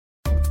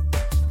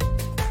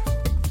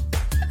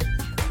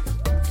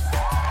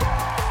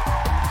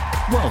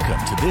Welcome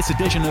to this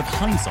edition of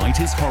Hindsight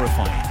is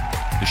Horrifying,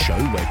 the show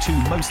where two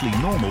mostly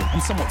normal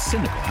and somewhat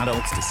cynical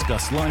adults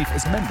discuss life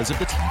as members of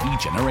the TV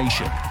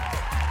generation.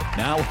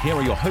 Now, here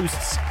are your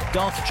hosts,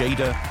 Garth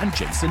Jada and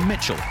Jason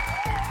Mitchell.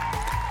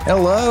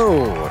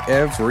 Hello,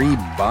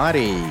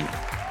 everybody.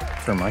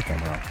 Turn my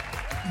camera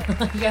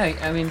on. Yeah,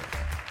 I mean...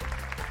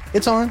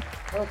 It's on.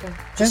 Okay,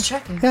 just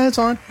checking. Yeah, it's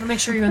on. I'll make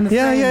sure you're in the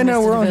frame. Yeah,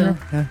 no, we're on Bill.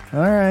 here. Yeah. All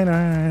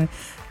right.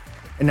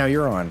 And now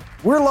you're on.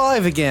 We're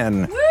live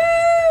again.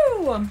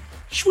 Woo!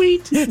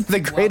 Sweet. The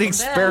great Welcome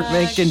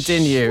experiment back.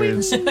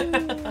 continues. It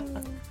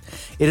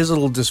is a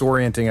little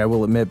disorienting, I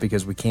will admit,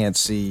 because we can't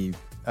see,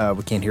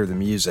 we can't hear the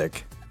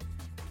music.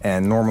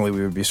 And normally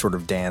we would be sort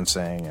of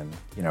dancing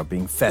and,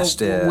 being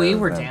festive. Well, we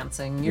were and-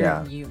 dancing.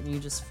 Yeah. You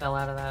just fell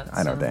out of that.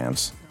 I know so-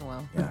 dance. Oh,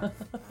 well.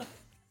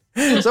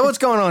 Yeah. So what's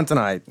going on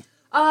tonight?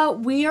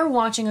 We are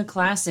watching a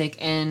classic,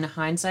 and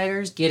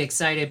Hindsighters, get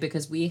excited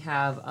because we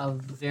have a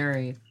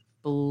very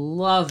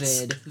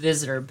beloved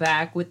visitor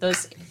back with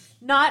us.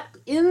 Not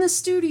in the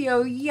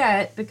studio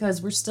yet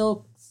because we're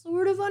still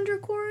sort of under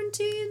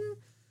quarantine.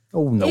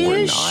 Oh, no,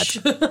 we're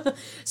not.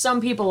 Some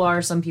people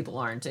are, some people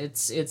aren't.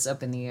 It's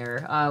up in the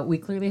air. We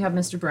clearly have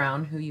Mr.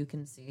 Brown, who you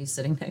can see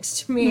sitting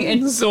next to me,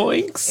 and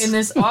Zoinks! in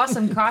this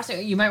awesome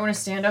costume. You might want to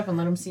stand up and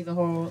let him see the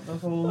whole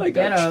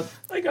get up.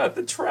 I got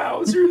the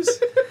trousers.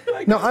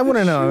 No, I want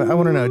to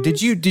know.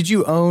 Did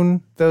you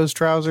own those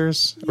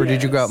trousers, or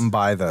did you go out Yes. and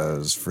buy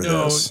those for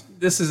No, this?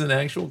 this is an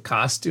actual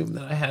costume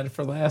that I had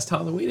for last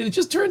Halloween, and it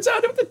just turns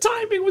out that the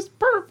timing was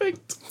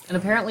perfect. And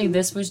apparently,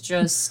 this was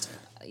just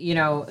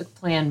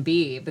plan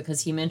B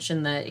because he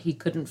mentioned that he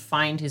couldn't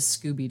find his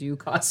Scooby-Doo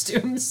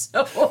costume.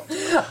 So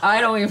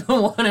I don't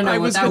even want to know. I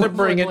was going to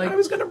bring it. I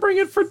was gonna bring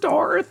it for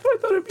Darth. I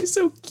thought it'd be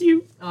so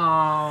cute.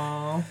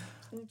 Aww.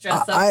 Dress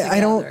up I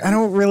together.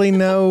 don't really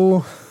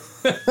know.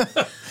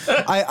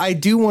 I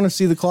do want to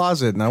see the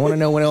closet, and I want to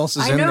know what else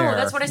is I in know, there.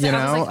 that's what I said.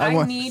 I was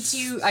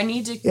like, I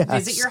need to Yes.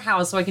 visit your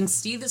house so I can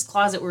see this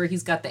closet where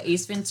he's got the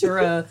Ace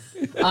Ventura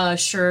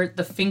shirt,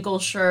 the Finkel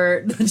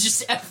shirt,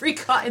 just every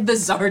the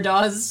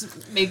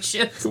Zardoz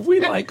makeshift. We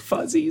like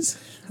fuzzies.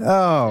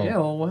 Oh,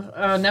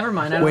 Ew. Never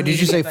mind. I don't wait, did need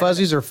you to say go back.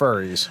 fuzzies or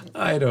furries?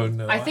 I don't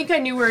know. I think I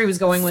knew where he was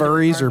going with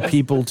Furries it. are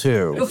people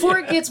too. Before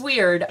it gets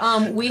weird,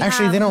 we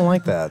Actually, have, they don't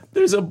like that.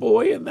 there's a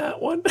boy in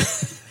that one.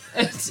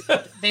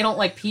 they don't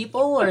like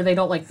people, or they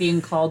don't like being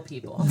called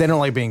people. They don't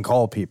like being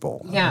called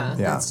people. Yeah, Yeah,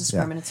 that's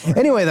discriminatory.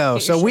 Anyway, though,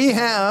 Get your so we shit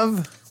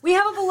have.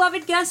 a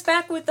beloved guest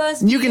back with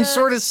us. You can via-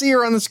 sort of see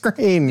her on the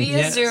screen. via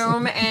Yes.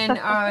 Zoom, and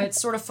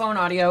it's sort of phone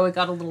audio. It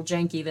got a little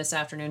janky this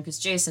afternoon because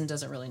Jason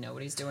doesn't really know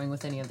what he's doing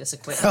with any of this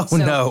equipment. Oh,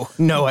 So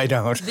no, I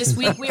don't. This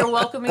week we are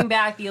welcoming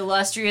back the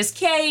illustrious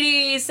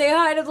Katie. Say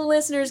hi to the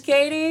listeners,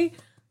 Katie.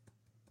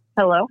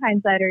 Hello,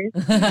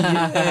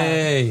 Hindsighters.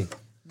 Hey,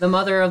 The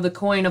mother of the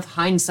coin of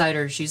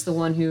Hindsighter. She's the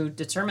one who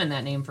determined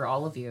that name for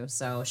all of you.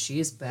 So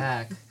she's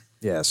back.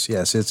 Yes,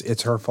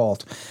 it's her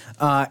fault,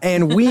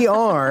 and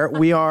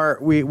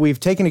we've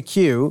taken a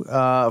cue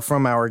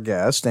from our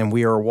guest, and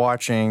we are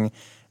watching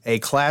a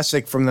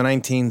classic from the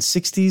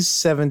 1960s,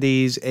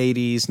 70s,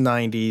 80s,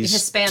 90s, It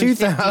has spanned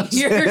 2000s. 50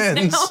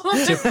 years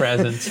now. to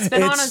present. It's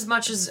been on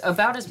It's-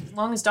 about as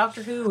long as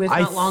Doctor Who, if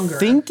I not longer.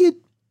 think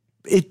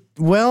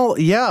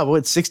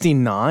what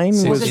 69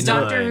 was. because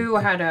 69. Doctor Who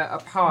had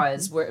a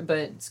pause, but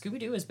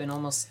Scooby-Doo has been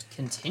almost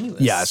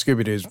continuous. Yeah,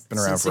 Scooby-Doo's been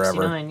around Since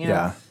forever. 69,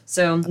 yeah.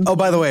 So Oh,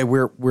 by the way,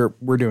 we're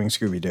doing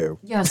Scooby-Doo.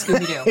 yeah,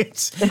 Scooby-Doo.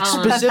 It's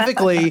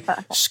specifically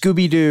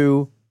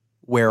Scooby-Doo.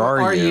 Where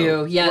are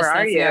you? Yes, Where that's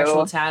are the you?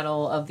 actual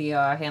title of the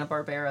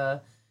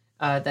Hanna-Barbera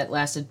that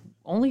lasted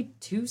only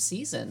 2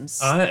 seasons.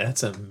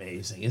 That's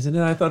amazing, isn't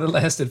it? I thought it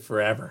lasted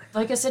forever.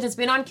 Like I said, it's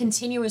been on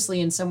continuously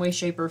in some way,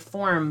 shape, or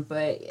form,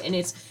 and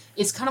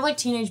it's kind of like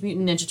Teenage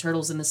Mutant Ninja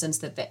Turtles in the sense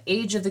that the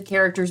age of the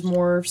characters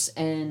morphs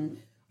and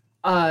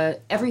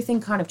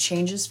everything kind of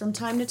changes from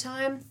time to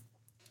time.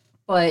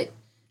 But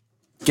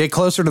Get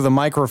closer to the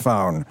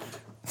microphone.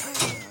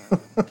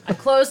 I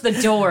closed the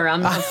door.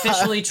 I'm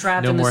officially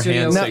trapped No in the more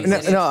studio. hand No,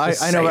 signals. no,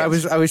 I know.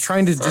 I was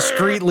trying to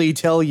discreetly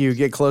tell you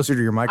get closer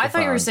to your I microphone.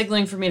 thought you were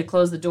signaling for me to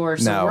close the door.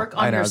 So No, work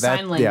I on know your that-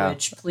 sign yeah.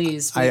 language,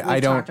 please. We I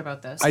don't. talked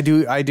about this. I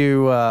do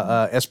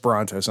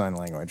Esperanto sign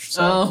language.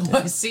 So. Oh,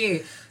 I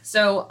see.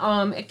 So,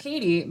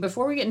 Katie,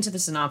 before we get into the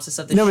synopsis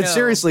of the No, show, but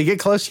seriously, get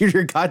closer to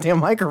your goddamn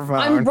microphone.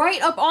 I'm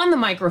right up on the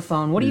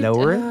microphone. What do you?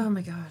 Lower it? Oh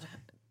my god,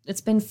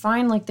 it's been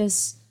fine like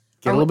this.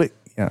 Get a little bit.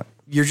 Yeah,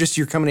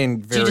 you're coming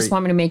in very. Do you just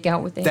want me to make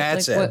out with it?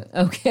 That's like, it.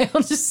 What? Okay,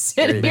 I'll just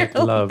sit There you here Make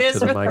love like this to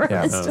the for the rest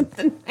microphone. of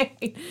the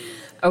night.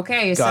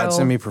 Okay, God, so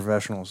send me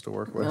professionals to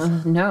work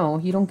with. no,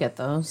 you don't get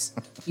those.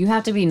 You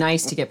have to be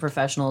nice to get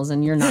professionals,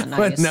 and you're not nice.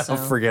 But no, so.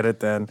 forget it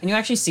then. Can you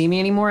actually see me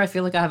anymore? I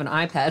feel like I have an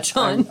eye patch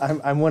on.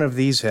 I'm one of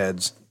these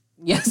heads.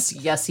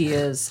 Yes, he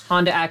is.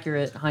 Honda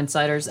accurate.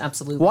 Hindsighters,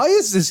 absolutely. Why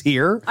is this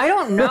here? I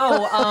don't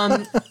know.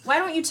 Why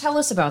don't you tell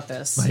us about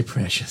this? My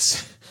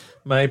precious.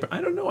 I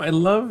don't know. I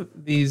love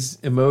these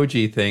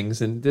emoji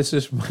things, and this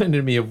just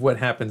reminded me of what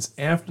happens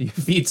after you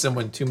feed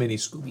someone too many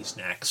Scooby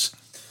snacks.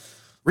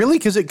 Really?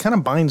 Because it kind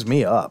of binds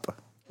me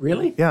up.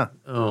 Really? Yeah.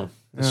 Oh,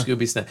 The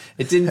Scooby snack.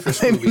 It didn't for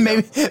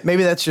Scooby.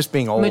 Maybe that's just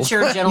being old.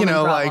 Mature gentleman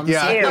like problems.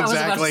 yeah, I was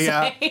about to exactly.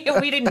 Yeah. say,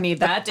 we didn't need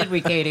that, did we,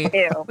 Katie?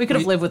 Ew. We could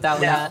have lived without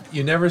that.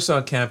 You never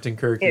saw Captain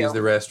Kirk use the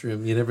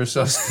restroom. You never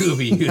saw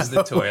Scooby use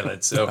the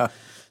toilet. So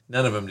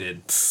none of them did.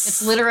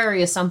 It's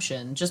literary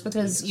assumption. Just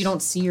because you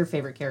don't see your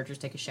favorite characters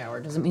take a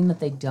shower doesn't mean that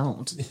they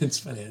don't. It's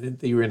funny. I didn't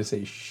think you were going to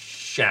say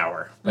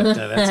shower, but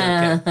that's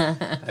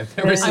okay. I've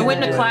never seen I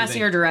went in a them do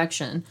anything. classier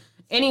direction.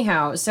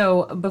 Anyhow,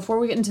 so before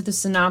we get into the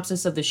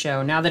synopsis of the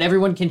show, now that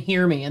everyone can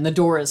hear me and the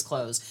door is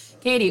closed,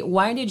 Katie,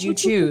 why did you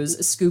choose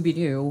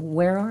Scooby-Doo?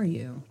 Where are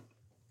you?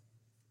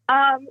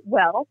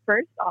 Well,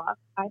 first off,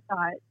 I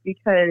thought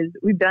because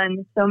we've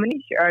done so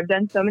many I've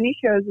done so many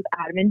shows with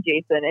Adam and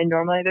Jason, and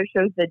normally they're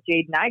shows that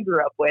Jade and I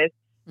grew up with.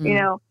 You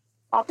know,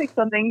 I'll pick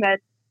something that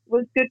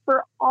was good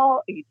for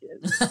all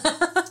ages.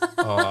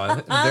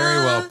 Oh,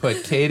 very well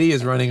put. Katie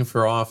is running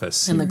for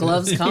office. And the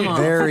gloves come off.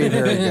 Very,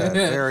 very good.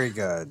 Very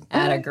good.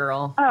 Atta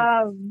girl.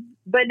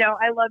 But no,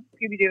 I loved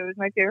Scooby-Doo. It was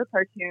my favorite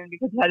cartoon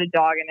because it had a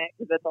dog in it,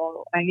 because that's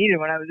all I needed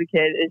when I was a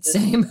kid. Is just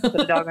Same.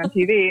 put a dog on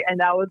TV, and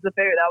that was the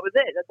favorite. That was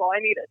it. That's all I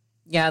needed.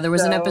 Yeah, there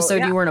was an So, episode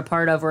yeah. you weren't a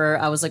part of where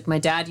I was like, my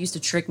dad used to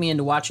trick me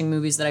into watching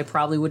movies that I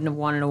probably wouldn't have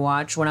wanted to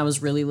watch when I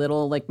was really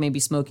little, like maybe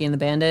Smokey and the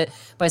Bandit,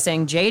 by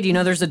saying, Jade, you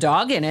know there's a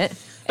dog in it.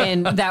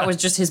 And that was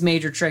just his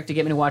major trick to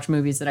get me to watch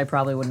movies that I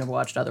probably wouldn't have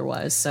watched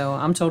otherwise. So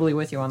I'm totally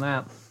with you on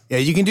that. Yeah,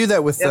 you can do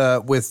that with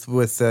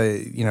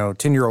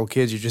 10-year-old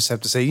kids. You just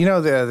have to say,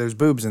 there's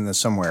boobs in this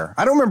somewhere.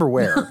 I don't remember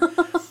where.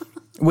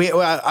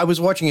 I was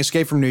watching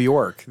Escape from New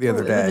York the other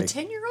With day. a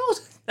 10-year-old?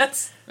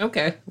 That's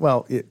okay.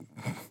 Well,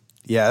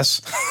 yes.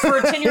 For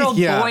a 10-year-old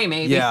Yeah, boy,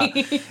 maybe. yeah.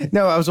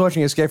 No, I was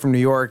watching Escape from New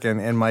York,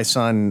 and my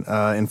son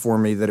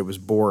informed me that it was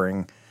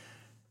boring.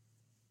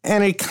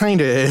 And it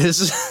kind of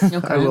is,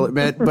 I will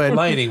admit. But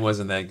Lighting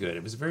wasn't that good.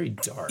 It was very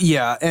dark.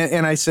 yeah,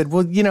 and I said,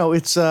 well,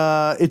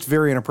 it's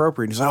very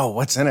inappropriate. He's like, oh,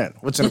 what's in it?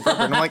 What's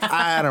inappropriate? And I'm like,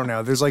 I don't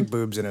know. There's like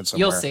boobs in it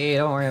somewhere. You'll see.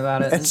 Don't worry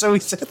about it. And so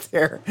he sat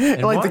there,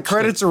 and like the watched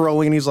credits are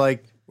rolling, and he's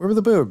like, where were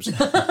the boobs?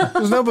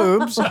 There's no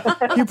boobs.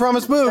 You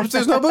promised boobs.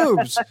 There's no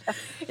boobs.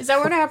 Is that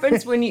what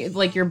happens when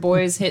your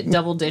boys hit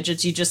double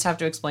digits? You just have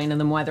to explain to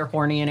them why they're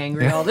horny and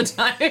angry all the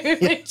time.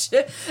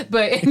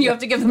 And you have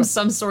to give them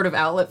some sort of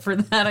outlet for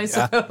that, I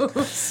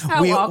suppose.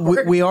 How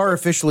awkward. We are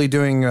officially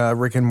doing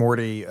Rick and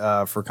Morty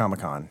for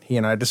Comic-Con. He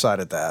and I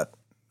decided that.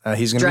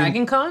 He's going to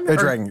Dragon Con or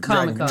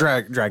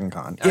Comic-Con? Dragon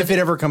Con. If it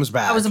ever comes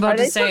back. I was Are about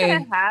they to still say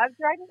going to have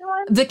Dragon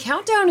Con? the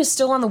countdown is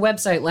still on the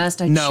website.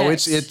 Last I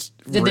checked. it's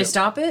Did they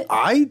stop it?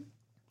 I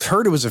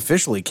heard it was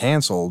officially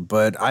canceled,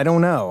 but I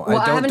don't know. Well,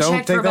 I don't haven't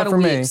checked take for about that a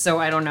from week, me. so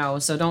I don't know.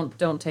 So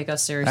don't take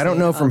us seriously. I don't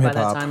know from by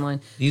hip-hop. that timeline.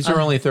 These are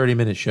only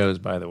 30-minute shows,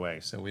 by the way,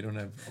 so we don't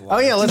have a lot. Oh,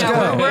 yeah, let's No,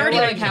 go. we're already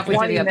Like like halfway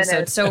through the 20 episode.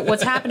 minutes. So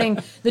what's happening?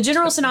 The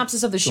general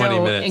synopsis of the 20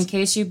 show, minutes. in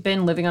case you've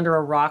been living under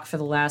a rock for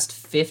the last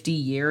 50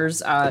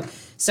 years.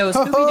 So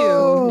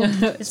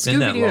Scooby-Doo, It's been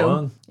that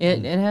long.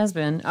 It has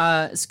been.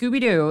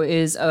 Scooby-Doo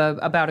is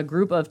about a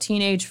group of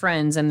teenage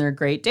friends and their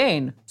Great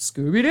Dane,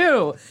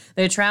 Scooby-Doo.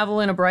 They travel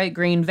in a bright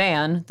green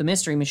van, the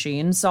Mystery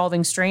Machine,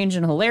 solving strange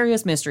and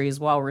hilarious mysteries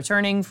while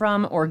returning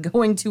from or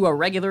going to a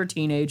regular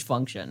teenage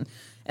function.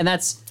 And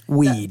that's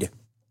Weed.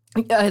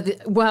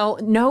 well,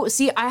 no.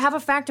 See, I have a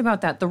fact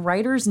about that. The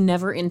writers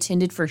never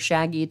intended for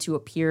Shaggy to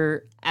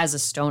appear as a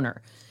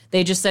stoner.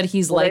 They just said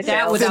he's like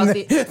that without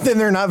the. Then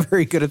they're not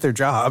very good at their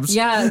jobs.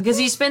 Yeah, because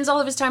he spends all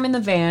of his time in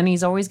the van.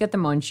 He's always got the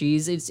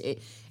munchies.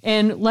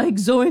 And like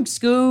Zoink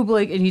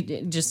Scoob, and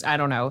he just, I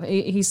don't know.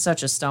 He's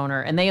such a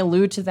stoner. And they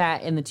allude to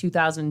that in the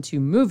 2002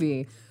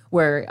 movie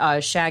where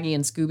Shaggy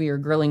and Scooby are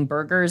grilling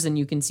burgers and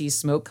you can see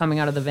smoke coming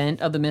out of the vent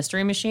of the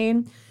Mystery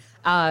Machine,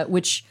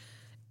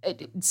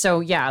 So,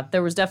 yeah,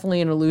 there was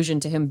definitely an allusion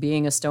to him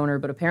being a stoner,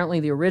 but apparently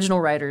the original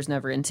writers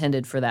never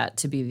intended for that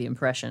to be the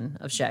impression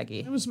of Shaggy.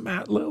 It was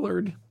Matt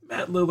Lillard.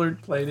 Matt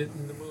Lillard played it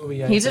in the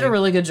movie. He did a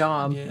really good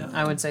job,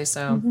 I would say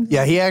so.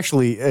 Yeah, he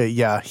actually,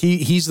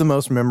 he's the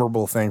most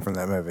memorable thing from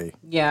that movie.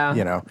 Yeah.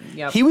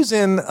 Yep. He was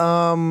in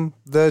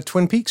the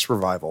Twin Peaks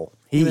revival.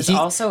 He was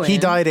also he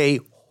in- died a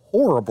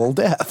horrible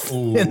death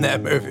in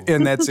that movie,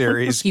 in that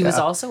series. He was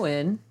also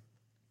in.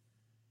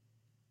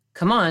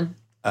 Come on.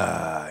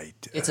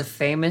 It's a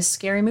famous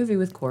scary movie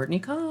with Courtney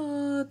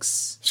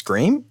Cox.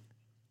 Scream?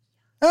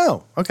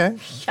 Oh, okay.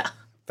 Yeah.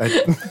 I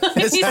don't,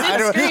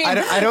 Scream.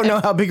 I don't know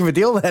how big of a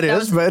deal that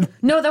is, but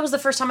No, that was the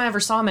first time I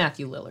ever saw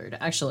Matthew Lillard,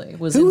 actually.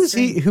 who is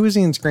he? Who is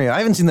he in Scream? I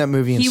haven't seen that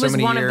movie in He so was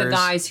many one years. of the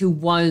guys who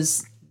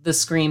was the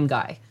Scream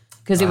guy.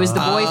 Because it was the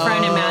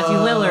boyfriend and Matthew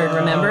Lillard,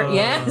 remember?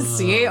 Yes,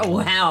 see?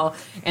 Wow.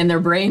 And their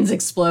brains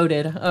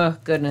exploded. Oh,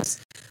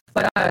 goodness.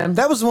 But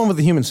That was the one with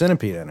the human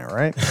centipede in it,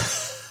 right?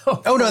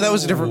 Oh no, that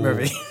was a different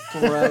movie.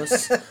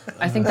 gross.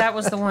 I think that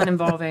was the one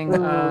involving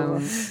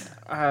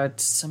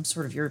some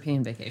sort of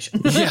European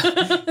vacation.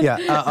 Yeah,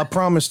 a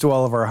promise to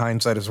all of our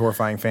Hindsight is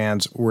Horrifying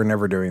fans: we're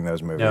never doing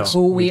those movies.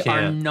 Who we are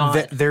can't.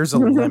 not. There's a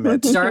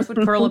limit Darth would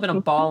curl up in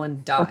a ball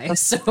and die.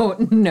 So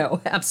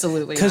no,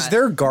 absolutely because not.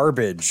 they're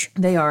garbage.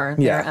 They are.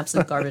 They Yeah. are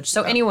absolute garbage.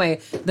 So anyway,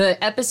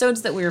 the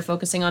episodes that we were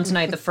focusing on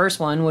tonight, the first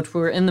one, which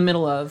we're in the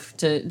middle of,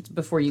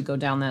 before you go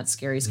down that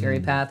scary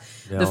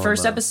path. The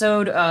first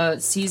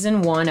episode,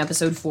 season 1,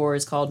 episode 4,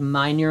 is called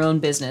 "Mind Your Own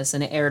Business,"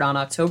 and it aired on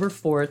October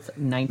 4th,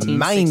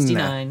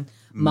 1969.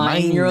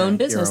 Mind your own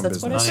business.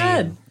 That's what I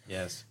said.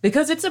 Yes.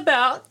 Because it's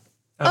about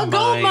a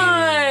gold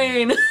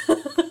mine.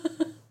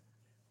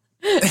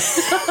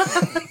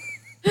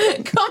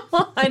 Come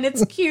on,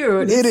 it's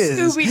cute. It It's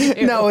is.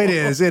 Scooby-Doo. No, it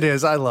is. It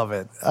is. I love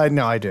it. I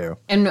know. I do.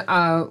 And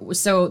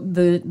so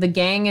the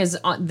gang is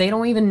they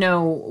don't even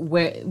know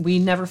where. We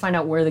never find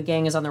out where the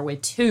gang is on their way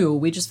to.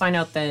 We just find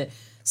out that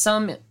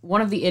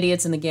one of the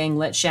idiots in the gang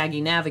let Shaggy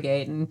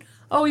navigate, and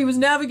he was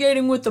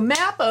navigating with the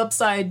map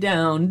upside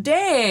down.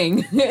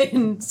 Dang!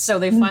 And so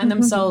they find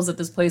themselves at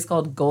this place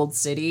called Gold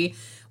City,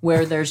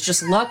 where there's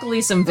just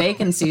luckily some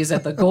vacancies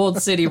at the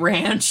Gold City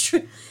Ranch.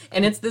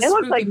 And it's this It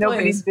looks spooky like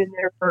nobody's place. been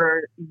there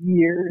for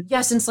years.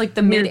 Yeah, since like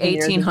the Years mid and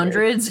years and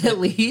 1800s at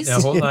least.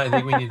 Now hold on. I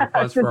think we need to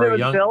pause Since it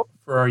was built.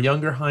 for our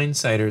younger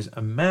hindsighters.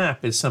 A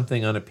map is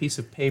something on a piece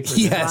of paper that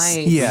Yes.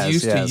 Right. Yes. we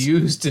used yes. to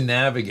use to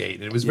navigate.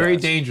 And it was very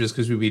Yes. dangerous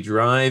because we'd be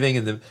driving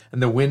and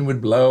the wind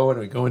would blow and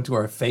it would go into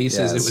our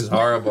faces. Yes. It was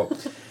horrible.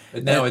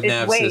 But now with It's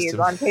nav waves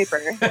systems. on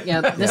paper.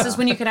 Yeah, this is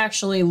when you could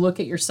actually look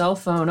at your cell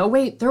phone. Oh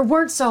wait, there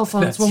weren't cell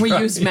phones That's when we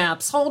right. used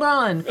maps. Hold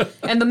on,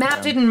 and the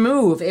map didn't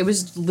move. It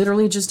was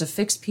literally just a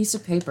fixed piece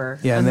of paper.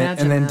 Yeah, and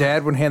Imagine then that.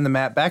 Dad would hand the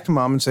map back to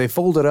Mom and say,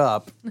 "Fold it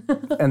up,"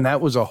 and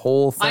that was a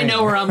whole thing. I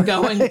know where I'm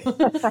going.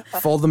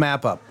 Fold the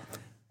map up.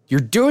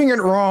 You're doing it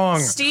wrong.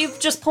 Steve,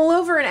 just pull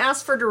over and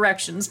ask for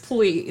directions,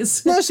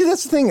 please. No, see,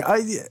 that's the thing.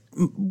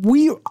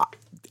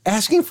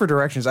 Asking for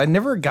directions. I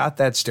never got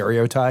that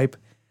stereotype.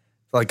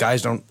 Like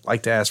guys don't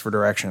like to ask for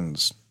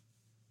directions.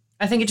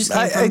 I think it just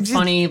came from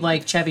funny,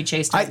 like Chevy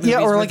Chase type movies.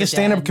 Yeah, or where like the a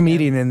stand-up dad-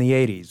 comedian in the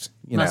 80s.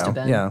 You Must know? have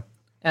been.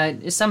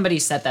 Yeah. Somebody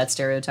set that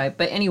stereotype.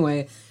 But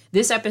anyway,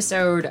 this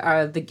episode,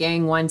 the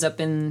gang winds up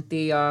in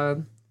the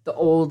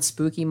old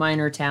spooky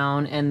miner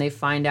town, and they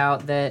find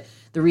out that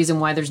the reason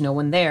why there's no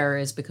one there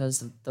is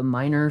because of the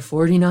miner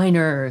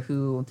 49er,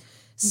 who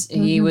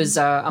he was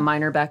a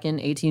miner back in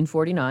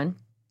 1849.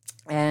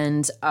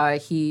 And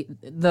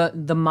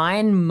the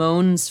mine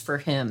moans for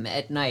him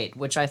at night,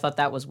 which I thought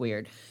that was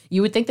weird.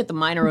 You would think that the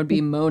miner would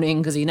be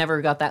moaning because he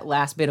never got that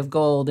last bit of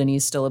gold and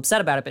he's still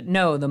upset about it. But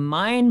no, the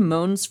mine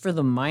moans for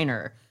the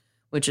miner,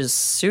 which is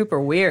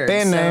super weird.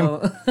 Band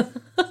name.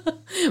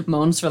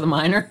 Moans for the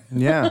miner.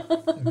 Yeah.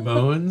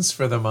 Moans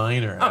for the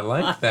miner. I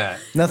like that.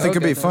 Nothing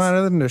could be goodness.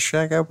 funner than to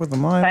shack up with the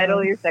mine.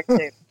 Title your sex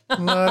tape.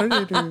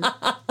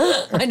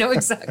 I know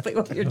exactly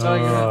what you're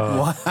talking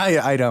about. Why?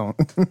 I don't.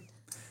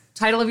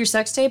 Title of your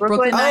sex tape?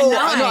 Brooklyn Brooklyn Nine-Nine.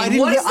 Nine-Nine. no, I didn't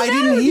What hear- is I the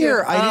didn't matter with hear.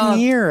 you? I didn't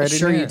hear. I didn't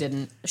Sure hear. you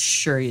didn't.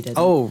 Sure you didn't.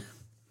 Oh,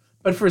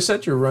 But for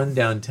such a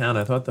rundown town,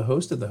 I thought the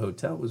host of the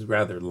hotel was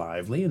rather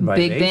lively and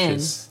Big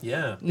vivacious.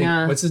 Yeah.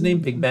 Yeah. What's his name?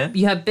 Big Ben?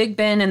 You have Big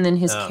Ben and then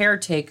his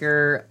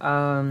caretaker.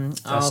 I'll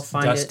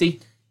find Dusty?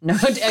 it. No,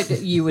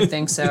 you would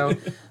think so,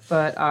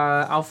 but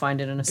I'll find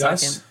it in a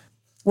Gus? second.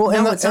 well,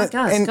 No, it's not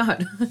Gus. and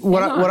God.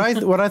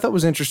 what I thought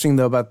was interesting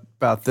though about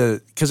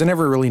the because I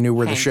never really knew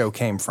where Hank. the show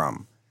came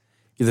from,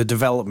 the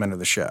development of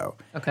the show.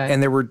 Okay.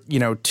 And there were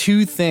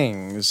two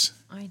things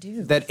I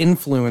do. that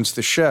influenced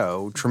the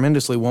show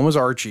tremendously. One was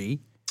Archie,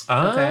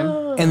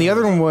 Okay. and the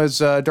other one was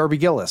Darby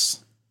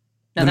Gillis.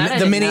 Now that I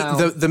the didn't mini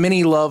know. the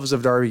mini loves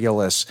of Darby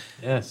Gillis,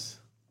 Yes.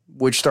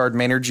 which starred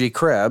Maynard G.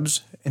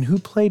 Krebs. And who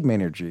played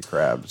Maynard G.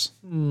 Krebs?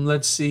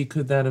 Let's see.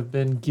 Could that have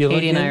been Gilligan?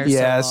 Katie and I are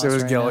Yes, so it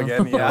was lost right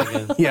Gilligan. now.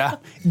 Yeah, yeah,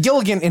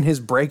 Gilligan in his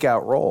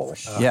breakout role.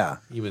 Yeah,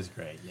 He was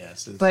great.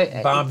 Yes. It's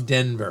But- Bob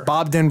Denver.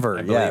 Bob Denver.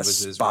 believe Yes, was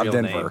his Bob real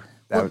Denver. name.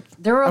 That-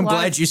 There were a I'm lot.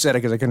 glad you said it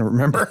because I couldn't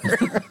remember.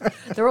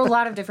 There were a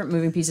lot of different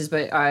moving pieces,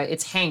 but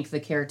it's Hank, the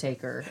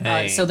caretaker.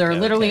 Hank, So there are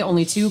literally okay.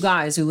 only two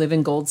guys who live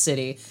in Gold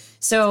City.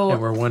 So And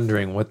we're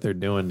wondering what they're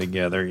doing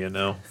together, you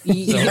know?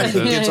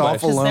 It's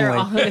awful 'cause they're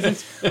lonely.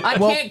 I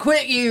can't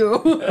quit you.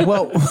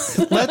 Well,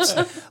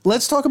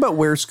 let's talk about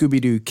where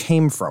Scooby Doo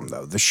came from,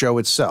 though the show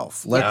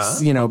itself.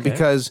 Let's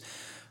because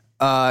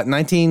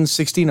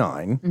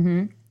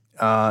 1969,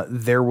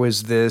 there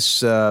was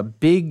this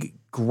big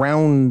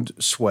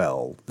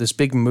groundswell, this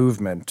big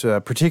movement,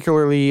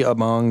 particularly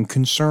among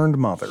concerned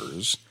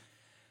mothers,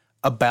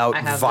 about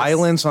have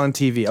violence on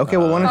TV. Okay,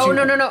 well, why don't Oh you?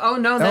 no! Oh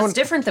no, that's Don't-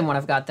 different than what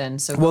I've got then.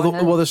 So Well, go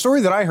ahead. the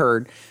story that I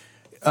heard,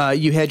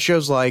 you had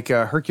shows like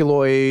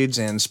Herculoids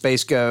and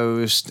Space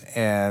Ghost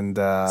and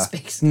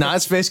Space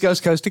not Space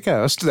Ghost Coast to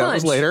Coast. That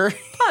was Punch. later.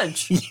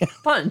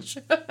 punch.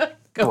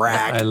 Go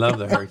Brag. I love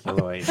the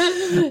Herculoid.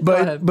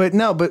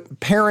 But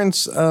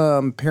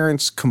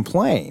parents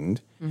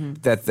complained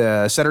that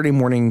the Saturday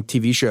morning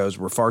TV shows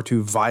were far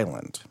too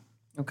violent,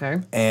 Okay.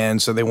 and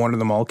so they wanted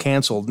them all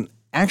canceled. And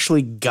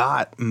actually,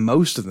 got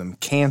most of them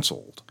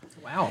canceled.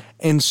 Wow.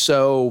 And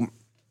so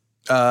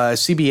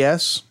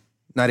CBS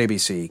not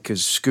ABC,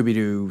 because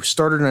Scooby-Doo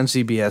started on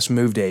CBS,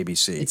 moved to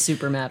ABC. It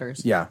super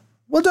matters. Yeah.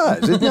 Well, it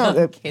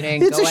does.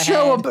 Kidding. It's Go a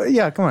show. ahead.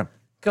 Yeah, come on.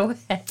 Go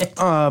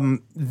ahead.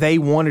 They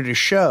wanted a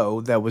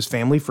show that was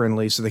family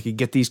friendly so they could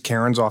get these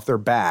Karens off their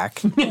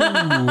back.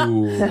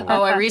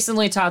 Oh, I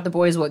recently taught the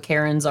boys what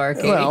Karens are,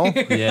 Katie. Well,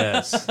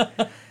 Yes.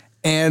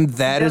 and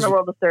that in is the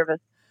world of service.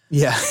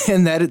 yeah,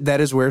 and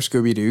that is where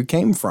Scooby-Doo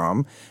came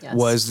from. Yes.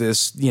 Was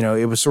this,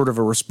 it was sort of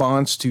a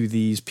response to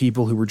these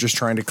people who were just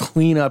trying to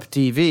clean up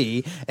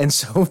TV, and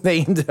so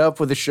they ended up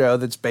with a show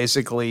that's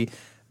basically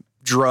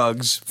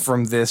drugs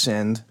from this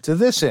end to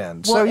this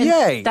end. Well, so and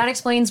yay. That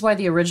explains why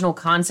the original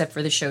concept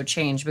for the show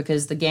changed,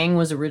 because the gang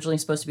was originally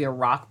supposed to be a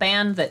rock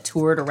band that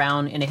toured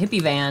around in a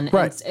hippie van.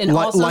 Right, And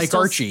also like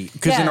still- Archie,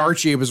 because in Yeah.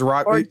 Archie it was a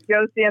rock. Or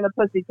Josie and the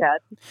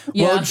Pussycats.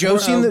 Yeah. Well,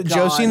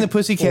 Josie and the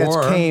Pussycats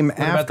Or came what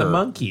after about the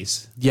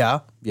monkeys? Yeah.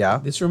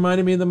 This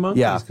reminded me of the monkeys.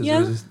 Yeah. Because Yeah.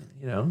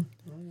 there was,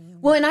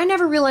 Well, and I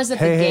never realized that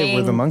the Hey, gang.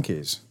 we're the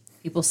monkeys.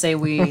 People say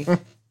we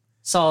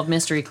solve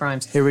mystery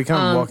crimes. Here we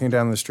come walking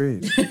down the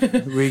street.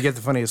 We get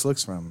the funniest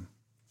looks from.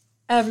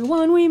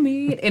 Everyone we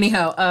meet.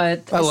 Anyhow, I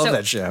love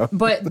that show.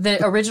 But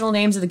the original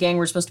names of the gang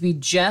were supposed to be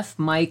Jeff,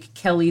 Mike,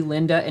 Kelly,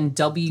 Linda, and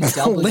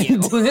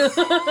WW.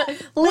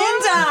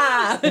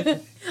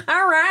 Linda!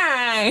 All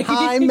right.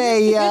 Hi,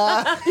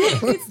 Maya.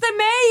 It's the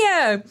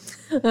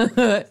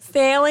mayor.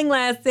 Sailing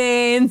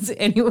lessons.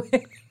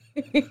 Anyway.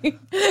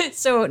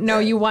 So, no,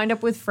 you wind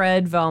up with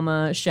Fred,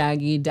 Velma,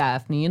 Shaggy,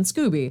 Daphne, and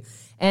Scooby.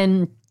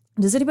 And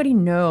does anybody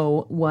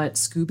know what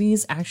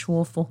Scooby's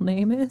actual full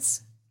name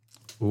is?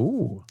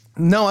 ooh.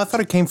 No, I thought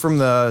it came from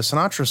the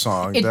Sinatra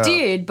song. It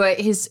did, but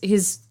his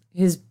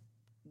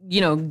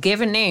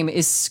given name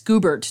is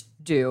Scoobert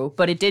Doo,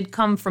 but it did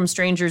come from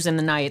Strangers in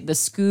the Night, the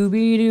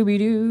Scooby Dooby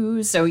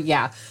Doo. So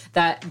yeah,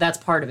 that's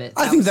part of it.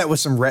 I think that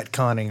was some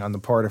retconning on the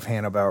part of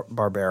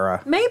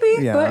Hanna-Barbera. maybe,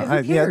 Yeah,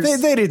 but who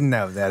cares? they didn't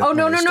know that. Oh, when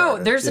no. they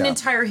started. There's an Yeah.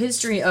 entire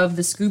history of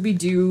the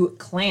Scooby-Doo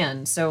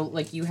clan. So,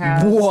 like, you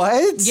have...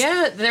 What?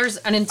 Yeah, there's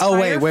an entire Oh,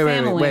 wait.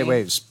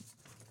 family.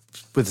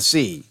 With a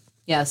C.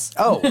 Yes.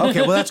 Oh,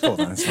 okay. Well, that's cool.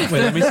 Then. It's fine.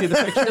 Wait, let me see the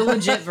picture. The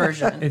legit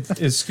version. Is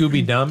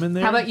Scooby Dum in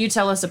there? How about you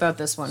tell us about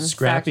this one?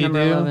 Scrappy Fact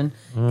number Doo? 11.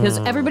 Because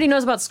everybody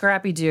knows about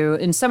Scrappy Doo,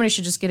 and somebody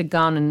should just get a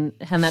gun and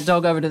hand that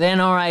dog over to the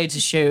NRA to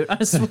shoot.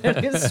 I swear,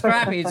 it's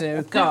Scrappy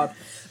Doo. God.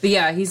 But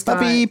yeah, he's got...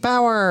 Puppy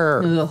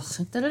power. Ugh.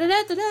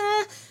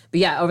 Da-da-da-da-da-da. But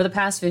yeah, over the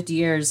past 50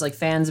 years, like,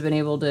 fans have been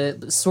able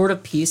to sort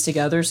of piece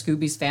together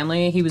Scooby's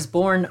family. He was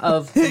born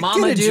of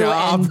Mama Get a Doo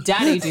job. and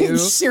Daddy Doo.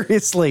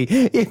 Seriously,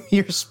 if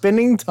you're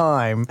spending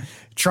time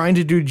trying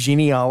to do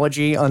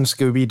genealogy on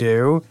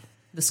Scooby-Doo,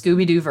 The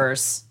Scooby-Doo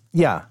verse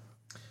yeah.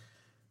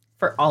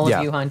 for all of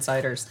Yeah. you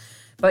hindsighters.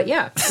 But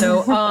yeah,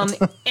 so We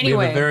have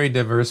anyway. a very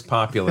diverse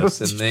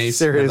populace, and they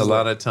spend a Seriously.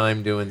 lot of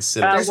time doing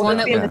silly There's Will one it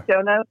that- be in the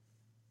show notes?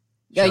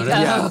 Yeah, Show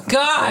notes? oh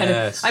God!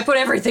 Yes. I put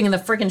everything in the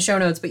freaking show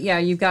notes. But yeah,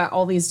 you've got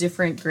all these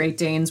different Great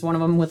Danes. One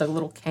of them with a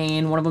little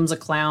cane. One of them's a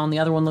clown. The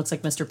other one looks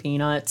like Mr.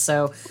 Peanut.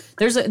 So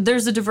there's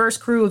a diverse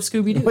crew of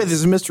Scooby Doo. Wait, this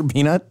is Mr.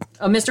 Peanut?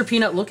 A Mr.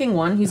 Peanut looking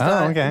one. He's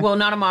got okay. well,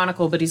 not a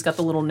monocle, but he's got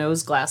the little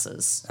nose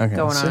glasses Okay,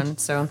 going so- on.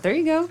 So there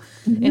you go.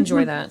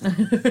 Enjoy that.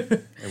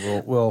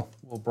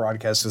 We'll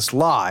broadcast this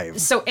live.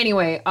 So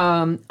anyway,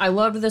 I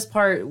loved this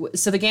part.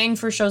 So the gang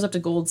first shows up to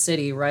Gold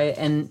City, right?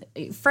 And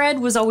Fred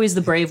was always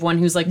the brave one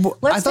who's like,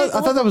 "Let's I take a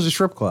thought look." that was a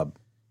strip club.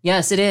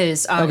 Yes, it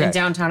is Okay. in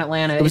downtown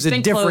Atlanta. It was It's a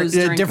been different, closed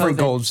during COVID.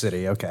 Gold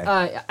City. Okay.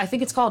 I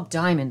think it's called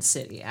Diamond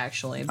City,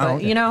 actually, but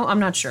okay. I'm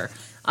not sure.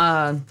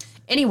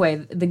 Anyway,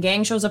 the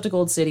gang shows up to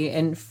Gold City,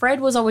 and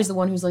Fred was always the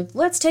one who's like,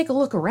 "Let's take a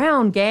look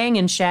around, gang."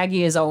 And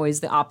Shaggy is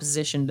always the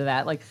opposition to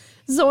that. Like,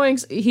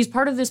 Zoinks, he's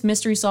part of this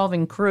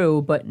mystery-solving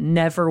crew, but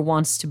never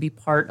wants to be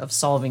part of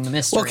solving the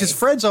mystery. Well, because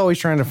Fred's always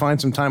trying to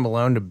find some time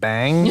alone to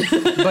bang,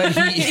 but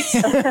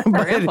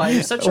Grandpa,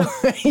 you're such a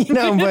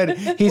but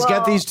he's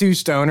got these two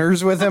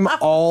stoners with him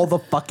all the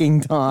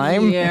fucking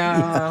time.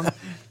 yeah,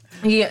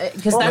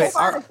 because that's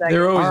Hold on a second.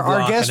 They're always Our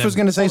blocking guest was him.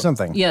 going to say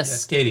something. Yes,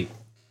 yes. Katie.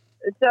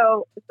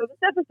 So this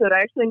episode,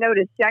 I actually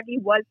noticed Shaggy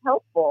was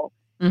helpful.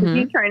 Mhm.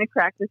 He's trying to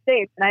crack the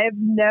safe, and I have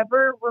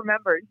never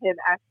remembered him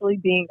actually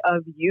being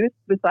of use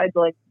besides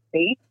like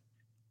bait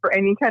for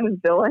any kind of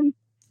villain.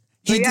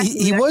 So, yeah,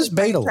 He was actually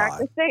bait a trying to crack lot.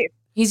 the safe.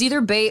 He's either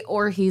bait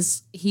or he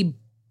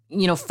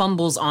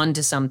fumbles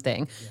onto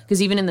something.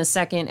 Because even in the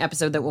second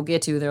episode that we'll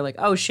get to, they're like,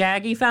 "Oh,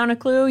 Shaggy found a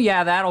clue.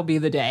 Yeah, that'll be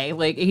the day."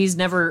 Like, he's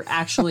never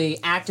actually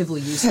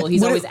actively useful.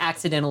 He's Would always it-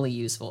 accidentally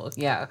useful.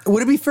 Yeah,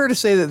 Would it be fair to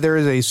say that there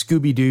is a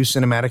Scooby-Doo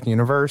cinematic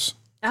universe?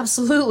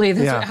 absolutely.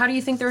 Yeah. How do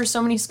you think there are so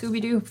many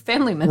Scooby-Doo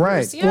family members?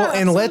 Right. Yeah, well,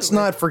 and let's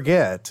absolutely. not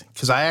forget,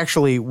 because I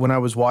actually, when I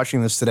was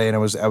watching this today and I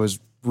was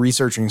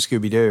researching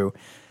Scooby-Doo,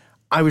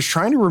 I was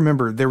trying to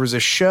remember there was a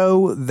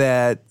show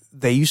that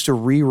they used to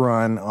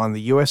rerun on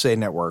the USA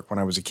Network when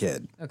I was a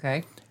kid,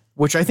 Okay.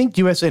 which I think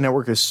USA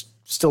Network is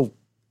still,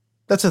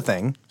 that's a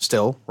thing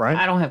still, right?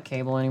 I don't have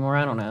cable anymore.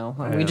 I don't know.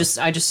 I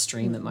just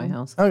stream at my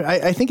house.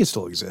 I think it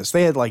still exists.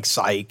 They had like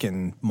Psych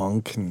and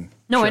Monk and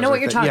No, I know shows, what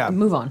you're talking. yeah.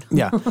 Move on.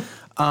 Yeah.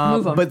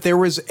 Move on. But there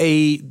was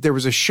a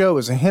show, it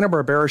was a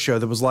Hanna-Barbera show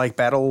that was like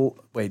Battle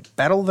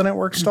of the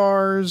Network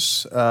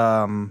Stars.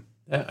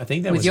 I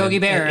think that With was Yogi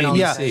Bear and all ABC,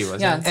 that.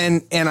 wasn't Yeah.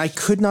 it? And I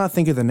could not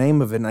think of the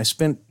name of it, and I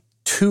spent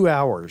 2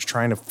 hours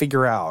trying to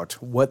figure out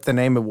what the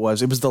name it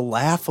was. It was the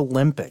Laugh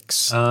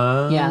Olympics.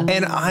 Yeah.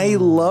 And I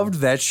loved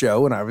that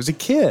show when I was a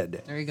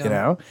kid. There you go. You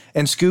know?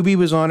 And Scooby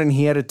was on it and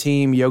he had a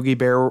team. Yogi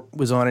Bear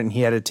was on it and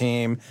he had a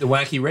team. The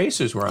Wacky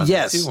Racers were on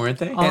Yes. that too, weren't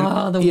they?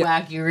 Oh, the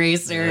yeah. wacky I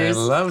racers.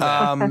 love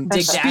that.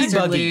 Dick Speed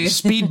Buggy. Dastardly.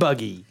 Speed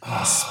Buggy.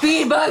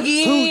 Speed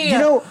Buggy. Who, you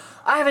know,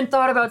 I haven't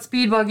thought about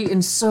Speed Buggy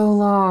in so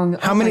long.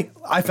 how many,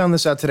 I found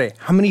this out today.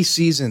 How many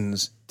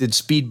seasons did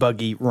Speed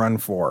Buggy run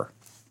for?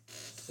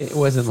 It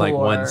wasn't like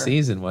 1 Four.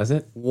 season, was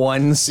it?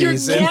 One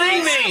season.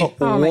 kidding me!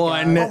 Oh my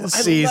One God.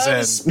 season. I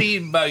love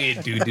Speed Buggy.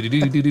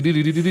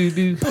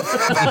 Do.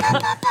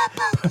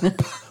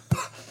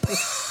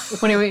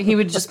 When he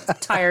would just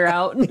tire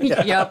out.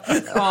 Yep.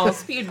 Oh,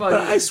 Speed Buggy.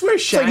 I swear,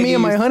 It's like me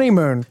and my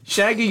honeymoon.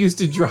 Shaggy used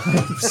to drive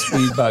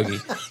Speed Buggy.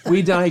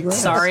 We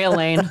digress. Sorry,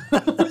 Elaine.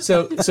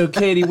 So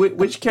Katie,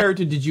 which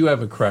character did you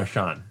have a crush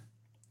on?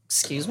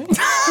 Excuse me?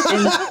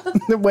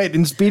 Wait,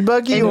 in Speed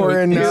Buggy or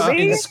in? Scooby?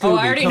 In Oh,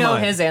 I already come know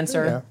on. his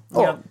answer.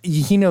 Oh,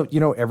 you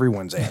know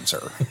everyone's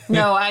answer. It's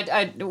No,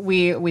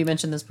 we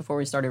mentioned this before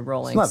we started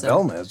rolling. not so.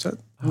 Velma, is it?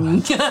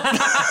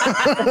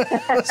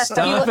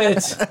 Stop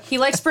it! He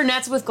likes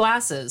brunettes with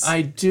glasses.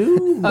 I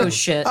do. Oh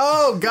shit.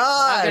 Oh I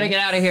God! gotta get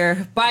out of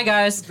here. Bye,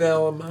 guys.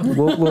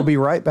 We'll be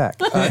right back.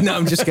 No,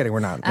 I'm just kidding. We're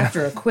not.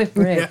 After a quick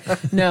break.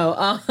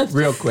 No.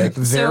 Real quick.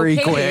 Very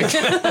Katie- quick.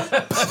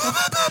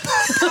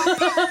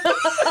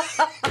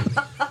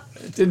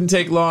 It didn't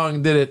take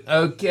long, did it?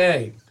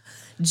 Okay.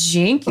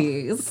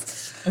 Jinkies.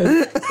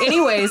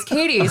 Anyways,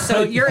 Katie,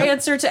 so your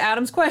answer to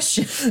Adam's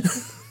question.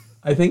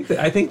 I think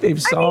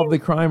they've solved the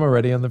crime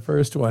already on the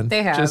first one.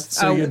 They have. Just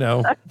so Oh. you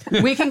know.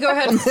 We can go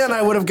ahead and Then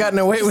I would have gotten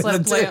away with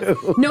it slip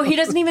too. No, he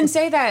doesn't even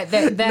say that.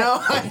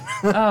 No,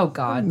 Oh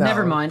God,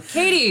 never mind.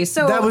 Katie,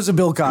 so that was a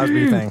Bill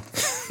Cosby thing.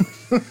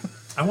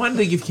 I wanted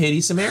to give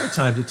Katie some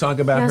airtime to talk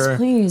about Yes, her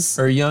please.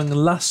 her young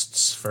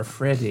lusts for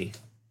Freddy,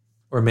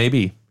 or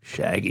maybe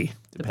Shaggy,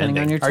 depending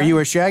on your Are time. you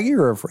a Shaggy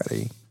or a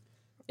Freddy?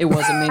 It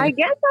wasn't me. I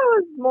guess I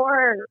was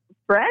more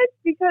Fred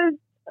because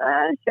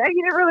Shaggy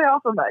didn't really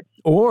offer much.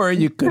 Or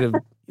you could have,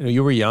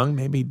 you were young,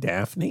 maybe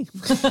Daphne.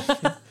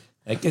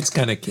 That gets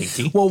kind of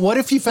kinky. Well, what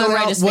if you found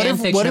write out? us What fan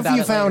if fiction about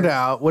you it found later.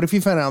 out? What if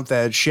you found out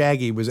that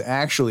Shaggy was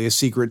actually a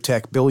secret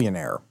tech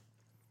billionaire?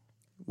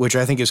 Which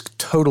I think is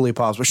totally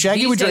possible.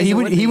 Shaggy These would days he it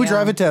would would he be, would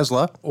drive yeah. a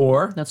Tesla.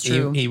 Or That's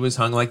true. He was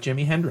hung like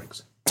Jimi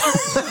Hendrix.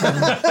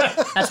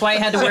 That's why he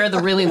had to wear the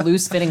really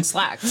loose-fitting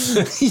slacks.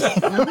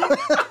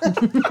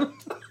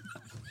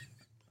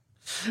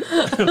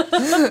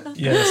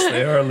 Yes,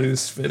 they are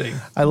loose fitting.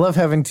 I love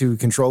having to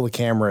control the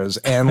cameras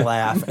and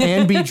laugh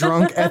and be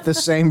drunk at the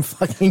same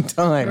fucking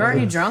time. You're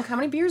already drunk? How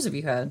many beers have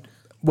you had?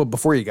 Well,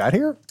 before you got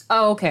here?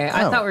 Oh, okay.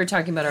 I thought we were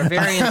talking about our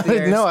variant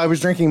beers. No, I was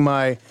drinking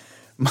my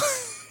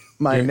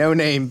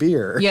no-name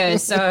beer.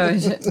 Yes,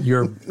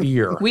 Your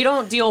beer. we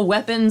don't deal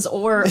weapons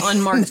or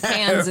unmarked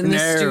cans in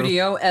this no.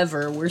 studio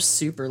ever. We're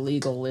super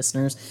legal,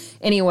 listeners.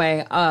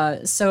 Anyway,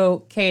 so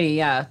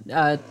Katie,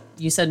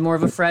 you said more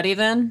of a Freddy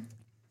then?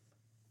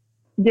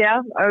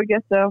 Yeah, I would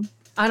guess so.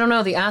 I don't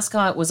know. The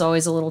ascot was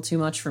always a little too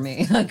much for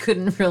me. I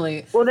couldn't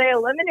really. Well, they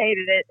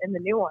eliminated it in the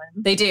new one.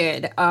 They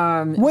did.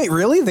 Wait,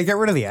 really? They got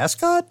rid of the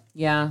ascot?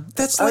 Yeah.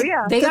 That's Oh like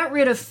yeah. They got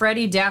rid of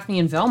Freddy, Daphne,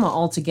 and Velma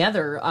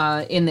altogether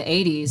in the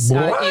 80s.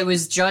 What? It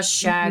was just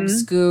Shag,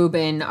 Scoob,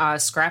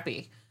 and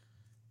Scrappy.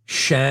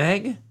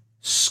 Shag,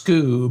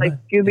 Scoob. Like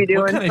Scooby-Doo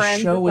What and kind of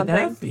Friends show or would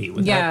something? that be?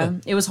 Would Yeah,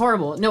 that it was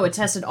horrible. No, it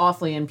tested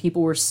awfully, and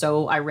people were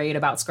so irate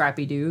about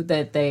Scrappy Doo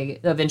that they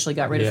eventually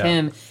got rid of Yeah.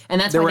 him.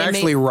 And that's there why were they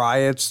actually made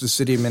riots. The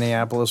city of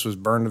Minneapolis was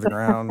burned to the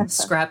ground.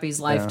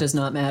 Scrappy's life does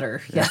not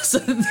matter. Yes,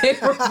 they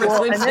were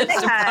Well, really and then they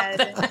pissed about had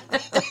that.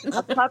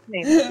 a pup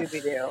named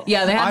Scooby-Doo.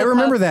 Yeah, they had I the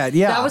remember pup- that,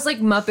 yeah. that was like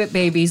Muppet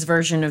Babies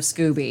version of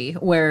Scooby,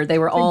 where they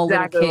were all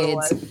Exactly little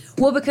what it kids.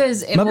 Well,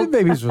 because Muppet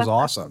Babies was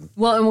awesome.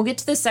 well, and we'll get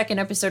to the second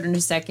episode in a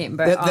second.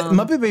 But That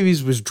Muppet Babies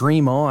was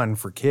Dream On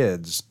for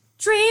kids.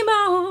 Dream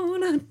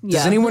on.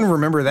 Does anyone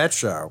remember that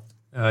show?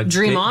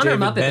 Dream On or David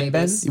Muppet Ben-Ben?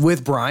 Babies?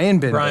 With Brian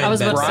Benben. Brian I was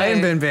about to Brian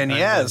say- Benben,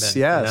 yes,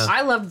 Ben-Ben, yes. yeah.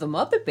 I loved the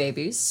Muppet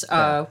Babies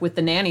with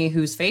the nanny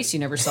whose face you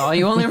never saw.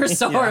 You only ever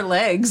saw her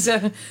legs.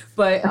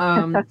 But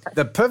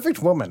The Perfect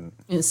Woman.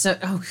 so,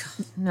 oh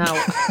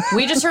no,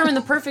 we determined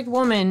the perfect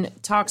woman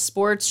talks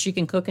sports. She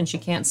can cook and she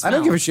can't I smell.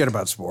 don't give a shit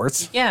about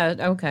sports. Yeah.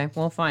 Okay.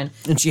 Well, fine.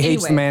 And she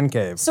hates the Anyway. man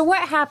cave. So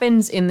what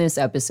happens in this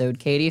episode,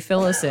 Katie?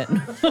 Fill us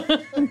in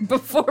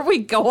before we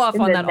go off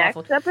on the that next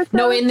awful. episode?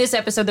 No, in this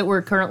episode that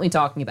we're currently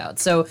talking about.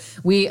 So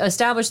we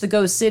established the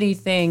Ghost City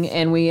thing,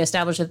 and we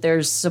established that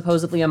there's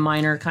supposedly a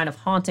miner kind of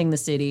haunting the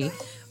city.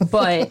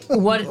 But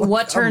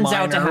what turns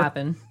out to miner.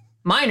 happen?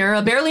 Miner,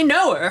 I barely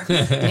know her.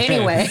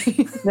 Anyway,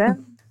 Yeah.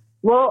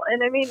 Well,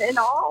 and I mean, in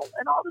all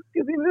the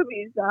Scooby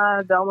movies,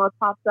 Velma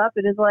pops up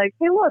and is like,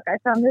 "Hey, look, I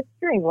found this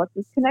string. What's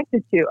this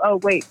connected to? Oh,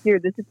 wait, here,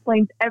 this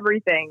explains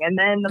everything." And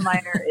then the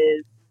miner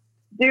is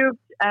duped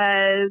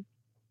as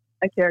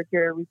a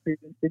character we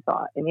previously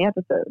saw in the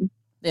episode.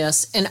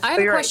 Yes, and I have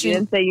So a you're right, question. you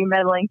didn't say you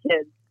meddling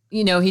kids.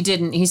 You know, he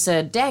didn't. He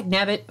said, "Dag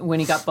nabbit," when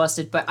he got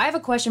busted. But I have a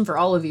question for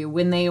all of you.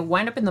 When they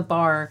wind up in the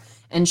bar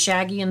and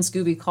Shaggy and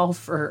Scooby call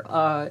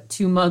for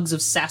 2 mugs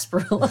of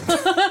sarsaparilla.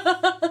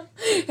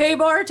 Hey,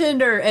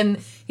 bartender. And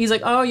he's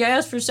like, "Oh, you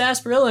asked for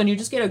sarsaparilla and you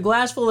just get a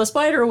glass full of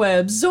spider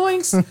webs.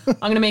 Zoinks. I'm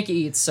going to make you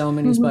eat so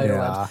many spider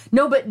webs."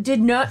 No, but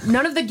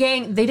none of the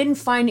gang, they didn't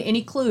find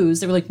any clues.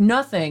 They were like,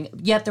 nothing.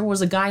 Yet there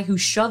was a guy who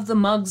shoved the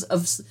mugs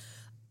of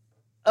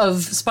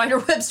spider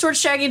webs towards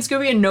Shaggy and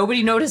Scooby, and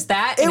nobody noticed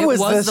that. And It was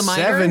the the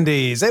miner.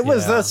 70s. It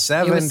was the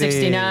 70s. It was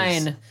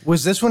 69.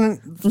 Was this one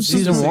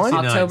season 1?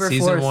 October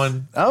season 4th.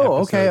 1. Oh,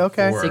 okay, episode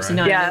okay. 4, right?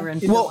 69. Yeah. They were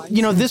in Well,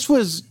 you know, this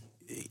was,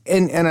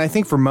 and I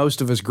think for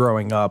most of us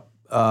growing up,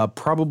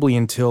 probably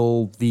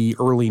until the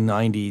early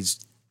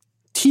 90s,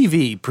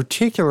 TV,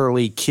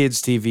 particularly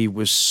kids' TV,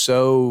 was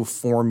so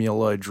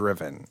formula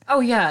driven. Oh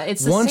yeah,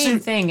 it's the same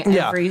thing.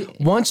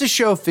 Once a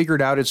show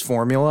figured out its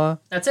formula,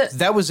 That's it.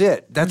 that was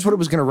it. That's what it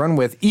was going to run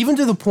with. Even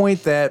to the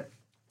point that,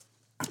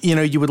 you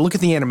know, you would look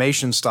at the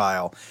animation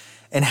style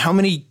and how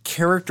many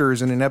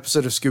characters in an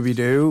episode of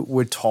Scooby-Doo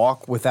would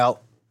talk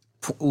without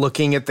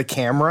looking at the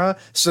camera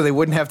so they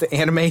wouldn't have to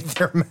animate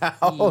their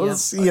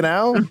mouths, you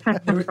know?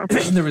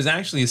 There was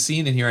actually a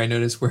scene in here I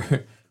noticed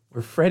where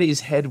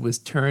Freddy's head was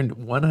turned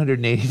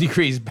 180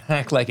 degrees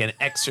back like an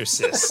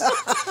exorcist.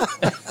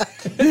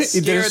 He did a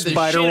Scared the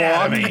spider shit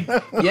out of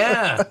walk. me.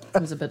 Yeah.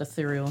 It was a bit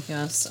ethereal,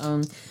 yes.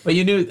 But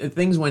you knew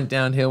things went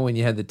downhill when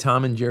you had the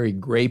Tom and Jerry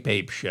Grape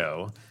Ape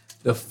show.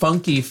 The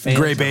funky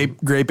Phantom. Grape Ape.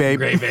 Grape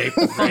Ape.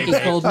 Funky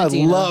Cold I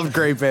Medina. love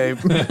Grape Ape.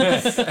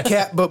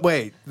 But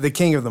wait, the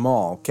king of them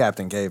all,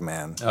 Captain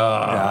Caveman. Oh,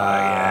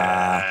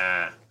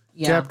 yeah.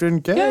 Yeah.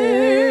 Captain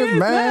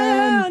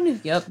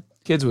Caveman. Yep.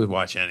 Kids would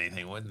watch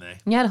anything, wouldn't they?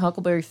 You had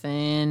Huckleberry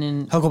Finn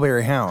and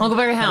Huckleberry Hound.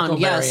 Huckleberry Hound.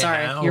 Yeah, Huckleberry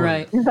sorry, Hound. you're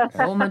right.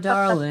 Oh my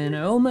darling,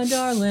 oh my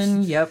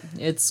darling. Yep,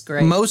 it's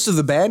great. Most of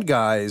the bad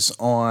guys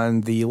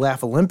on the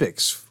Laugh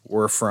Olympics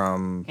were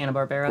from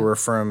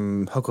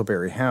Hanna-Barbera.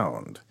 Huckleberry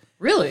Hound.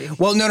 Really?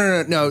 Well,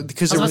 no,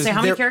 because I was there gonna was say, how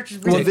many there- characters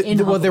were well,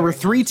 in well, there were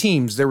Huckleberry 3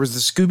 teams. There was the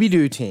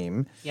Scooby-Doo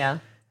team, Yeah.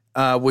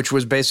 which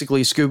was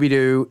basically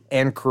Scooby-Doo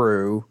and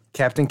crew,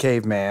 Captain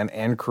Caveman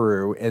and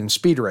crew, and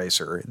Speed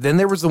Racer. Then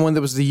there was the one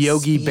that was the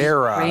Yogi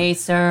Berra.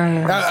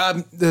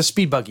 Racer. The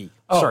Speed Buggy.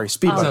 Sorry,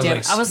 Speed Oh, Buggy.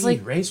 damn. I was like-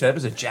 Speed Racer. That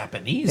was a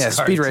Japanese Yeah,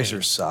 cartoon. Speed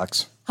Racer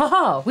sucks.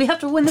 Ha, we have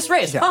to win this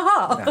race.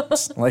 Ha.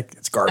 Yeah,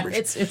 it's garbage.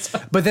 It's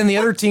But then the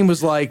other team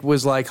was like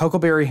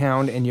Huckleberry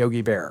Hound and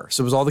Yogi Bear.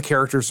 So it was all the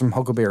characters from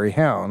Huckleberry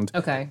Hound.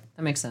 okay.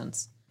 That makes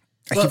sense.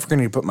 I keep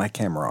forgetting to put my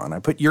camera on. I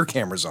put your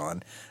cameras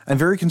on. I'm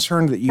very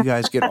concerned that you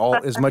guys get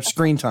as much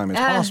screen time as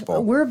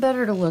possible. We're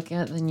better to look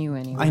at than you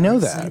anyway. I know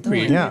so that. don't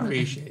worry. Yeah.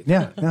 Appreciate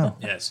Yeah, no.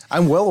 Yes.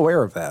 I'm well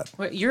aware of that.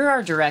 Well, you're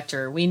our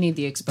director. We need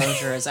the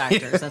exposure as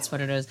actors. That's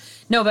what it is.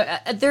 No,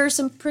 but there are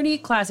some pretty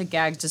classic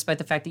gags, despite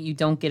the fact that you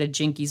don't get a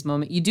Jinkies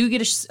moment. You do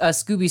get a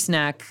Scooby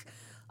snack.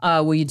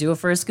 Will you do it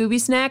for a Scooby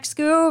snack,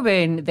 Scoob?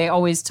 And they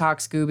always talk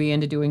Scooby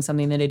into doing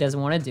something that he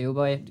doesn't want to do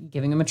by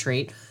giving him a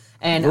treat.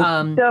 And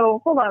So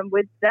hold on,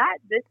 with that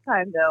this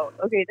time though,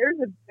 okay, there's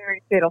a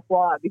very fatal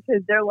flaw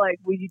because they're like,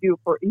 "Will you do it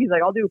for?" He's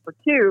like, "I'll do it for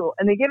 2,"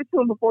 and they give it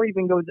to him before he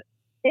even goes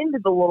into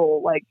the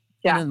little like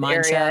shaft mine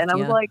area. shaft, And I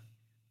was yeah. like,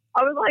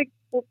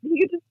 well,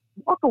 he could just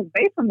walk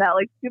away from that.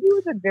 Like Scooby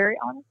was a very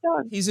honest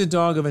dog. He's a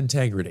dog of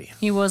integrity.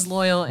 he was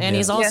loyal, and Yeah.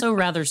 he's also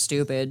rather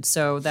stupid,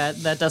 so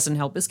that doesn't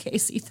help his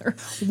case either.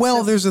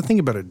 Well, there's a thing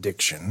about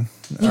addiction.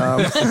 They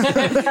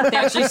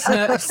actually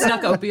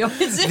snuck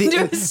opioids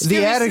into his The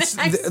Scooby addict's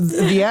snacks.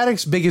 the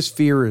addict's biggest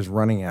fear is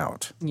running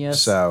out.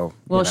 Yes. So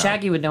Well, you know.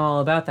 Shaggy would know all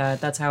about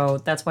that. That's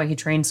why he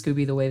trained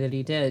Scooby the way that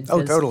he did. Oh,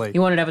 'cause Totally. He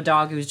wanted to have a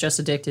dog who was just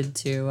addicted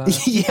to.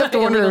 you have to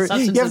wonder. illegal You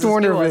substances have to as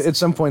wonder he was. if at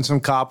some point some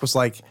cop was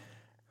like,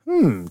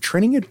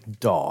 training a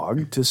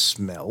dog to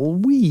smell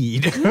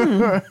weed.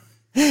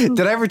 Did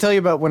I ever tell you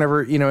about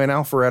whenever, in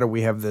Alpharetta,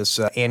 we have this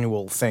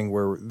annual thing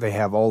where they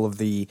have all of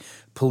the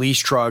police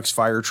trucks,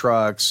 fire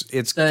trucks.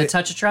 It's The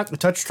touch a truck. the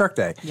touch truck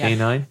day. Yeah.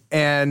 Canine.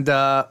 And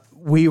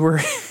we were,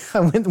 I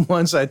went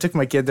once, I took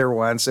my kid there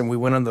once, and we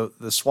went on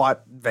the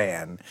SWAT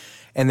van.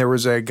 And there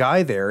was a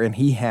guy there, and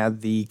he had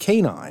the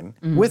canine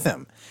with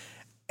him.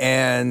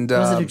 And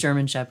Was it a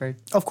German Shepherd?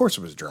 of course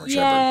it was a German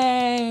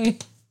Shepherd. Yay!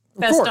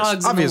 Best course,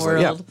 dogs obviously, in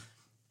the yeah. world.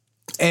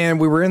 And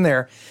we were in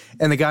there,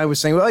 and the guy was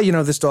saying,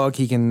 well, this dog,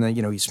 he can,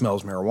 he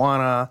smells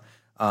marijuana.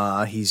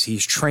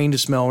 He's trained to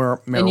smell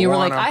marijuana. And you were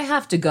like, I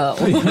have to go.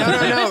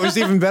 no, it was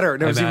even better.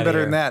 It was I'm even outta better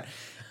here. than that.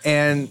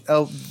 And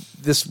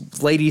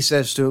this lady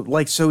says to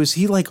like, so is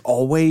he like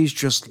always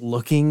just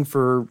looking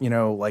for,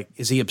 like,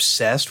 is he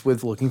obsessed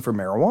with looking for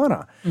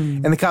marijuana?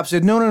 And the cop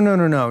said,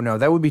 no,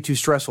 that would be too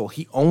stressful.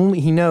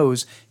 He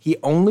knows he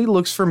only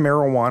looks for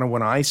marijuana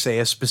when I say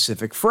a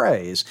specific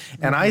phrase.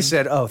 And I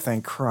said, oh,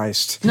 thank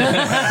Christ. And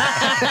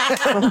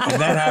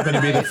that happened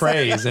to be the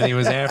phrase, and he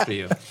was after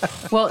you.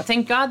 Well,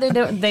 thank God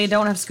they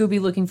don't have Scooby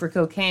looking for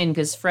cocaine,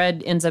 because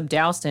Fred ends up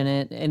doused in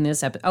it in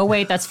this episode. Oh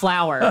wait, that's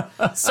flour.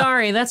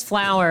 Sorry, that's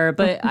flour.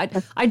 But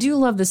I do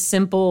love the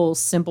simple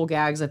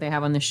gags that they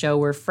have on the show,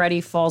 where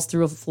Freddy falls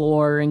through a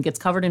floor and gets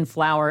covered in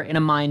flour in a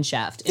mine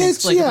shaft.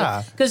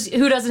 Because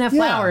who doesn't have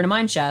flour in a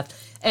mine shaft?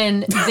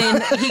 And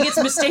then he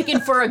gets mistaken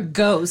for a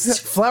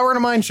ghost. Flower in a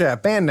mine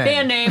shaft, band name.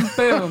 Band name,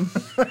 boom.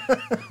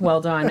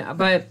 Well done.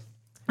 But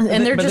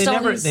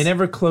they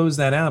never close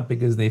that out,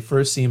 because they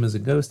first see him as a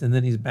ghost, and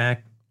then he's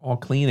back all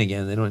clean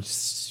again. They don't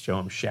show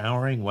him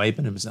showering,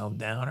 wiping himself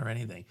down, or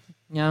anything.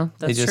 Yeah,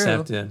 that's true. They just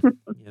have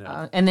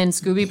to, and then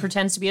Scooby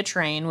pretends to be a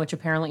train, which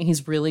apparently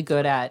he's really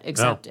good at,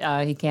 except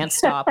he can't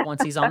stop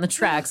once he's on the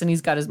tracks and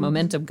he's got his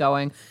momentum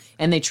going.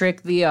 And they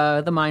trick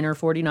the minor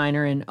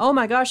 49er, and oh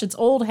my gosh, it's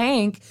old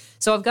Hank.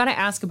 So I've got to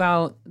ask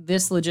about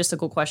this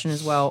logistical question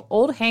as well.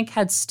 Old Hank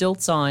had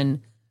stilts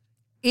on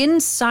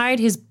inside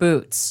his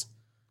boots.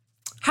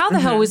 How the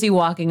hell was he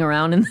walking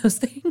around in those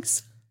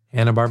things?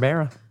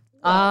 Hanna-Barbera.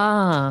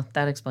 Ah,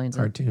 that explains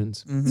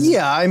cartoons. It.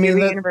 Yeah, I mean,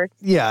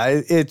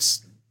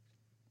 it's.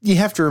 You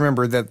have to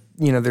remember that,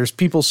 there's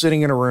people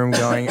sitting in a room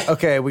going,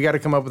 okay, we got to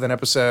come up with an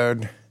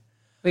episode.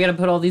 We got to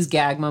put all these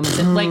gag moments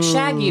in, like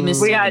Shaggy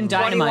mistaking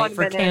dynamite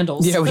for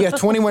candles. Yeah, we got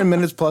 21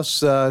 minutes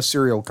plus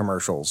cereal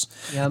commercials.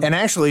 Yep. And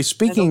actually,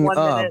 speaking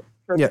of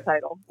the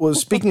title. Well,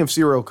 speaking of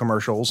cereal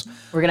commercials,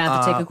 we're going to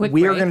have to take a quick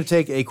break. We are going to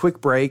take a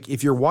quick break.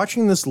 If you're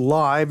watching this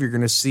live, you're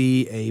going to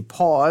see a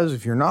pause.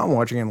 If you're not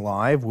watching it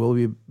live,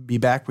 we'll be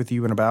back with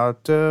you in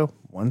about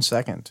 1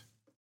 second.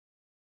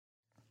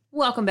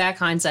 Welcome back,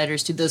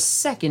 Hindsiders, to the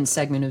second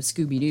segment of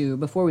Scooby-Doo.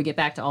 Before we get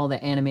back to all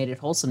the animated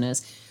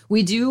wholesomeness,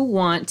 we do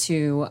want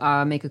to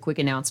make a quick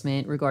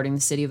announcement regarding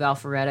the city of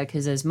Alpharetta,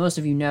 because as most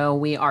of you know,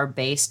 we are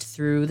based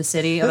through the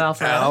city of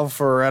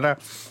Alpharetta.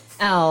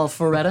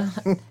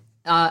 Alpharetta.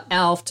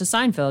 Alf to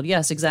Seinfeld.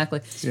 Yes, exactly.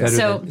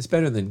 It's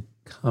better than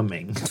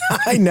coming.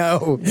 I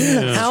know.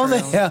 Yeah. How the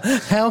hell?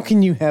 How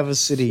can you have a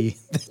city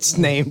that's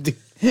named?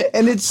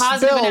 And it's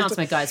positive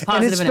announcement, guys.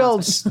 Positive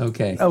announcement.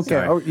 Okay.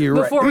 Oh, you're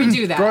right. Before we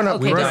do that, grown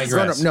up. We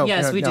digress. No,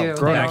 yes, we do.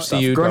 Back to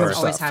you, Doris.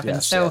 Always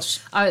happens.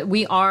 Yes,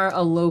 we are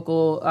a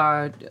local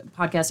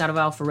podcast out of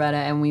Alpharetta,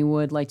 and we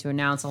would like to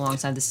announce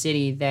alongside the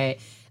city that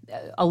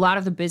a lot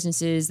of the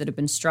businesses that have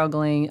been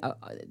struggling,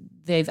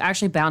 they've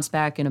actually bounced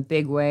back in a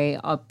big way.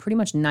 Pretty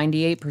much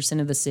 98%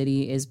 of the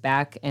city is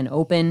back and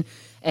open.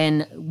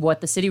 And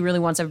what the city really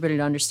wants everybody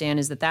to understand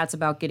is that that's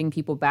about getting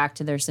people back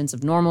to their sense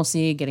of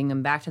normalcy, getting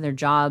them back to their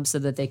jobs so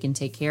that they can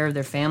take care of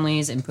their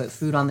families and put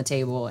food on the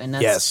table. And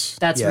that's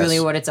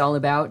really what it's all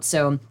about.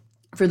 So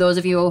for those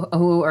of you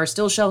who are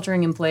still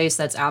sheltering in place,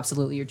 that's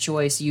absolutely your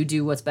choice. You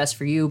do what's best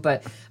for you.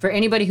 But for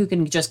anybody who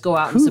can just go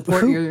out and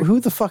support who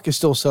the fuck is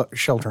still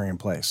sheltering in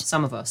place?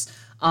 Some of us.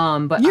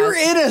 But you're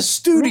in a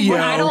studio.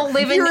 I don't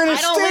live in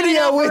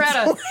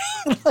Alpharetta.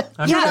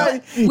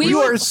 You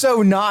are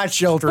so not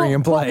sheltering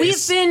in place.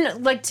 We've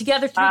been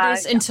together through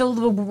this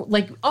until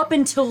up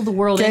until the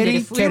world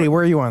ended. Katie,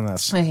 where are you on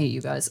this? I hate you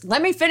guys.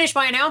 Let me finish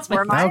my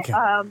announcement.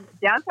 Downtown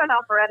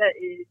Alpharetta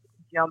is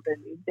jumping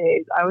these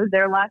days. I was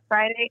there last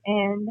Friday,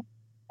 and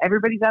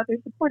everybody's out there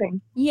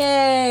supporting.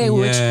 Yay!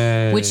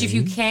 Which if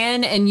you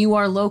can and you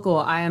are local,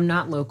 I am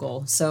not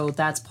local, so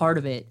that's part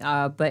of it.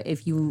 But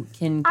if you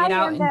can get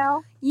out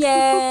now.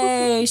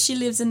 Yay! She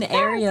lives in the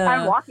area.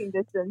 I'm walking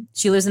distance.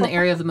 She lives in the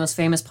area of the most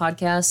famous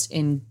podcast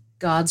in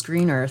God's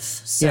green earth.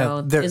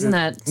 So isn't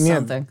that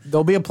something?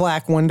 There'll be a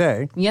plaque one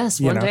day.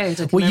 Yes, one day.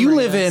 Well, you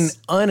live in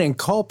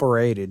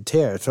unincorporated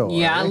territory.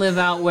 Yeah, I live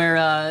out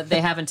where they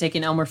haven't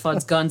taken Elmer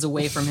Fudd's guns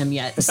away from him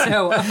yet.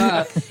 So,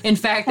 in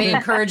fact, they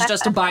encouraged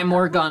us to buy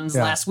more guns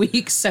last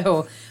week.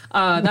 So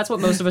that's what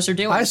most of us are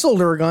doing. I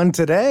sold her a gun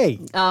today.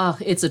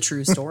 It's a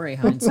true story,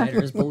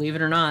 Hindsiders, believe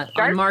it or not.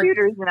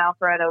 Sharpshooters in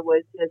Alpharetta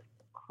was just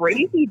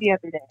crazy the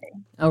other day.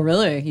 Oh,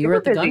 really? You were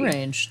at the gun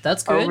range.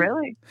 That's good. Oh,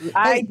 really?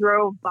 I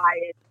drove by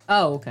it.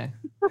 Oh, okay.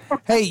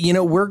 Hey,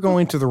 we're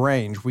going to the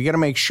range. We got to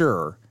make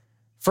sure,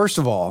 first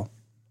of all,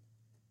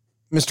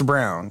 Mr.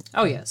 Brown.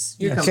 Oh, yes.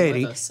 You're coming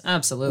Katie, with us.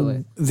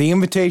 Absolutely. The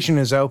invitation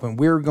is open.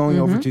 We're going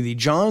over to the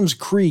Johns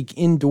Creek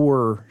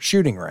indoor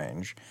shooting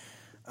range.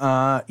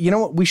 You know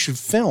what? We should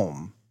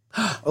film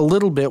a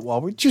little bit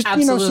while we just,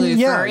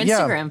 absolutely, for our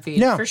Instagram feed.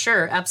 Yeah. For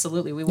sure.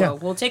 Absolutely. We will. Yeah.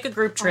 We'll take a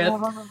group trip.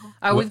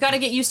 We've got to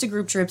get used to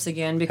group trips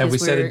again because have we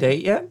set a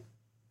date yet?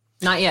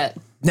 Not yet.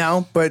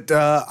 No, but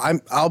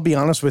I'll be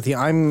honest with you.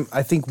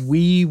 I think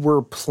we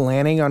were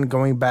planning on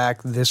going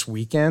back this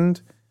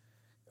weekend,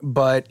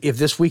 but if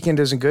this weekend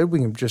isn't good, we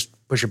can just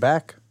push it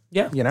back.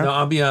 Yeah. No,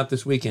 I'll be out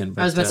this weekend.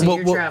 But, I was about to say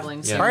you're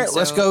traveling. Yeah. All right,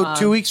 let's go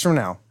 2 weeks from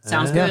now.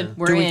 Sounds good.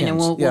 We're in and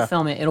we'll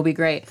film it. It'll be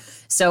great.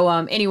 So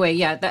anyway,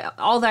 yeah,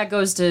 all that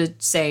goes to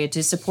say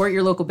to support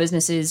your local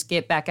businesses.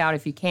 Get back out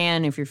if you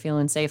can, if you're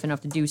feeling safe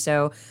enough to do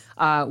so.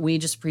 We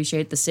just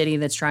appreciate the city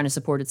that's trying to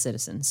support its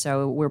citizens.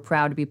 So we're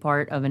proud to be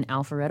part of an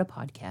Alpharetta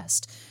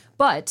podcast.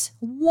 But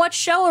what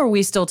show are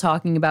we still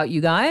talking about,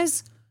 you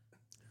guys?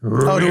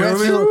 Oh, do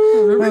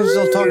we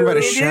still talking about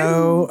a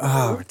show?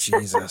 Oh,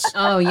 Jesus.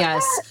 Oh,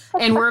 yes.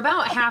 And we're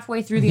about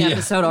halfway through the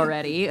episode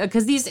already.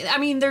 Because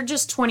they're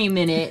just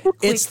 20-minute.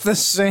 It's the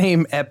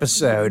same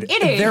episode.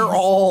 It is. They're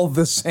all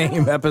the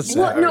same episode.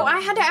 Well, no,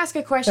 I had to ask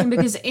a question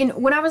because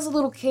when I was a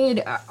little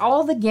kid,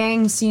 all the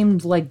gang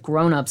seemed like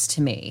grown-ups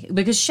to me.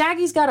 Because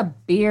Shaggy's got a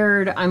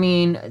beard. I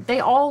mean,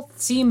 they all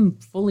seem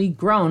fully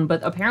grown,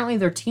 but apparently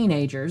they're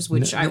teenagers,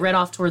 which I read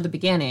off toward the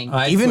beginning.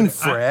 Even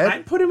Fred?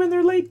 I'd put him in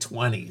their late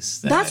 20s.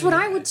 That's what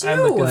I would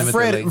too.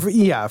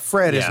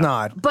 Fred is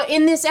not. But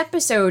in this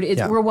episode,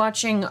 we're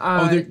watching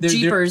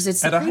Jeepers.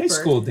 It's at a high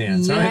school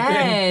dance.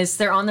 Yes,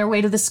 they're on their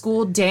way to the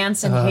school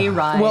dance and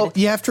hayride. Well,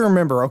 you have to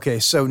remember, okay,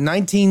 so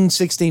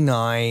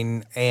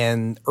 1969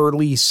 and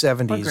early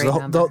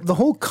 70s, the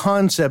whole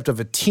concept of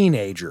a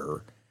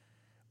teenager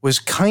was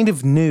kind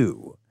of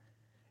new.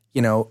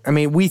 You know, I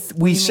mean, we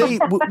say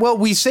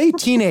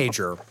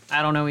teenager.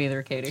 I don't know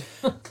either, Katie.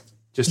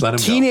 Just let him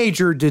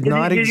teenager go. did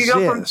not exist. Did you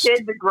go from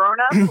kid to grown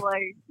up?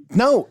 Like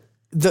no,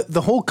 the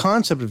whole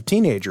concept of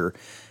teenager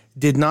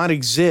did not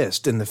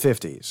exist in the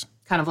 50s.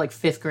 Kind of like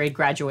fifth grade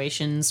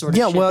graduation sort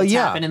of shit that's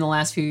happened in the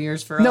last few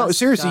years for us. No,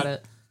 seriously,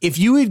 if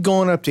you had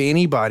gone up to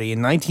anybody in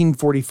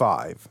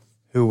 1945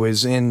 who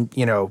was in,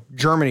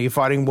 Germany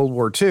fighting World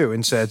War II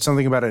and said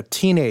something about a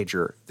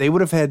teenager, they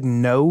would have had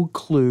no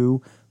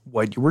clue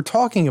what you were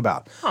talking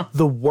about. Huh.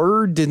 The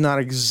word did not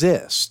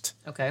exist.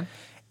 Okay.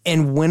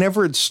 And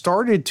whenever it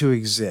started to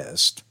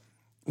exist,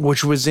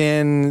 which was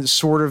in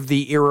sort of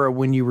the era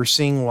when you were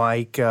seeing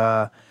like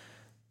Ed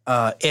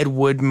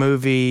Wood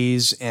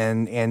movies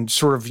and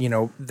sort of,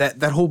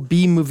 that whole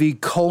B movie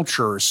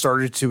culture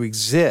started to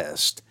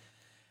exist,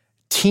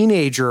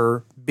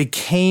 teenager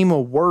became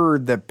a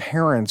word that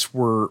parents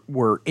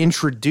were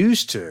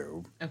introduced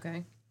to.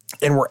 Okay.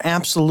 And were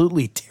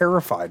absolutely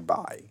terrified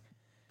by.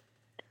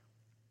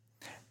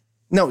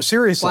 No,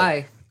 seriously.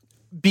 Why?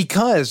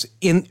 Because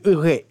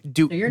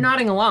you're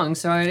nodding along,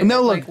 so I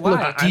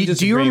why?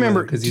 Do you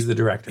remember? Because he's the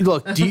director.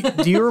 Look, do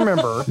you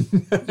remember?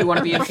 You want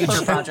to be in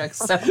future projects?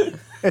 So.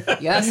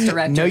 Yes,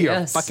 director. Know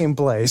your fucking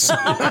place.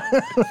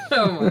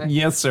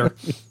 Yes, sir.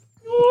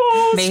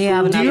 Do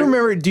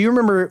you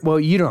remember? Well,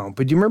 you don't,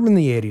 but do you remember in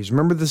the 80s?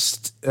 Remember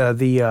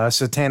the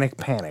Satanic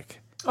Panic?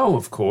 Oh,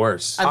 of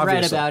course. I've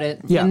read about it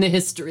in the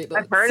history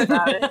books. I've heard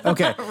about it.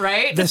 Okay.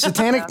 Right? The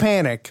Satanic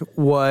Panic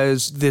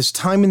was this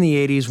time in the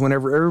 80s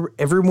whenever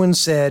everyone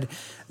said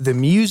the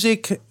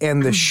music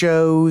and the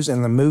shows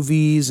and the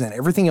movies and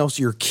everything else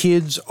your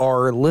kids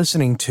are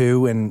listening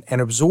to and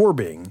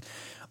absorbing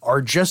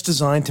are just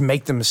designed to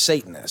make them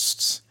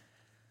Satanists.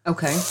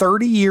 Okay.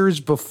 30 years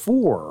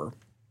before,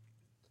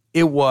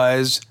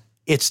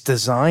 it's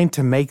designed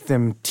to make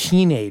them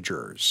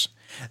teenagers.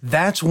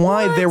 That's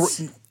why there were...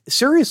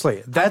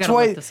 Seriously, that's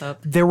why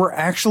there were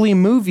actually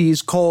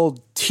movies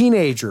called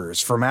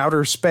Teenagers from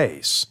Outer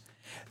Space.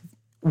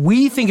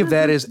 We think of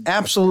that as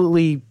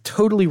absolutely,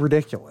 totally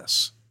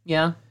ridiculous.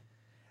 Yeah.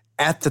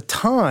 At the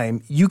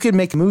time, you could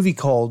make a movie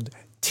called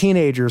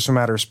Teenagers from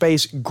Outer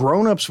Space.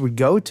 Grown-ups would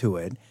go to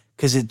it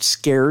because it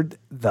scared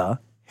the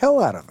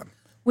hell out of them.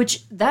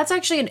 Which, that's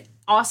actually an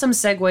awesome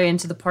segue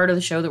into the part of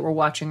the show that we're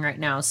watching right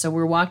now. So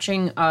we're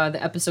watching the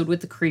episode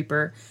with the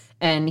Creeper.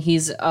 And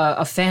he's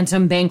a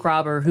phantom bank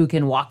robber who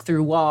can walk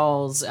through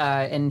walls,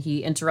 and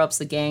he interrupts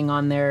the gang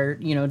on their,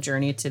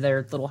 journey to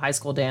their little high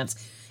school dance.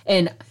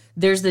 And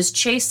there's this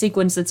chase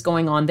sequence that's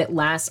going on that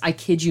lasts, I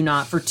kid you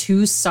not, for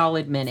 2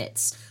 solid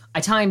minutes. I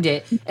timed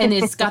it, and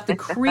it's got the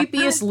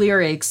creepiest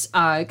lyrics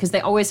because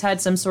they always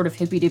had some sort of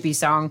hippy-dippy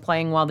song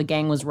playing while the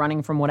gang was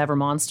running from whatever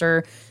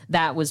monster.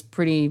 That was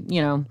pretty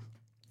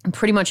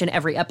much in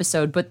every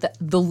episode. But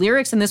the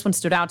lyrics in this one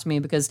stood out to me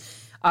because...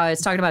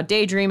 it's talking about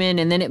daydreaming,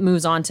 and then it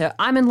moves on to,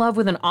 I'm in love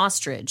with an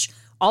ostrich.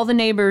 All the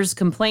neighbors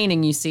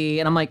complaining, you see.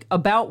 And I'm like,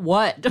 about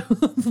what?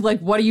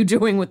 Like, what are you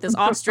doing with this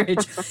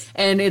ostrich?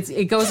 And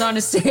it goes on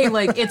to say,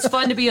 like, it's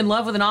fun to be in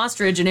love with an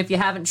ostrich, and if you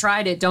haven't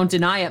tried it, don't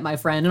deny it, my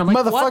friend. And I'm like,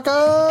 motherfucker!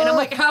 What? And I'm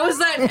like, how is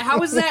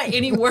that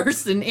any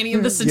worse than any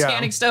of the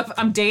satanic stuff?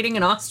 I'm dating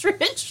an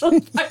ostrich? What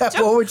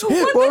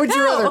would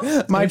you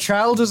rather? My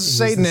child is a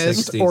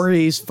Satanist, or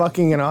he's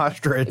fucking an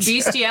ostrich.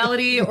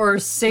 Bestiality or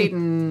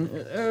Satan?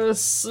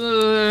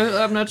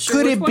 I'm not sure.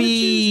 Could it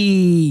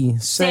be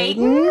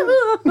Satan?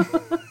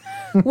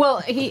 Well,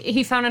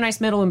 he found a nice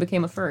middle and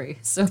became a furry.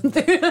 So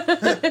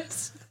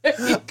Satan's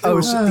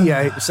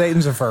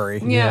a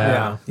furry.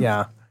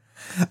 Yeah.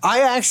 I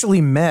actually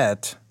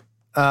met.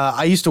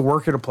 I used to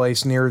work at a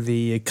place near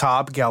the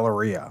Cobb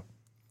Galleria.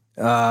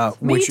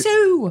 Me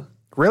too.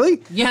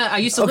 Really? Yeah, I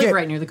used to live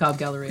right near the Cobb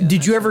Galleria.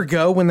 Did you ever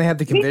go when they had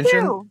the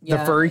convention? Me too. The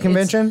furry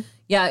convention?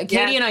 Yeah,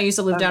 Katie and I used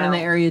to live down in the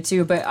area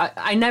too, but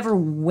I never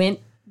went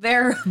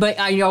there, but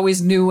I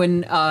always knew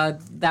when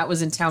that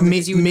was in town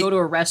because you would go to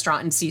a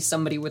restaurant and see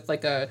somebody with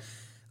like a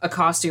a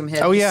costume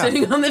head Oh, yeah.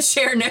 sitting on the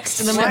chair next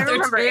to them I at their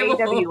remember table.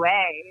 AWA.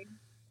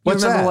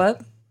 What's you remember that?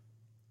 what?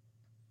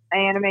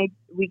 Anime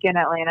Weekend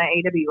Atlanta,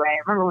 AWA. I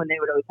remember when they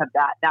would always have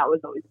that. That was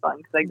always fun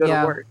because I'd go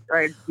Yeah. to work or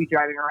I'd be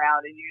driving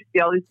around and you just see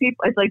all these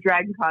people. It's like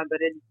Dragon Con, but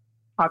in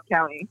Cobb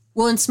County.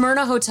 Well, in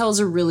Smyrna, hotels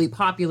are really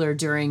popular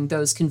during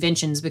those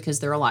conventions because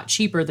they're a lot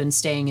cheaper than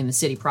staying in the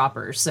city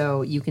proper.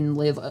 So you can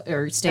live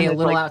or stay And a it's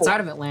little like outside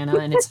of Atlanta,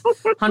 and it's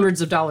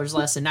hundreds of dollars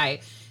less a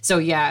night. So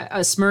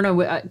yeah,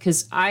 Smyrna,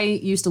 because I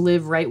used to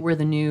live right where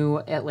the new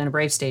Atlanta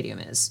Braves Stadium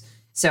is.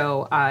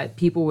 So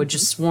people would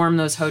just swarm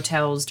those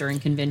hotels during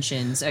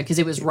conventions because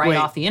it was right Wait,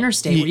 off the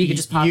interstate where you could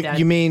just pop down.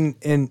 You mean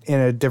in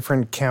a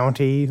different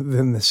county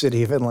than the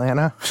city of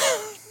Atlanta?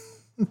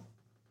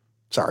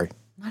 Sorry.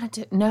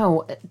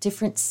 Not a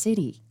different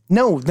city.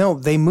 No,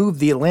 they moved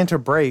the Atlanta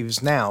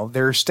Braves now.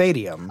 Their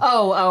stadium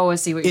Oh, I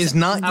see what you're is saying.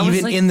 not I was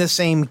even like, in the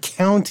same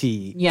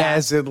county Yeah.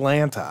 as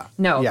Atlanta.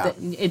 No, Yeah.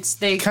 it's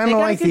they Kind they of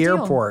got a like good the deal.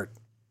 airport.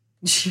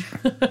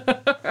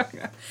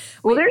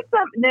 Well, there's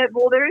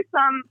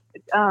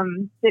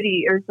some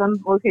city or some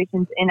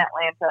locations in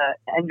Atlanta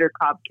under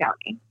Cobb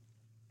County.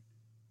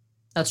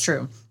 That's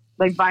true.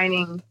 Like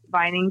Vinings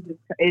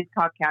is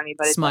Cobb County,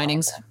 but it's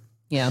Sminings. Atlanta.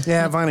 Yeah.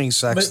 Yeah, Vining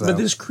sucks But though.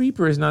 this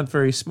creeper is not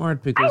very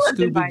smart because I lived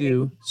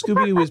in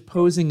Scooby-Doo was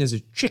posing as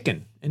a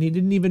chicken and he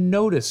didn't even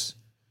notice.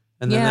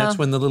 And then Yeah. that's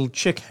when the little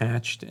chick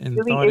hatched and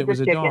Scooby thought is it was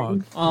a a chicken.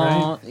 dog.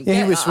 Oh, Right?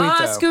 Yeah, he was sweet,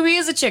 though. Scooby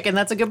is a chicken.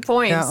 That's a good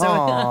point. Yeah, So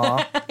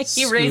aw.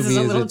 he raises Scooby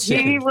a is little a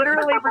chicken. He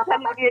literally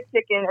pretended to be a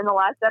chicken in the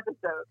last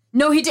episode.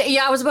 No, he did.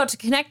 Yeah, I was about to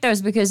connect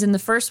those because in the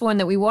first one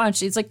that we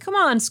watched, it's like, "Come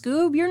on,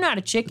 Scoob, you're not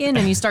a chicken,"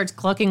 and he starts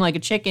clucking like a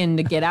chicken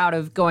to get out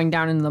of going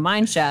down into the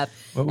mine shaft.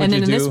 What would And then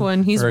you in this do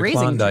one, he's for a raising.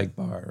 Klondike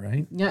bar,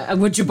 right? Yeah,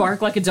 would you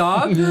bark like a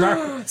dog?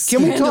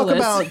 Can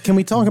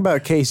we talk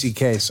about Casey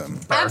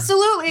Kasem?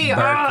 Absolutely. Bark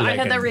I like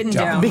had a that written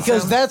dog. down.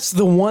 Because So, that's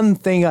the one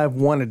thing I've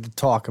wanted to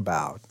talk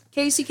about.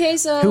 Casey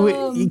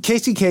Kasem,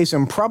 Casey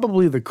Kasem,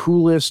 probably the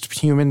coolest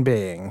human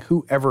being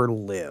who ever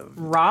lived.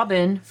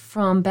 Robin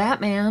from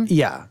Batman.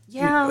 Yeah.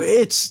 Yeah.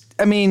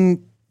 I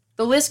mean,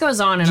 The list goes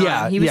on and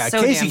yeah, on. He was yeah.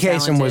 so Casey damn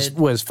Kasem talented.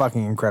 was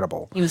fucking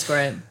incredible. He was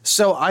great.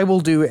 So I will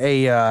do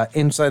a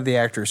inside the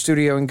actor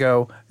studio and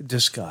go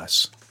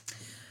discuss.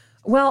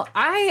 Well,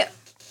 I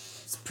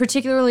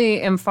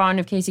particularly am fond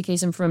of Casey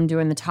Kasem from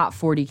doing the top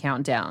 40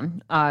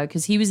 countdown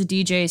because he was a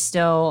DJ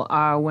still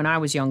when I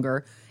was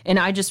younger. And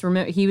I just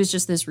remember he was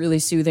just this really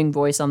soothing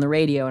voice on the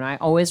radio. And I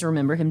always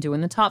remember him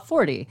doing the top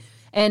 40.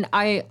 And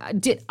I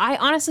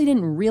honestly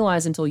didn't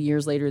realize until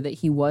years later that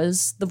he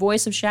was the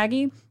voice of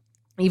Shaggy.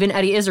 Even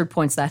Eddie Izzard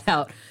points that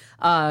out.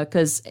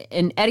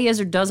 And Eddie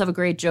Izzard does have a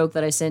great joke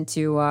that I sent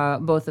to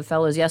both the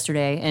fellows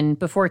yesterday. And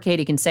before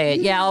Katie can say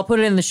it, yeah, I'll put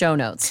it in the show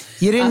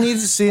notes. You didn't need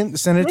to send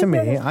it to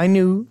me. I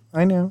knew.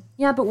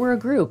 Yeah, but we're a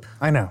group.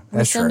 I know. We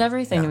That's send true.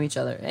 everything to each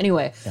other.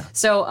 Anyway,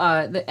 so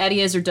the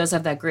Eddie Izzard does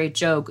have that great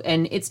joke,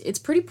 and it's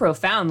pretty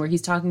profound where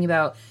he's talking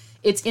about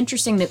it's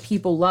interesting that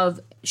people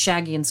love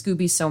Shaggy and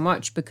Scooby so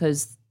much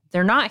because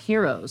they're not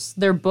heroes.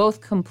 They're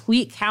both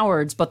complete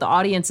cowards, but the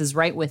audience is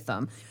right with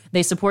them.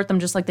 They support them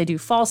just like they do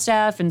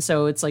Falstaff, and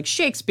so it's like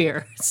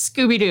Shakespeare,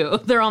 Scooby-Doo.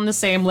 They're on the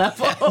same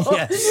level.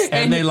 Yes.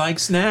 And they like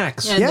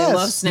snacks. And they Yes,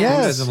 love snacks. yes.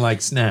 Who doesn't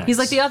like snacks? He's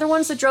like, the other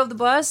ones that drove the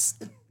bus,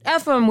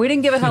 F them. We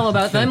didn't give a hell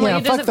about them. Yeah,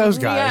 Like, it fuck doesn't- those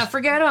guys. Yeah,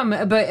 forget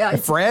them. But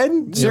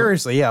Fred?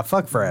 Seriously, yeah,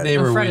 fuck Fred. They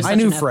were Fred is I such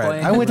knew an F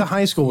Fred. boy. I went to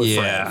high school with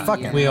yeah, Fred. Fuck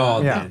him. we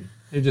all Yeah. did.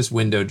 They're just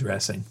window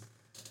dressing.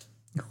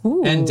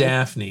 Ooh. And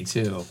Daphne,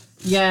 too.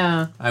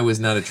 Yeah. I was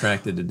not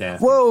attracted to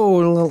Daphne.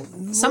 Whoa,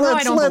 Somehow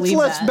I don't believe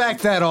let's that. back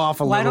that off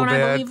a Why little don't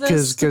I bit believe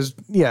this? because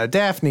yeah,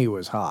 Daphne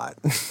was hot.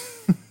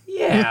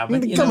 Yeah,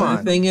 but you Come know, on.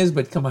 the thing is,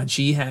 come on,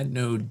 she had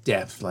no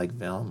depth like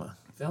Velma.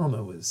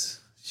 Velma was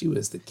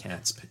the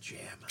cat's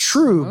pajama.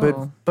 True,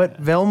 Oh. but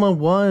Velma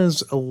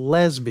was a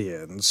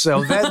lesbian,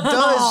 so that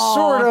does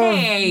sort of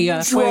hey.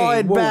 draw Wait,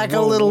 it whoa, back a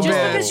whoa, little whoa. Just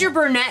bit. because you're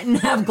brunette and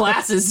have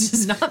glasses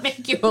does not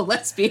make you a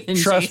lesbian.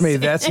 Trust me,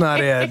 Jason. that's not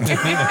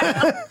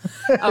it.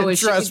 Oh, is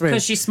trust she, me.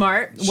 Because she's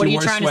smart. She What are you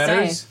wore trying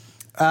sweaters? to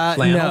say?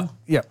 Flannel? No,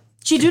 yeah.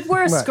 She did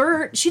wear a What?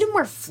 skirt. She didn't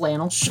wear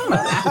flannel. Shut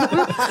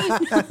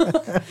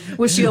up.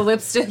 Was she a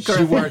lipstick? Or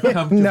She wore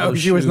comfortable No,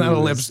 she was not a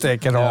shoes.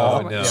 lipstick at No,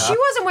 all. no. She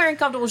wasn't wearing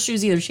comfortable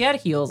shoes either. She had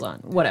heels on.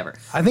 Whatever.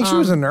 I think she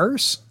was a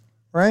nurse,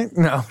 right?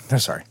 No,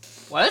 sorry.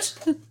 What?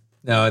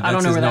 No, don't that's know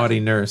his where that- naughty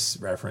nurse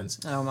reference.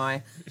 Oh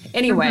my.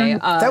 Anyway,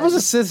 That was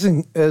a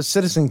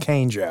Citizen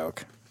Kane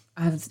joke.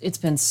 it's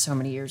been so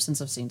many years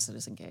since I've seen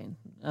Citizen Kane.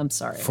 I'm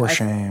sorry. For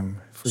shame.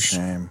 For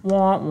shame.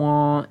 Wah,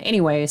 wah.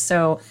 Anyway,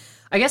 so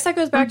I guess that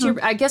goes back to your.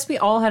 I guess we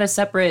all had a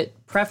separate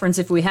preference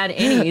if we had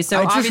any. So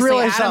I just obviously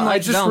realized Adam how, I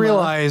liked just Velma.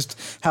 realized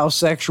how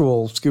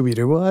sexual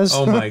Scooby-Doo was.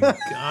 Oh my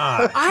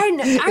god!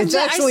 It's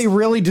actually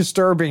really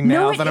disturbing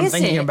now it that I'm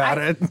thinking isn't. about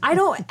it.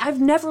 I've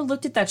never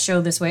looked at that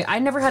show this way. I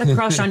never had a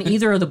crush on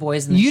either of the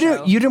boys in the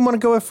show. You didn't want to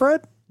go with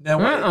Fred? Now,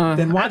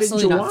 then why didn't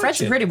Absolutely you not. watch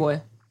Fred's it? a pretty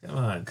boy. Come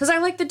on. Because I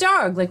like the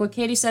dog, like what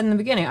Katie said in the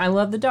beginning. I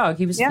love the dog.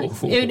 He was. Yeah.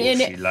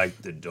 She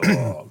liked the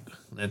dog.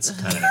 That's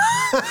kind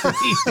of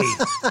creepy.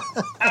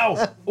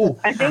 Ow! Oh,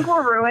 I think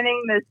we're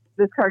ruining this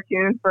this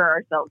cartoon for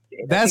ourselves,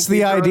 Jade. That's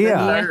the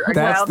idea.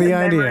 That's the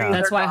idea.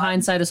 That's why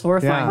hindsight is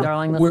horrifying,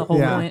 darling. That's the whole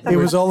point. It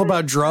was all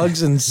about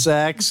drugs and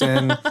sex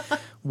and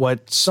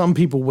what some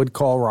people would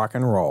call rock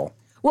and roll.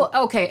 Well,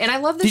 okay, and I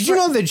love this. Did you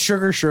know that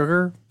Sugar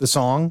Sugar, the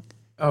song?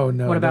 Oh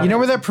no! What about you know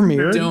where that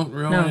premiered? Don't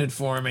ruin it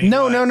for me.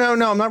 No.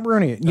 I'm not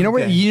ruining it. You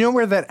know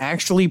where that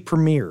actually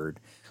premiered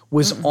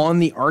was on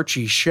the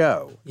Archie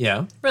show.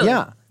 Yeah. Really?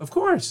 Yeah. Of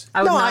course.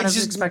 I would not have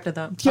expected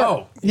that. Yeah.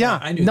 Oh, yeah.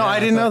 I knew no, that. I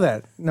didn't know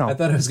that. No. I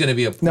thought it was going to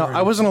be a porn No,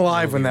 I wasn't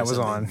alive when movie that or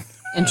was something.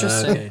 on.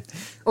 Interesting. Okay.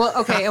 Well,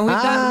 okay, and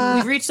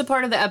we've reached the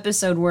part of the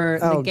episode where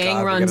the Oh, gang God,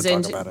 we runs gotta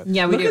talk into. about it.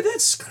 Yeah, we Look do. at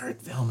that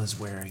skirt Velma's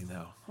wearing,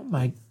 though. Oh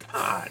my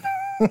God.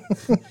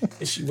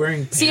 Is she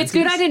wearing panties? See, it's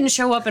good I didn't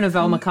show up in a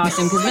Velma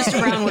costume because Mr.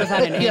 Brown would have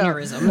had an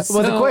aneurysm.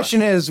 Well, the so-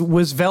 question is,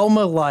 was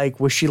Velma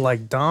was she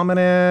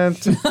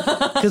dominant?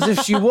 Because if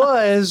she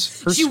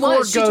was, her She score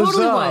was. She goes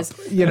totally up.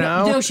 was. You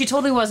know? No, she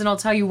totally was, and I'll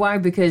tell you why.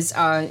 Because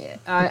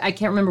I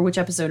can't remember which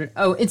episode.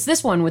 It's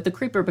this one with the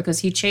creeper because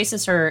he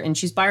chases her and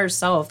she's by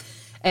herself.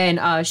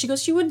 And she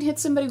goes, "You wouldn't hit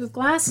somebody with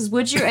glasses,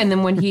 would you?" And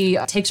then when he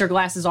takes her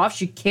glasses off,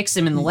 she kicks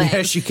him in the leg.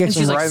 Yeah, she kicks and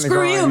she's him like, right in the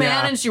 "Screw you, groin, man!"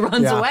 yeah. And she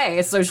runs Yeah.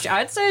 away. So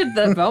I'd say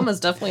that Velma's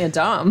definitely a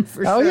dom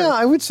for Oh sure. yeah,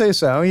 I would say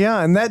so.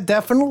 Yeah, and that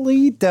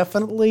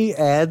definitely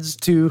adds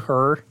to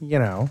her.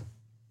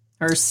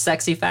 Her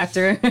sexy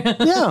factor.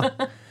 Yeah.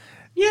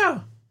 Yeah.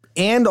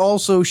 And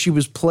also, she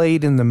was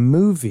played in the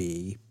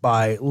movie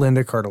by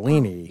Linda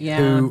Cardellini, Yeah,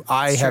 who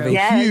I that's have true. a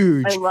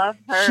Yes, I love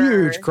her.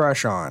 huge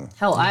crush on.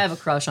 Hell, I have a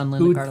crush on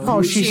Linda Cardellini.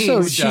 Oh, she's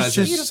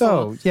doesn't? just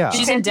so, yeah.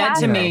 She's in Dead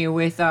to Fantastic. Me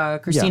with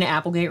Christina Yeah.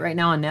 Applegate right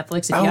now on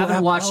Netflix. If you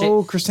haven't watched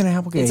it, Christina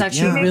Applegate. it's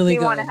actually yeah. Makes really me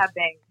good. want to have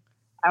bangs.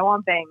 I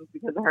want bangs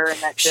because of her in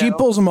that show. She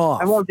pulls them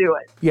off. I won't do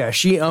it. Yeah,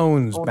 she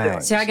owns Won't do it.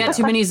 bangs. See, I got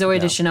too many Zoe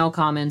Deschanel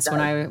comments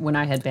when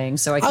I had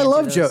bangs, so I can't I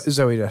love do those.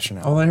 Zoe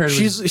Deschanel. All I heard was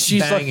she's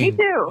like, banging. Me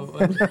too.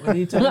 What are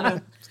you talking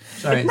about?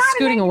 Sorry.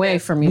 Scooting away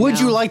from you. would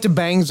now. you like to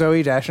bang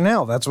Zoe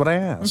Deschanel? That's what I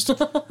asked.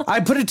 I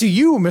put it to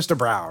you, Mr.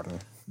 Brown.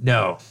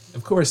 No,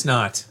 of course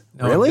not.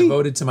 No, Really? I'm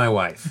devoted to my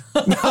wife.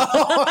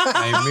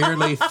 I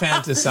merely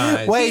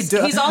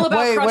fantasize. He's all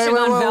about crushing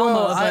on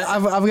Velma,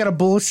 but- I've got a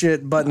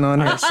bullshit button on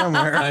here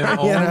somewhere.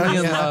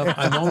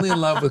 I'm only in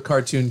love with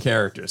cartoon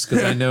characters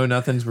because I know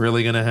nothing's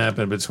really going to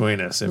happen between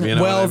us. If you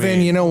know Well, what I mean.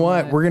 then you know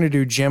what? We're gonna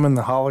do Jim and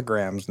the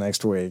Holograms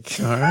next week.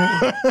 All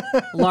right.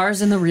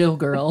 Lars and the real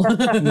girl?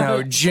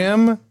 No,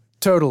 Jim,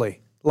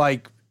 totally.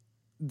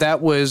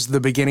 That was the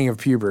beginning of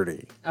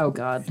puberty. Oh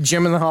God.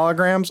 Jim and the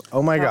Holograms.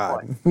 Oh my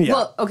God. Yeah.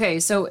 Well, okay,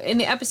 so in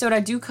the episode,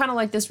 I do kind of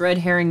like this red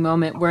herring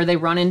moment where they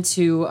run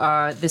into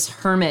this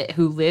hermit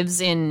who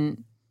lives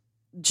in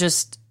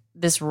just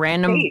this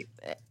random,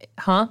 Cave.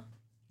 huh?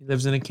 He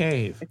lives in a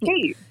cave. A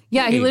cave.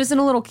 Yeah, he Cave. lives in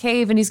a little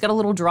cave and he's got a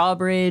little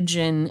drawbridge,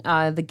 and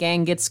the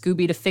gang gets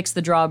Scooby to fix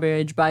the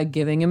drawbridge by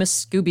giving him a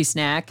Scooby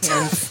snack.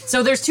 And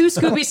so there's two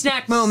Scooby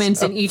snack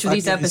moments in each of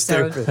these fucking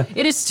episodes. stupid.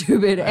 It is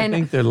stupid, I and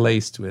think they're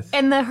laced with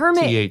the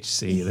hermit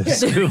THC, the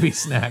Scooby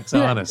snacks,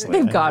 honestly.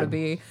 they've got to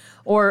be.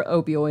 Or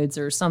opioids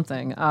or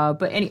something.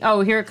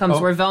 Here it comes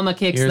where Velma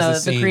kicks here's the the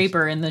scene.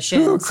 creeper in the Ooh,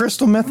 shins.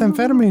 crystal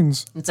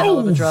methamphetamines. It's a hell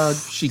of a drug.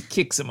 She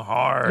kicks him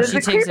hard. Does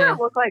the takes creeper it.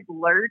 look like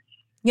Lurch?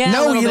 Yeah, a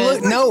No, little he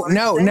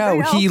bit.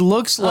 no. He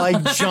looks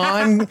like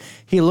John.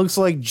 He looks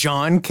like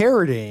John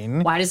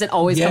Carradine, Why does it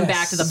always come Yes.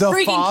 back to the, the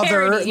freaking father,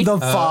 Carradine? the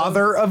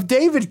father of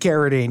David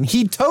Carradine.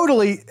 He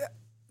totally.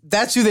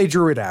 That's who they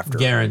drew it after.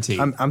 Guaranteed.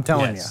 I'm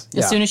telling Yes. you.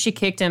 As soon as she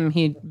kicked him,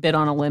 he bit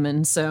on a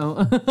lemon.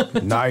 So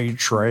Night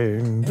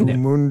train to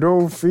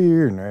Mundo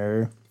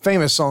Fine.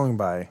 Famous song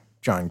by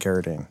John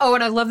Carradine. oh,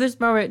 and I love this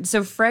moment.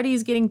 So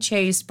Freddy's getting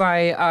chased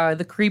by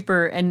the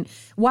creeper, and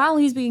while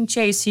he's being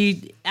chased,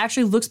 he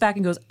actually looks back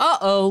and goes,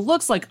 "Uh-oh,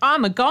 looks like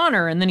I'm a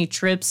goner." And then he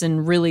trips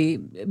and really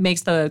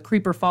makes the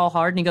creeper fall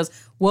hard, and he goes,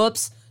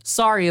 "Whoops.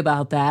 Sorry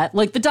about that."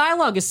 Like, the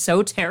dialogue is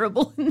so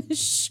terrible in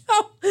this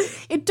show.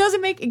 It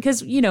doesn't make,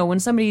 because, when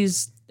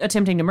somebody's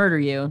attempting to murder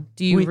you,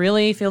 do you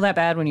really feel that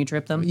bad when you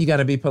trip them? You got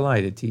to be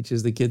polite. It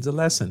teaches the kids a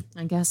lesson.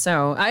 I guess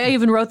so. I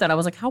even wrote that. I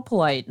was like, how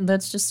polite.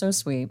 That's just so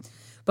sweet.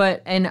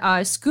 But, and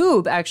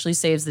Scoob actually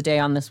saves the day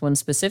on this one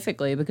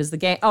specifically because the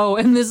gang,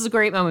 and this is a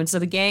great moment. So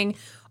the gang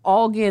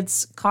all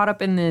gets caught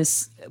up in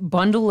this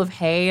bundle of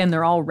hay and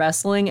they're all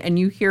wrestling, and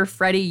you hear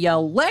Freddy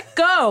yell, "Let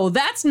go!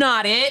 That's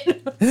not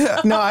it!"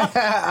 No, I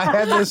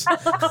had this.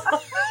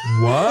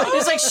 What?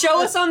 It's like,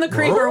 show us on the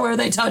creeper where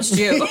they touched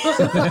you.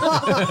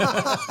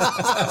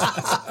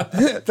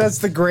 That's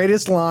the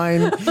greatest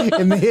line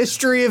in the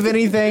history of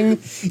anything.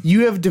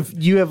 You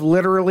have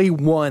literally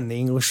won the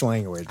English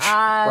language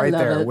I love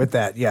there it. with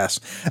that. Yes,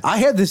 I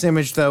had this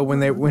image though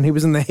when he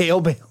was in the hay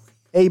baling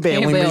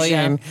bale,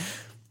 machine.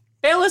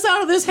 Bail us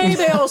out of this hay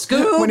bale,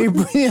 Scoob.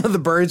 When the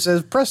bird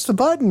says press the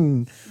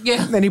button,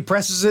 Yeah. then he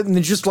presses it and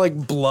then just like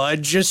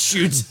blood just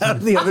shoots out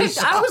of the other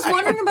side. I was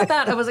wondering about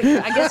that. I was like,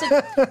 I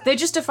guess they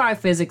just defy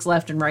physics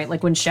left and right,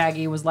 like when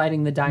Shaggy was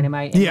lighting the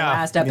dynamite in the Yeah,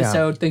 last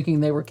episode,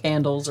 thinking they were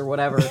candles or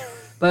whatever.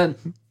 But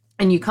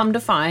And you come to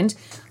find,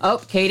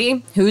 oh,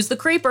 Katie, who's the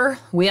creeper?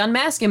 We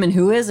unmask him, and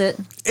who is it?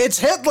 It's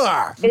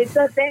Hitler. It's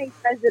a bank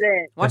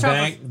president. Watch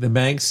out. The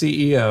bank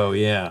CEO,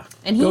 yeah.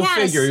 And he Go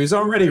had figure, he was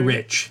already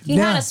rich. He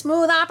had a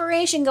smooth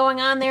operation going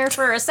on there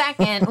for a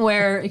second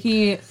where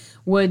he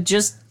would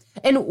just...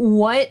 And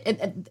what...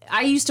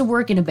 I used to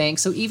work in a bank,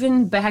 so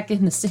even back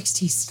in the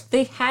 60s,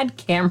 they had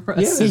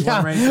cameras. Yeah, there's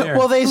one right there.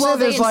 Well, they said they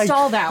there's like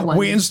installed that one.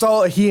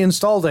 He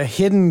installed a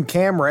hidden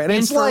camera, and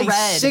it's like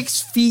Infrared.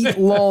 6 feet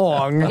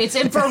long. It's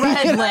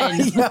infrared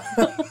lens.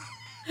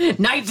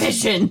 Night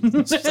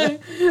vision.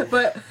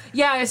 But,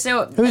 yeah,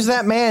 so... Who's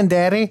that man,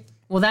 Daddy?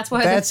 Well, that's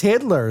why... That's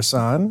Hitler,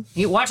 son.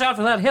 Watch out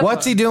for that Hitler.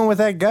 What's he doing with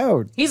that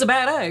goat? He's a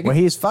bad egg. Well,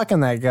 he's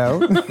fucking that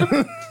goat.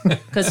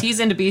 Because he's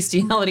into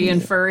bestiality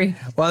and furry.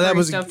 Well, that furry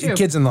was stuff a too.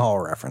 Kids in the Hall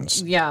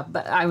reference. Yeah,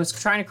 but I was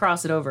trying to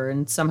cross it over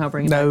and somehow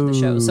bring it back to the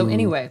show. So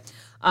anyway,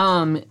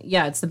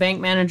 it's the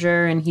bank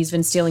manager, and he's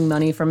been stealing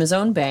money from his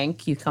own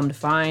bank. You come to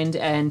find,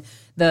 and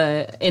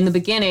in the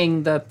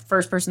beginning, the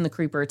first person the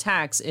creeper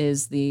attacks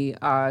is the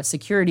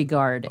security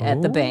guard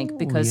at the bank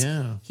because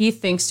he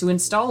thinks to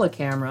install a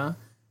camera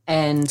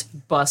and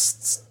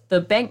busts the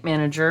bank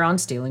manager on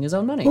stealing his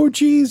own money. Oh,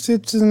 geez,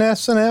 it's an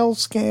SNL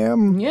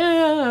scam.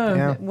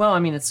 Yeah. Well, I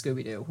mean, it's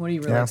Scooby-Doo. What are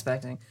you really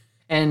expecting?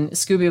 And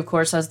Scooby, of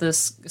course, has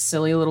this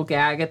silly little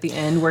gag at the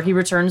end where he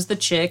returns the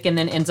chick and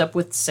then ends up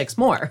with 6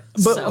 more.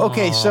 But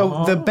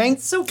so the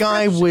bank so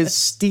guy precious. was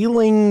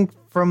stealing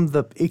from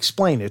the...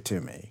 Explain it to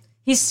me.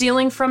 He's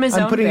stealing from his own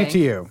bank. I'm putting it to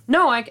you.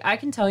 No, I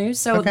can tell you.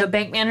 So the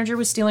bank manager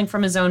was stealing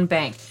from his own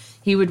bank.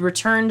 He would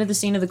return to the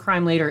scene of the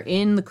crime later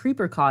in the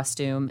creeper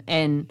costume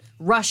and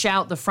rush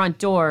out the front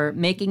door,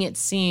 making it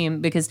seem,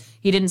 because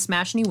he didn't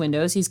smash any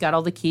windows, he's got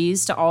all the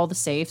keys to all the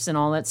safes and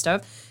all that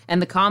stuff,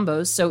 and the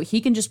combos, so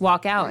he can just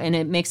walk out, and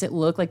it makes it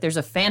look like there's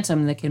a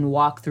phantom that can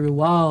walk through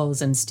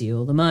walls and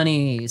steal the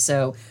money.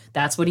 So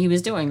that's what he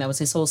was doing. That was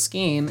his whole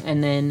scheme.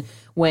 And then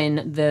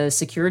when the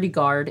security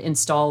guard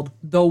installed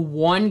the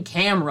one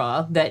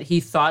camera that he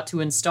thought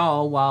to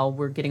install while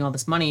we're getting all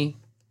this money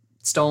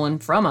stolen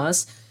from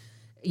us,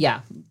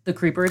 the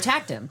creeper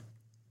attacked him.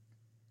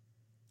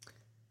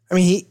 I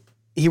mean,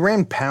 he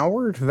ran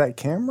power to that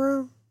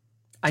camera?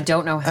 I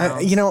don't know how.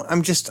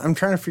 I'm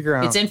trying to figure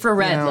out. It's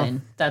infrared,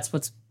 Lynn. That's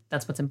what's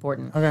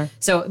important. Okay.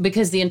 So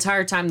because the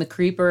entire time the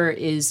creeper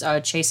is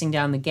chasing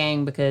down the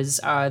gang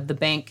because the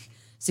bank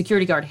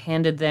security guard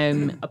handed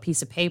them a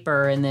piece of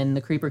paper, and then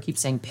the creeper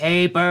keeps saying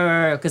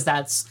paper because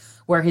that's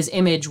where his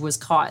image was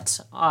caught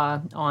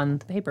on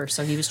the paper.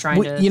 So he was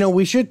trying to...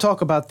 we should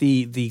talk about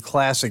the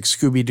classic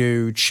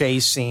Scooby-Doo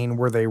chase scene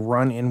where they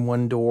run in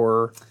one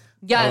door.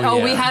 Yeah,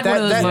 we had one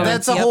of those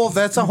moments.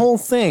 That's a whole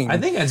thing. I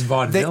think that's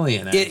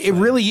vaudevillian, it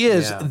really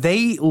is. Yeah.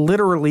 They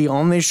literally,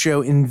 on this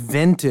show,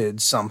 invented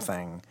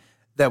something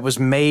that was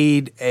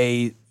made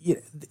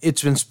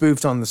it's been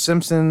spoofed on The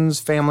Simpsons,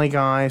 Family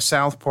Guy,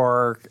 South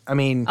Park. I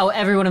mean... Oh,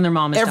 everyone and their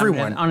mom has done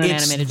it on an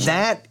animated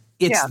show.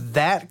 It's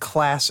that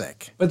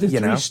classic. But the Three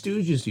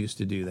Stooges used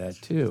to do that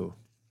too.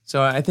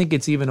 So I think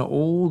it's even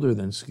older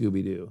than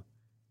Scooby-Doo.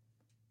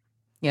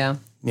 Yeah.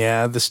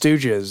 Yeah, the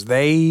Stooges.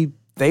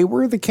 They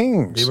were the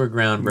kings. They were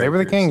groundbreakers. They were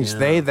the kings.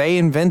 Yeah. They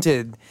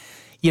invented,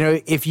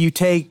 if you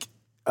take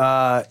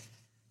them,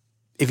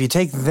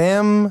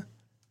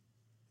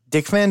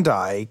 Dick Van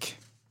Dyke,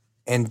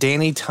 and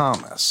Danny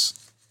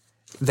Thomas,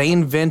 they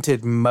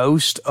invented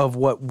most of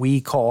what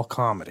we call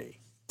comedy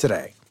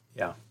today.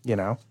 Yeah.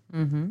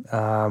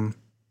 Mm-hmm.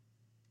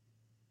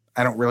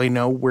 I don't really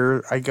know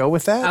where I go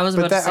with that. I was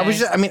about to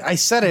say. I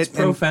said it. It's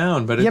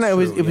profound, but it's true,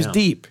 it was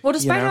deep. Well,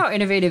 despite how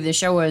innovative the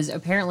show was,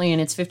 apparently in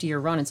its 50-year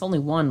run, it's only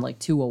won like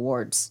 2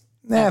 awards.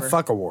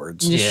 Fuck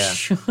awards. Yeah.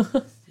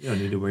 You don't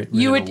need to win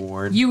an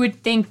award. You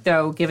would think,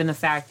 though, given the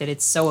fact that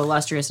it's so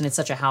illustrious and it's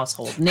such a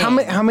household name.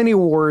 How many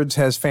awards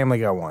has Family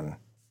Guy won?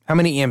 How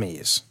many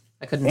Emmys?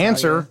 I couldn't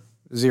answer. tell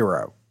you.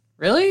 0.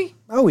 Really?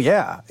 Oh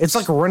yeah, it's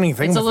like a running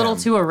thing. It's a with little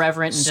them. too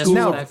irreverent and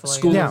disrespectful.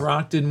 School of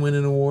Rock didn't win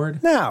an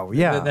award. No,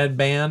 yeah, that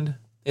band,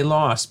 they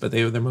lost, but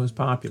they were their most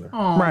popular.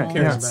 Right, Who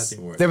cares about the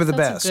award? They were the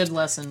That's best. a good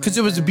lesson because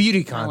it was a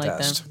beauty I like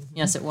contest. them.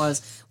 Yes, it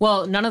was.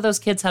 Well, none of those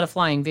kids had a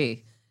flying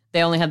V.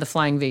 They only had the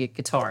flying V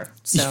guitar,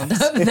 so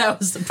that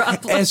was the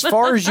problem. As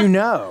far as you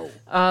know,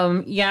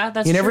 yeah,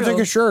 that's you never true. took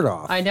your shirt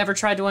off. I never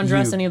tried to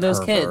undress You any of those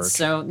pervert. kids.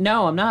 So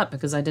no, I'm not,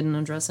 because I didn't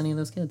undress any of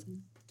those kids.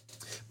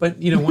 But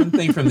one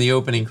thing from the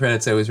opening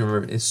credits I always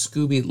remember is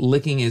Scooby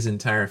licking his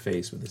entire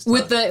face with his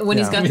tongue. When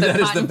he's got the that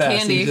is cotton the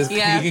best. candy. He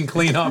can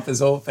clean off his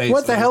whole face.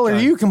 What the hell are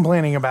you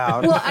complaining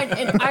about? Well,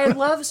 I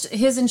loved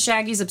his and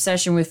Shaggy's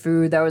obsession with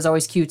food. That was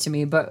always cute to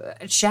me.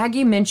 But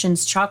Shaggy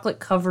mentions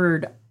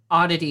chocolate-covered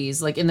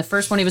oddities. Like in the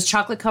first one, it was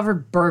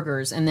chocolate-covered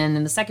burgers. And then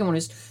in the second one, it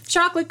was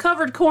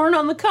chocolate-covered corn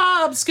on the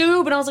cob,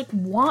 Scoob. And I was like,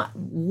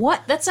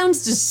 what? That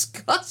sounds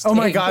disgusting. Oh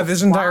my God,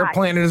 this entire Why?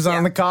 planet is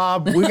on the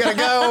cob. We gotta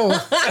go.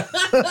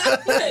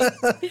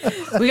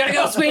 We gotta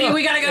go, sweetie.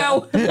 We gotta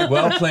go.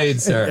 Well played,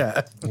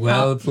 sir.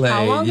 Well played.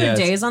 How long yes. are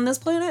days on this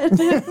planet?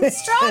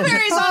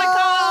 Strawberries on a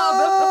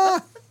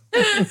cob.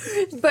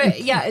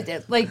 But yeah,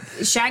 like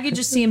Shaggy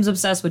just seems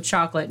obsessed with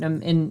chocolate,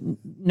 and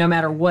no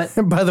matter what.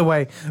 By the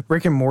way,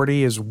 Rick and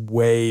Morty is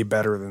way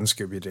better than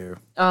Scooby Doo.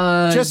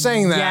 Just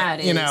saying that,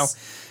 yeah, it is.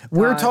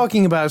 We're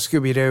talking about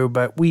Scooby Doo,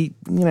 but we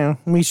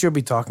should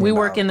be talking. We about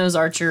work in those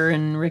Archer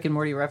and Rick and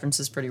Morty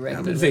references pretty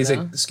regularly. Face it,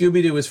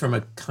 Scooby Doo was from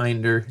a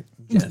kinder,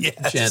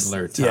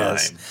 gentler time.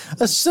 Yes.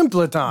 A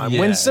simpler time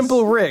when Yes.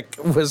 Simple Rick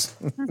was.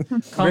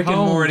 Rick and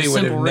Morty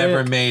would have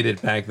never made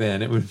it back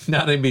then. It would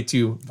not even be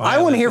too violent.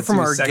 I want to hear and from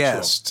too our sexual.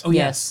 guest. Oh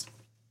yes,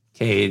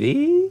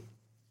 Katie.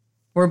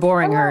 we're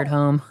boring her at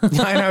home.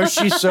 I know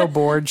she's so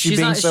bored. She's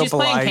being so she's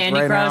playing polite Candy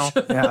right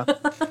Crush. now. Yeah.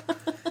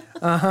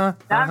 Now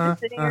I'm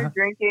just sitting here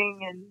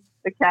drinking, and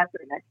the cats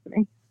are next to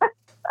me.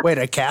 Wait,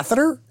 a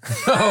catheter?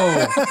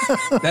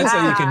 Oh, that's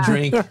how you can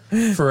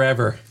drink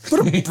forever.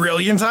 What a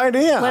brilliant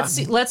idea!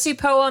 Let's see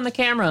Poe on the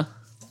camera.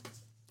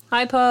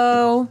 Hi,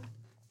 Poe.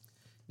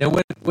 Now,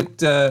 what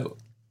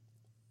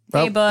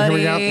Hey,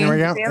 buddy. Here we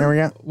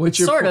go. what's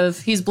your Sort of.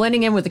 He's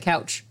blending in with the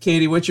couch.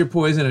 Katie? What's your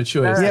poison of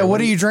choice? Yeah,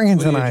 what are you drinking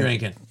What tonight? are you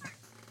drinking,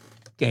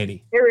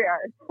 Katie? Here we are.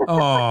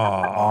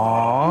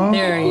 Oh,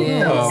 There he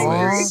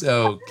is. it's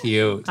so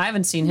cute. I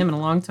haven't seen him in a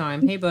long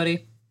time. Hey,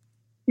 buddy.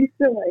 He's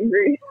so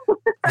angry.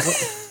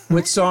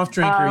 What soft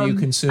drink are you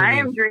consuming? I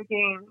am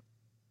drinking.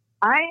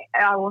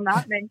 I will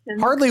not mention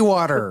Hardly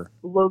water.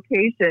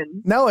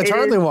 location. No, it's It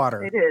hardly is-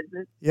 water. It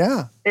is.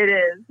 Yeah, It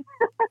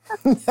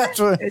is. that's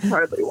what. It's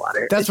hardly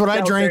water. That's It's what I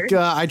seltzer. drank.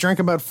 I drank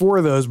about 4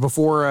 of those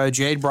before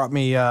Jade brought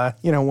me,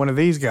 one of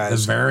these the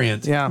guys.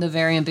 variant. Yeah. The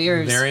variant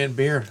beers. Variant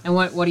beer. And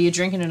what are you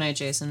drinking tonight,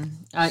 Jason?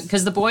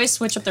 Because the boys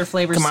switch up their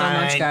flavors Come so on,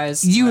 much,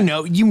 guys. You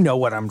know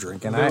what I'm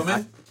drinking.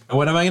 Lumen. And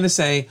what am I going to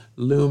say?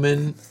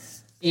 Lumen.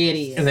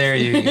 Idiot. There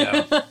you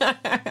go.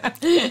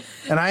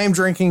 And I am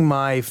drinking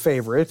my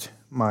favorite,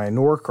 my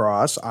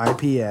Norcross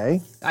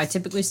IPA. I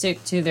typically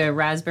stick to the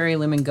raspberry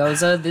lemon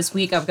goza. This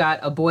week I've got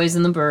a Boys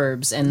in the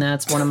Burbs, and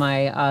that's one of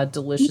my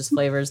delicious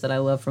flavors that I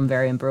love from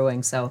Variant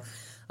Brewing. So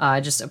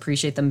I just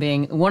appreciate them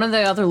being one of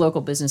the other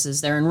local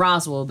businesses. They're in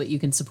Roswell, but you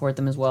can support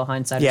them as well,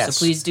 Hindsight. Yes.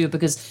 So please do,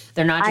 because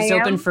they're not just I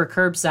open am- for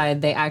curbside.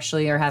 They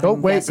actually are having Oh,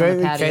 wait, guests on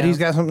the patio. Katie's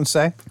got something to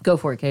say. Go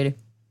for it, Katie.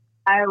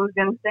 I was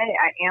going to say,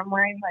 I am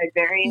wearing my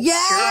variant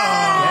Yes!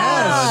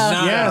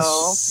 Yes.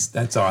 Yes.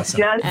 That's awesome.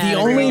 Just The for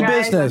only you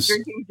guys. business. I'm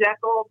drinking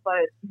Jekyll,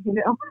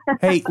 but,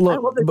 Hey, I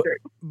love look, the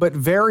shirt. but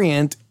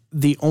Variant,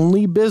 the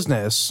only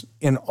business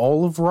in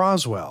all of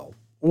Roswell,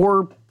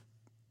 or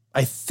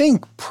I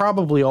think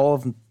probably all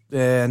of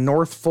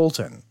North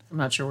Fulton, I'm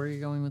not sure where you're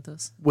going with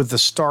this. with the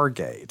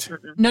Stargate.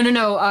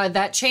 No.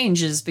 That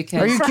changes because.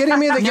 Are you kidding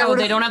me? No,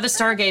 they don't have the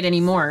Stargate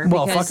anymore.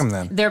 Well, because fuck 'em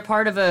then. They're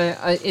part of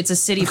it's a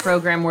city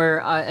program where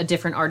a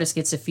different artist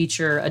gets to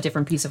feature a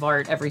different piece of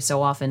art every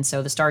so often.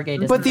 So the Stargate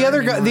isn't But the there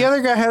other guy,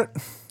 anymore. had.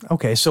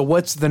 Okay, so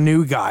what's the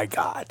new guy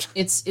got?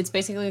 It's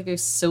basically like a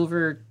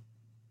silver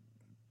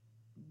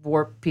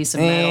warp piece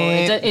of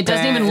metal. It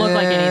doesn't even look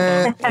like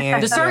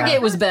anything. The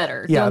Stargate was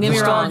better. Yeah, Don't get the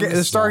me wrong. Stargate, the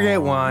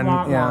Stargate one.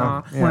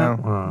 Yeah.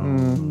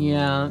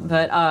 Yeah,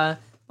 but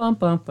bum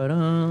bum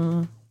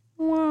ba-dum.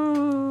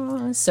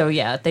 Wah. So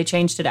yeah, they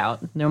changed it out.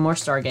 No more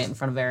Stargate in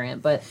front of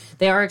Variant, but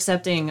they are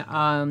accepting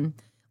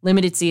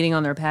limited seating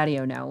on their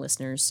patio now,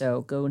 listeners.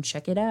 So go and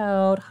check it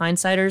out.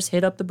 Hindsighters,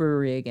 hit up the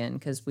brewery again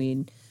because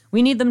we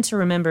need them to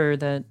remember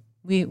that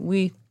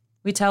we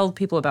tell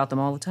people about them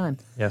all the time.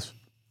 Yes.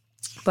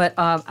 But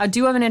I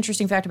do have an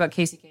interesting fact about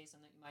Casey Kasem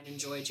that you might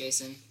enjoy,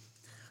 Jason.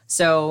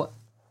 So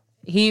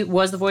he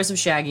was the voice of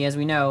Shaggy, as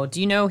we know. Do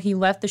you know he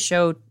left the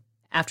show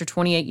after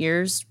 28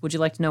 years? Would you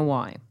like to know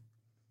why?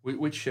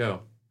 Which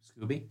show?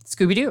 Scooby?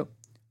 Scooby-Doo.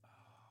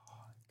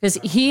 Because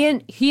he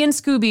and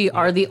Scooby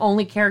are the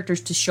only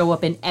characters to show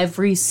up in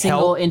every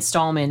single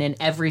installment and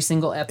every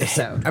single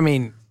episode. I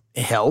mean,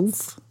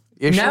 health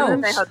No. issues? And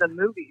then they have the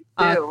movies,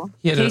 too.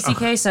 He had Casey an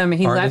Kasem,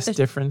 he left artist the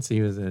difference.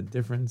 He was a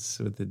difference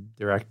with the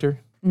director.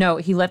 No,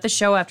 he left the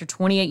show after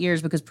 28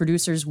 years because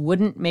producers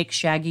wouldn't make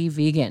Shaggy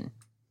vegan.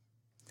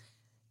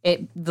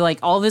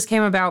 All this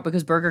came about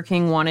because Burger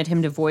King wanted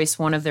him to voice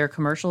one of their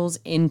commercials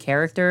in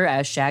character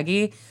as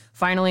Shaggy.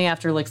 Finally,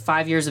 after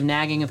 5 years of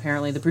nagging,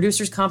 apparently the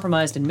producers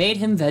compromised and made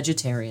him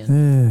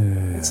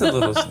vegetarian. It's a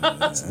little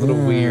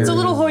weird. It's a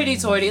little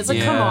hoity-toity. It's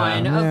like, come Yeah.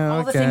 on, of Yeah,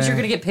 all the things okay. you're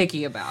going to get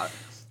picky about.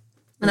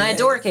 And I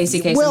adore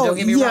Casey Kasem, Well, don't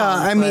get me yeah, wrong.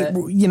 I but-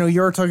 mean,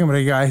 you're talking about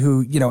a guy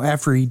who,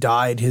 after he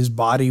died, his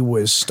body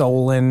was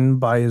stolen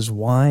by his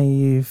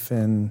wife,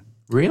 and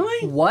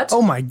Really? what?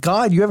 oh my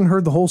God, you haven't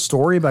heard the whole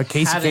story about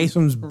Casey Haven't.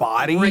 Kasem's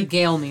body?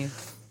 Regale me.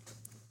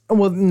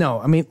 Well, no,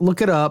 I mean,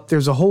 look it up.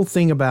 There's a whole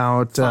thing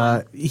about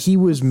he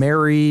was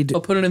married. I'll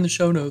put it in the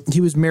show notes.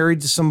 He was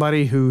married to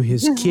somebody who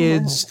his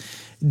kids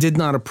did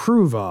not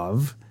approve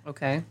of.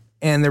 Okay.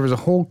 And there was a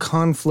whole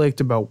conflict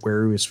about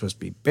where he was supposed to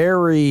be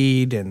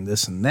buried and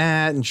this and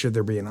that. And should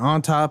there be an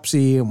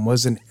autopsy? And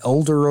was an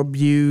elder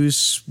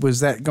abuse? Was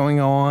that going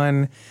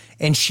on?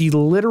 And she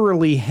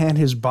literally had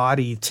his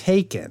body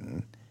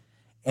taken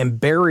and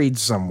buried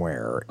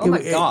somewhere. Oh,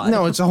 my God.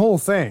 No, it's a whole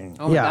thing.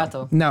 Oh, my yeah. God,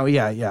 though. No,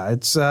 yeah.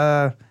 It's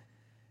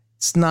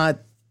not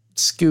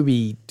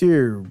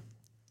Scooby-Doo.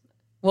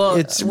 Well,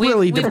 it's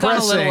really we've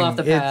depressing. gone a little off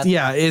the path.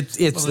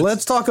 It's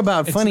let's talk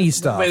about funny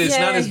stuff. But it's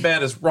not Yay. as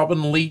bad as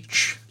Robin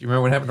Leach. Do you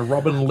remember what happened to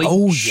Robin Leach?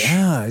 Oh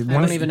yeah,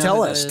 don't even know tell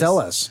who that us. is. Tell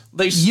us.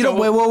 They You don't.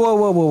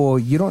 stole- Whoa!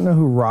 You don't know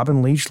who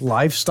Robin Leach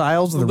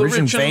Lifestyles, the rich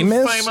and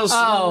famous?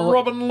 Oh.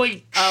 Robin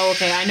Leach. Oh,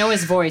 okay. I know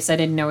his voice. I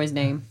didn't know his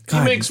name. He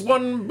makes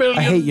 $1 billion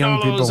I hate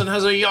young people. and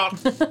has a yacht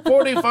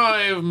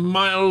 45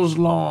 miles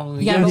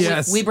long. Yeah, but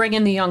Yes. we bring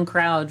in the young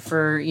crowd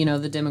for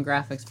the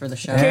demographics for the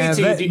show. Yeah,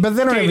 Katie, but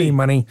they don't have Katie, any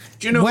money.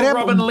 Do you know What who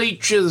happened- Robin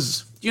Leach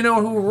is? Do you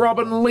know who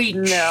Robin Leach?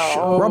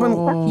 No.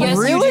 Robin? Yes,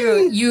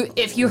 really? you do.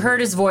 If you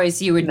heard his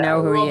voice, you would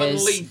know who Robin he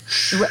is.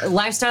 Leach.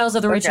 Lifestyles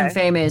of the Rich and Okay.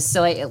 Famous.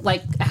 So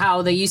like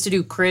how they used to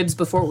do Cribs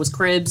before it was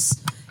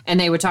Cribs, and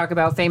they would talk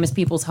about famous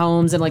people's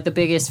homes and like the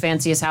biggest,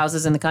 fanciest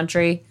houses in the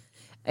country.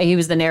 He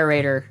was the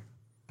narrator.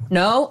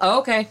 No? Oh,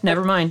 okay.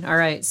 Never mind. All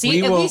right.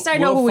 See, at least I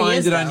know who he is. We'll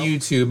find it on though.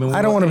 YouTube. And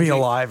I don't want to be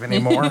alive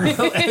anymore.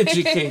 We'll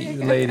educate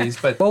you, ladies.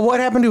 But Well, what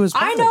happened to his?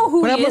 I body? know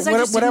who what he happened, is, I What,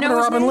 just what didn't happened to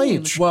know his Robin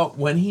name. Leach? well,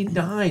 when he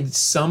died,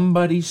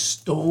 somebody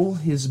stole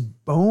his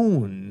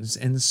bones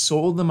and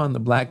sold them on the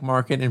black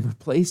market and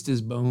replaced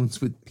his bones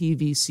with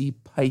PVC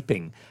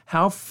piping.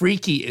 How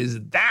freaky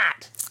is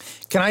that?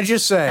 Can I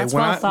just say, That's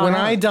when well thought when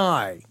out. I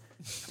die,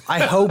 I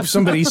hope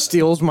somebody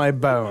steals my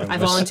bones. I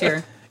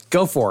volunteer.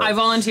 Go for it. I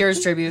volunteer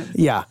as tribute.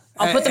 Yeah.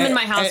 I'll put them in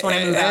my house when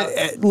I move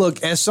out.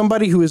 Look, as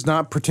somebody who is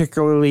not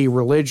particularly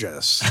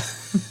religious,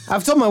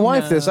 I've told my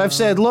wife this. I've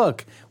said,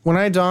 look, when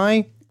I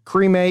die,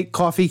 cremate,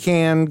 coffee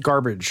can,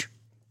 garbage.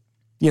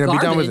 Be done with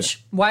it.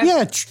 Garbage? Why?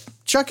 Yeah,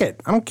 chuck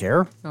it. I don't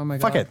care. Oh my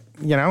Fuck God.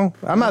 it.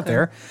 I'm not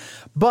there.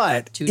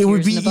 But Two it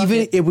would tears be in a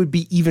bucket. it would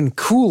be even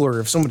cooler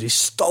if somebody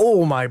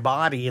stole my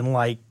body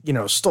and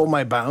stole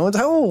my bones.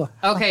 Oh,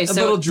 Okay, A so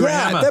little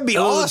drama. yeah, that'd be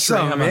A little awesome,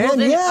 drama. man. Well,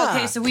 then, yeah.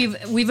 Okay, so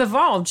we've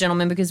evolved,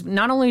 gentlemen, because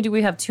not only do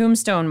we have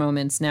tombstone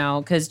moments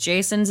now, because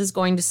Jason's is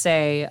going to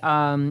say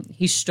I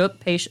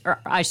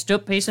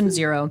stood patient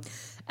zero.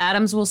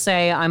 Adams will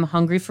say I'm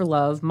hungry for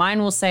love.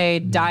 Mine will say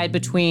died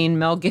between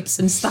Mel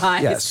Gibson's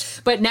thighs.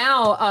 Yes. But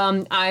now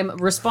I'm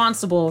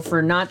responsible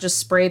for not just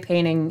spray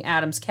painting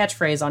Adams'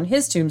 catchphrase on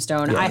his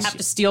tombstone. I have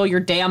to steal your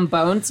damn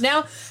bones.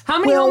 Now, how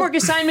many Well- homework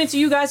assignments are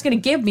you guys going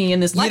to give me in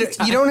this You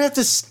lifetime? don't have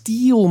to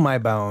steal my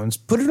bones.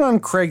 Put it on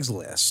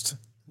Craigslist.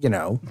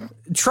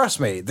 Trust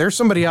me, there's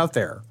somebody out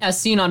there. As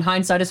seen on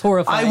Hindsight is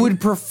horrifying. I would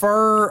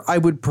prefer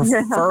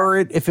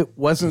it if it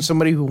wasn't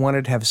somebody who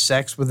wanted to have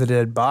sex with a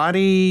dead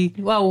body.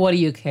 Well, what do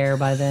you care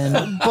by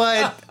then?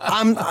 But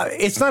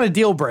it's not a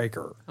deal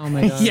breaker. Oh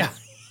my God. Yeah.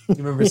 You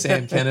remember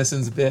Sam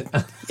Kinnison's bit?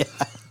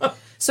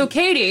 So,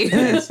 Katie,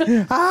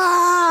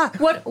 Ah.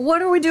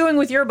 what are we doing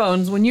with your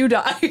bones when you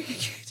die?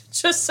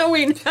 Just so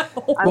we know.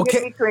 I'm going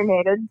to be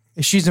cremated.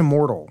 She's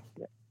immortal.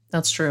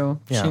 That's true.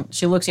 Yeah.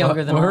 She looks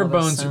younger than Well, all her of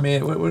us, bones so. are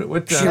made. What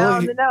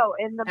No,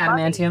 in the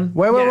mummy. Adamantium.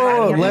 Wait.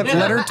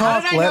 Let her How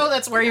talk. did I know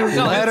that's where you were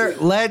going?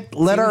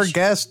 Let our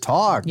guest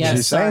talk. Yes,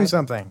 She's sorry. saying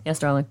something. Yes,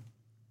 darling.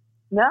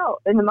 No,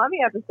 in the mummy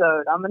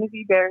episode, I'm going to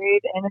be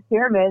buried in a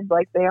pyramid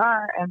like they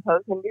are, and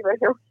Poe's going to be right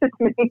here with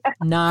me.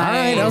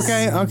 Nice. All right.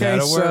 Okay.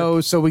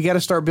 That'll So we got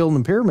to start building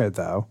the pyramid,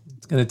 though.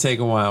 It's going to take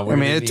a while. I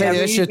mean, Yeah, we that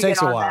need shit to takes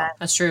get a on while. that.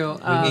 That's true.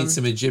 We need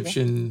some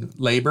Egyptian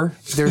labor.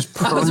 There's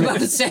I was about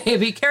permits. to say,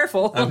 be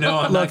careful. No,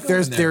 I'm Look,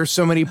 not there's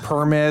so many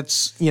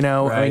permits, I mean,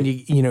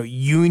 Right.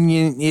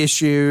 union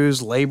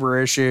issues, labor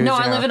issues. No,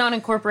 you I know. live in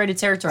unincorporated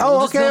territory. Oh,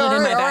 We'll just okay, build it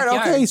in my all right,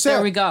 backyard. okay, so-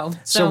 there we go.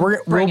 So we'll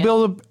bring it.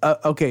 build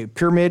a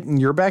pyramid in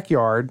your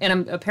backyard. And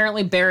I'm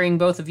apparently burying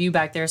both of you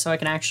back there, so I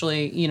can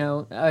actually,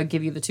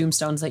 give you the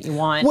tombstones that you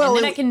want. Well,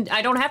 and then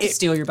I don't have to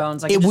steal your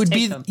bones. I can It just would take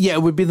be them.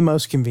 it would be the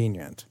most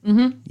convenient.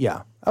 Mm-hmm. Yeah.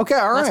 Okay.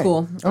 All right. That's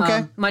cool.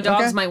 Okay. My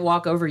dogs okay. might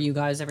walk over you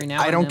guys every now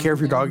and I then. don't care if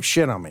your dog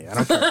shit on me. I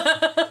don't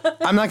care.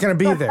 I'm not going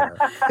to be there.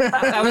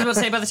 I was about to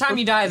say, by the time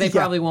you die, they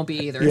probably won't be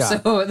either. Yeah.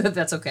 So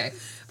that's okay.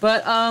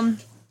 But,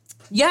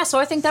 yeah, so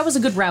I think that was a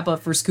good wrap up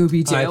for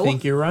Scooby-Doo. I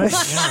think you're right.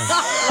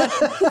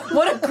 Yeah.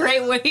 What a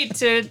great way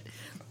to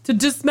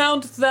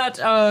dismount that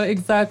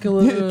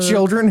exactly.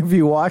 Children, if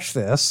you watch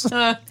this,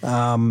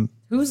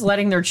 Who's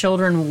letting their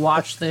children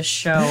watch this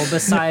show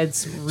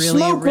besides really,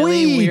 Smoke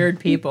really weed. weird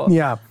people?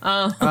 yeah.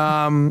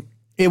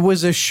 It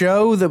was a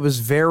show that was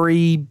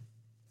very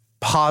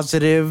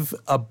positive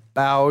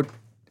about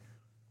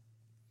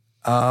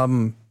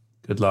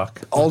Good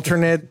luck.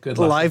 alternate Good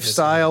luck with this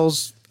one.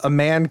 lifestyles. A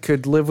man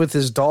could live with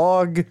his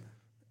dog,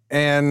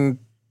 and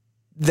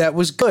that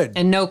was good.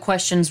 And no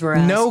questions were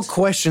asked. No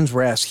questions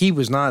were asked. He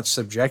was not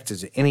subjected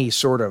to any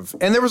sort of.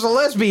 And there was a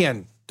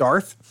lesbian,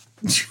 Darth.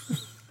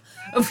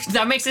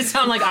 That makes it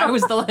sound like I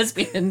was the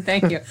lesbian.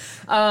 Thank you.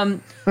 I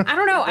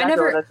don't know. That's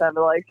what it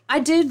sounded like. I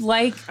did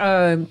like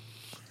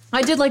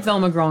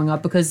Velma growing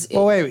up because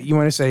Oh wait, you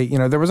want to say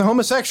there was a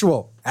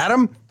homosexual,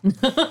 Adam?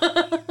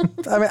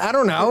 I mean, I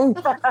don't know.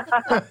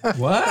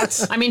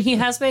 What? I mean, he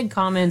has made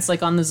comments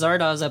like on the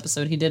Zardoz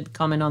episode. He did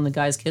comment on the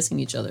guys kissing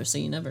each other, so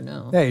you never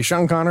know. Hey,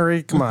 Sean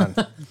Connery, come on.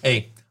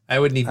 Hey, I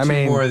would need two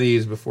mean, more of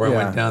these before I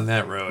yeah. went down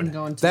that road.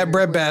 Going to That your-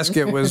 bread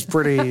basket was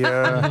pretty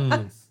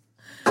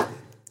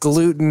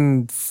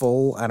gluten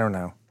full. I don't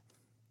know.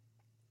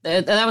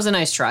 That was a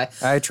nice try.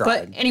 I tried,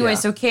 But anyway, yeah.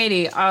 so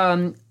Katie,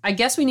 I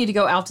guess we need to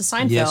go out to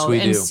Seinfeld Yes, we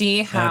and do.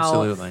 see how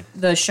Absolutely.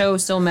 the show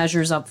still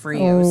measures up for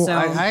you. Oh, So,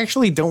 I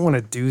actually don't want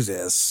to do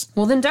this.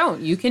 well, then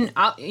don't. You can.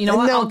 You know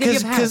what? I'll give you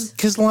a pass.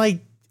 because like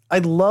I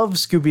love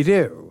Scooby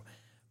Doo,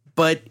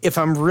 but if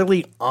I'm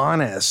really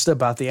honest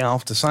about the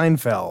Alf to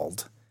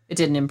Seinfeld, It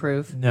didn't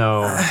improve.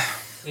 No.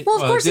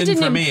 Well, of course it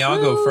didn't for me.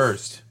 I'll go improve.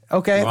 first.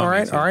 okay, You want all me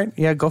right, to? all right,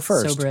 yeah, go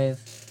first. So brave.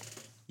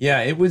 Yeah,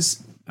 it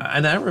was.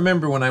 And I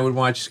remember when I would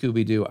watch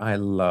Scooby Doo, I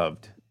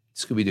loved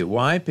Scooby Doo.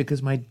 Why?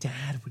 Because my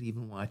dad would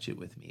even watch it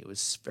with me. It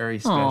was very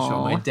special.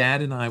 Aw. My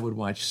dad and I would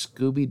watch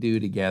Scooby Doo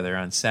together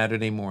on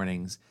Saturday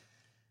mornings.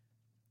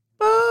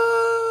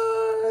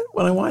 But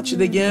when I watch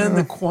it again,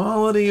 the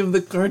quality of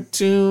the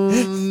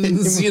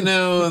cartoons, you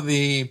know,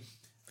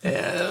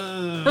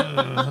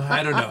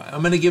 I don't know.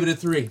 I'm going to give it a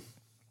 3.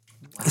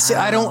 See,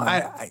 I don't.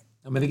 I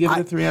I'm going to give it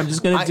a 3. I'm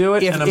just going to do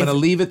it, if- and I'm going to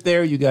leave it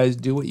there. You guys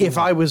do what you if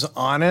want. I was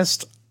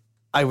honest,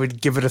 I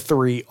would give it a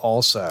 3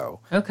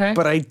 also. Okay.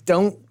 But I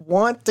don't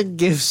want to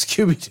give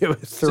Scooby Doo a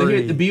 3. So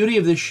here, the beauty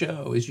of this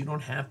show is you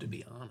don't have to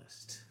be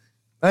honest.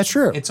 That's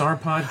true. It's our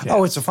podcast.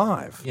 Oh, it's a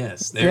 5.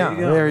 Yes, there Yeah, you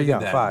go. there you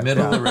Look go. at that. 5.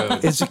 Middle yeah. of the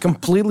road. It's a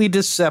completely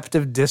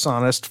deceptive,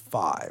 dishonest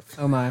 5.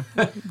 Oh my.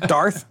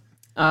 Darth?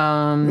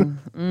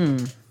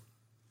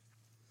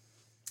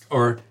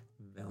 Or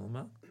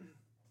Velma.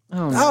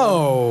 Oh no.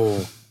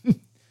 Oh.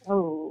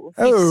 Oh,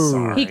 Oh.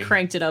 Sorry. He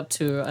cranked it up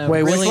to a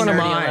Wait, which really one am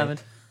nerdy I? 11.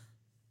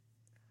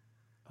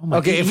 Oh my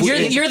Okay, God. if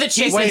we- You're the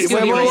chick Wait, with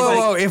wait, Scooby whoa, Doo. whoa,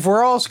 whoa. If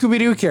we're all Scooby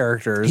Doo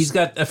characters. He's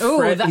got a Ooh,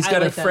 Fred, that- he's I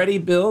got a like that. Freddy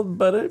build,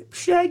 but a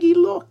shaggy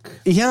look.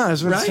 yeah, I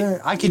was about Right? to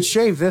say, I could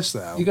shave this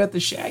though. You got the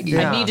shaggy.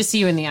 Yeah. I need to see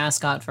you in the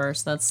ascot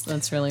first.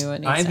 That's really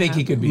what needs I to think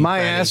he happen. could be My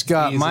Freddy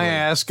ascot, my easily.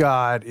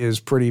 ascot is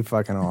pretty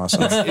fucking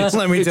awesome.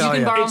 Let me You tell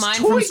can you. borrow It's mine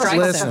toy from Strike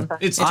Listen, Zone.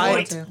 It's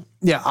I- toy.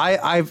 Yeah,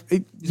 I've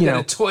He's you got know,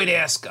 a toy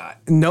ascot.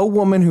 no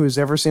woman who has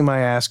ever seen my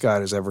ascot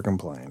has ever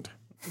complained.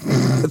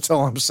 That's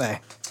all I'm saying.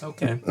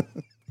 Okay.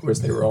 Of course,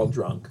 they were all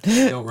drunk.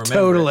 I don't remember.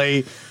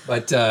 Totally.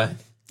 But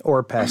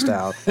Or passed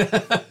out.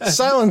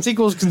 Silence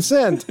equals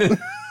consent. They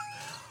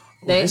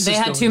this is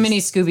had going too many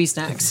Scooby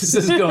snacks. this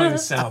is going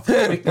south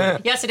quickly.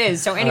 Yes, it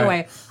is. So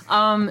anyway,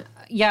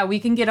 yeah, we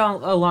can get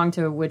along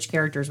to which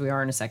characters we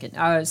are in a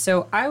second.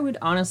 So I would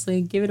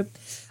honestly give it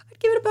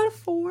about a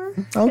 4.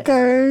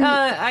 Okay.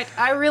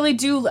 I really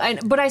do,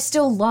 but I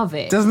still love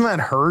it. Doesn't that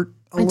hurt?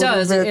 It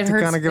does. Bit It to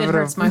hurts. kind of give It it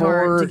hurts a my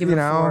heart 4, to give it you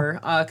a know?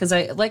 4 because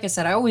like I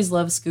said, I always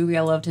loved Scooby.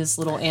 I loved his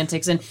little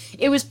antics, and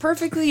it was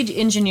perfectly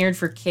engineered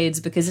for kids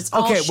because it's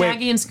all Okay, wait.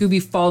 Shaggy and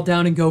Scooby fall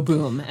down and go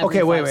boom every Okay,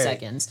 5 wait.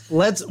 seconds.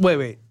 Let's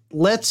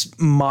Let's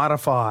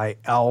modify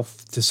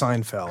Alf to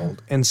Seinfeld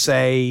and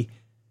say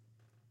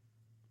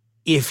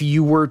if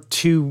you were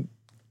to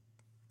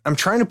I'm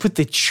trying to put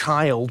the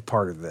child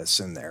part of this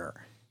in there.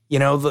 You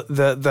know,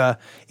 the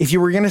if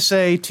you were going to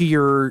say to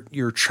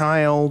your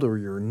child or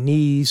your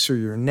niece or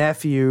your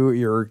nephew,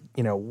 your,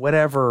 you know,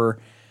 whatever,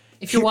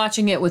 If you're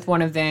watching it with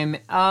one of them,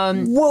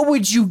 what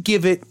would you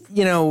give it,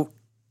 you know,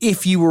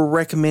 if you were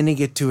recommending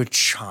it to a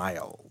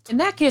child? in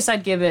that case,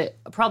 I'd give it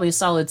probably a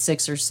solid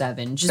 6 or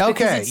 7, just Okay,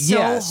 because it's so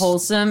yes.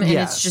 wholesome and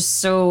Yes. it's just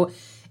so.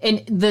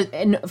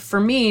 And for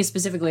me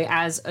specifically,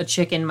 as a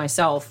chicken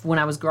myself, when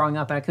I was growing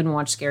up and I couldn't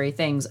watch scary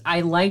things, I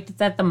liked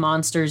that the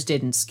monsters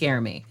didn't scare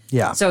me.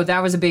 Yeah. So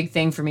that was a big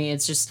thing for me.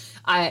 It's just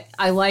I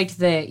liked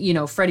that, you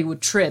know, Freddy would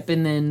trip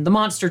and then the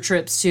monster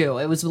trips too.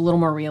 It was a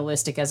little more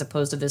realistic as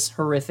opposed to this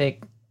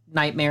horrific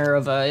nightmare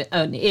of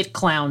an it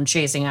clown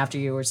chasing after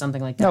you or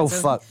something like that. Oh,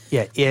 So- fuck.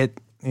 Yeah, you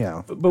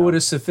know. But would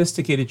a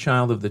sophisticated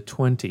child of the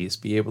 20s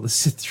be able to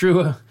sit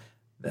through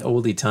the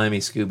oldie-timey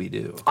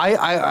Scooby-Doo?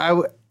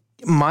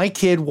 My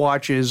kid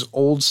watches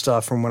old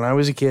stuff from when I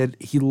was a kid.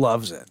 He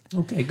loves it.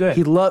 Okay, good.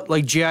 He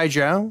like G.I.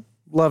 Joe,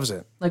 loves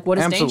it. Like, what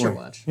does Absolutely. Danger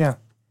watch? Yeah.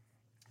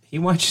 He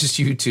watches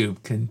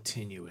YouTube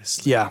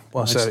continuously. Yeah.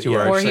 Well, Much so, to yeah.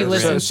 our Or he chagrin.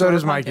 listens So to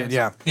does our my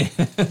podcast. kid.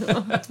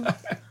 Yeah.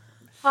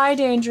 Hi,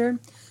 Danger.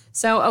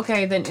 So,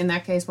 okay, then in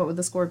that case, what would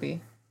the score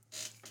be?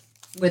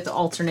 With the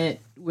alternate,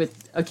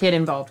 with a kid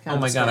involved. Kind Oh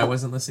of my God, I score.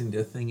 wasn't listening to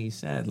a thing he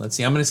said. Let's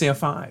see. I'm going to say a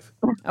 5.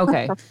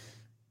 Okay.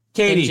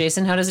 Katie. Hey,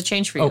 Jason, how does it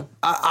change for you? Oh.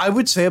 I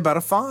would say about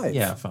a 5.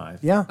 Yeah, 5.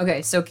 Yeah.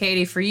 Okay, so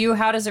Katie, for you,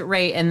 how does it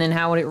rate? And then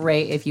how would it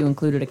rate if you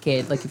included a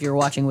kid? Like if you're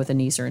watching with a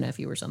niece or a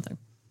nephew or something?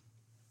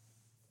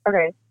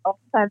 okay. Off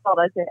the Seinfeld,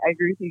 I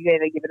agree with you, Jay.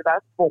 They give it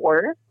about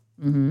 4.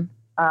 Mm-hmm.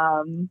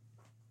 I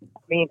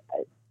mean,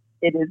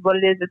 it is what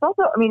it is. It's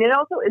also, I mean, it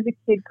also is a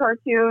kid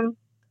cartoon,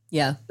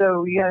 Yeah.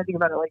 so you got to think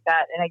about it like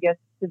that. And I guess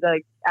to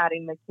like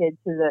adding the kid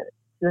to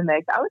the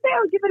mix, I would say I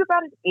would give it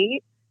about an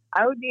 8.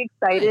 I would be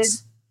excited.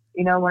 Nice.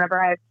 You know, whenever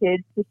I have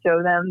kids to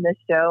show them this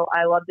show,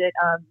 I loved it.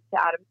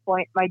 To Adam's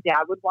point, my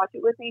dad would watch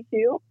it with me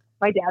too.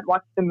 My dad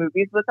watched the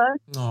movies with us.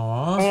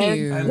 Aw, And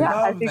Cute. I yeah,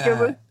 I love think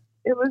that.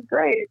 it was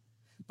great.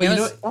 But you It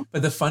know, was- what-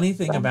 but the funny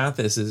thing about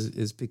this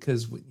is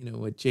because you know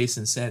what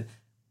Jason said,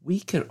 we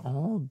could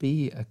all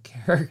be a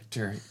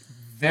character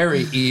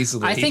very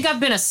easily. I think I've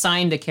been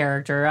assigned a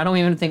character. I don't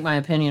even think my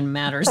opinion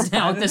matters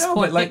now I at don't this know,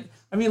 point. but like,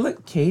 I mean,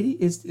 look, Katie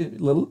is a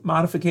little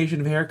modification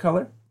of hair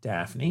color.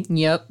 Daphne.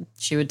 Yep,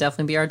 she would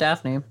definitely be our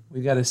Daphne.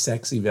 We got a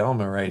sexy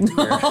Velma right here.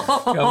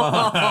 Come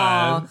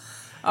on.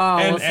 Oh,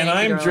 and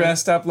I'm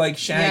dressed up like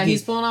Shaggy. Yeah,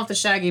 he's pulling off the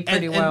Shaggy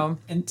pretty well.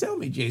 And tell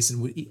me,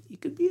 Jason, you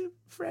could be a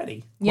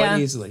Freddy quite Yeah.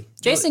 easily.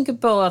 Jason could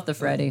pull off the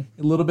Freddy.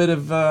 A little bit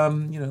of a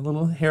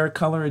little hair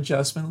color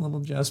adjustment, a little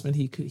adjustment.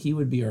 He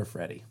would be our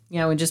Freddy.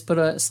 Yeah, we just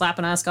slap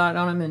an ascot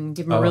on him and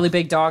give him a really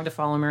big dog to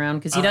follow him around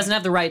because he doesn't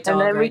have the right dog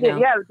And then right now.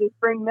 just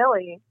bring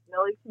Millie.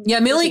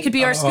 Millie could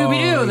be our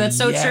Scooby-Doo. That's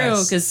so yes.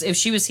 true. Because if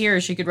she was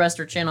here, she could rest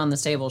her chin on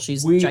this table.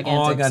 She's We gigantic.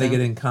 all got to so. get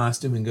in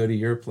costume and go to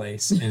your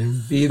place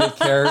and be the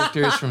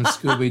characters from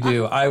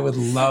Scooby-Doo. I would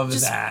love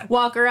that.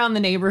 Walk around the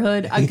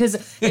neighborhood. Because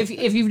if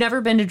you've never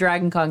been to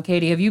Dragon Con,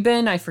 Katie, have you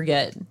been? I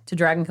forget. To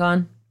Dragon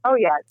Con? Oh,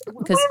 yeah. We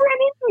ran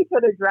into each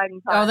other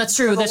Dragon Con. Oh, that's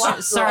true. For the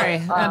last Sorry.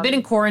 show. I've been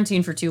in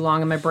quarantine for too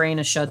long and my brain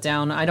is shut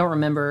down. I don't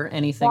remember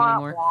anything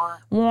anymore.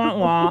 Wah,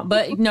 wah.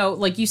 But no,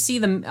 like you see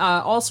them,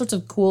 all sorts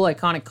of cool,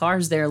 iconic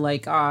cars there.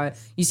 Like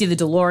you see the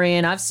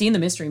DeLorean. I've seen the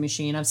Mystery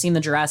Machine. I've seen the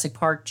Jurassic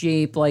Park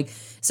Jeep.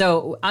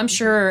 So I'm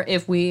sure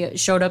if we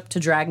showed up to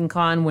Dragon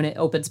Con when it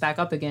opens back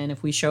up again,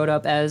 if we showed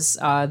up as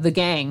the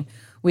gang,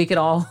 we could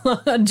all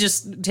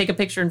just take a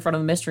picture in front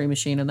of a Mystery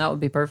Machine, and that would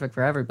be perfect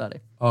for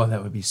everybody. Oh,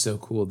 that would be so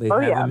cool. They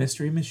have a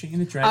Mystery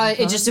Machine at Dragon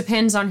Con? It just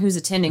depends on who's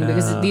attending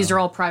because these are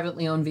all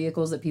privately owned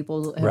vehicles that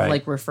people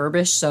have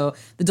refurbished. So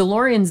the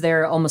DeLorean's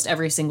there almost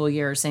every single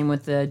year. Same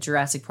with the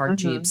Jurassic Park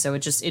Jeep. So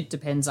it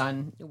depends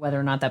on whether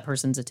or not that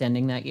person's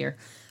attending that year.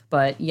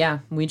 But yeah,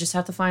 we just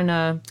have to find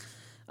a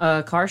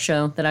car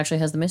show that actually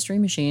has the Mystery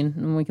Machine,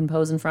 and we can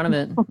pose in front of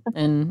it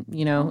and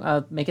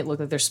make it look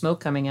like there's smoke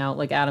coming out,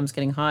 like Adam's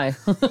getting high.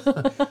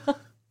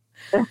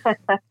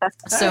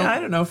 So I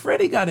don't know.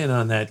 Freddy got in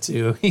on that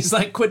too. He's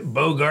like, quit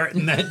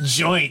bogarting that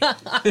joint,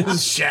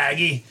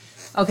 Shaggy.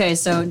 okay,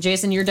 so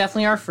Jason, you're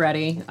definitely our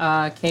Freddy.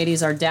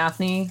 Katie's our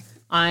Daphne.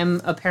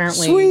 I'm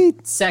apparently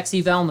Sweet.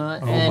 sexy Velma,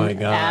 and my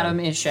God. Adam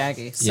is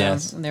Shaggy. So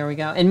Yes. there we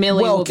go. And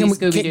Millie will be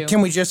Scooby Doo.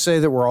 can we just say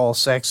that we're all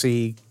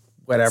sexy,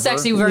 whatever?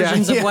 Sexy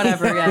versions of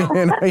whatever. Yeah.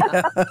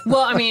 Yeah.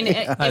 Well, I mean,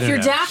 if you're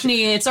know.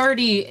 Daphne, it's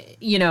already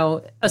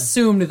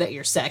assumed that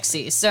you're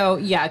sexy. So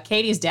yeah,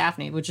 Katie's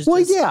Daphne, which is Well,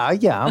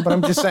 just, yeah, but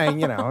I'm just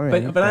saying,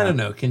 But I don't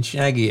know. Can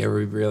Shaggy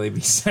ever really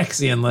be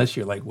sexy unless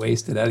you're like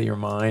wasted out of your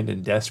mind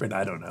and desperate?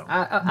 I don't know.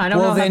 I don't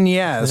know. Well, then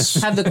yes.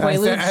 Have the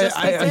Quaaludes just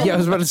kicked in? I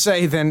was about to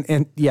say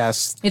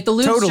yes. If the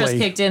loops totally. just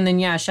kicked in, then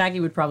yeah, Shaggy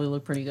would probably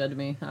look pretty good to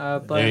me.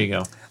 But There you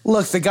go.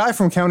 Look, the guy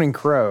from Counting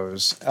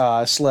Crows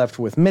slept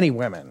with many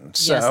women.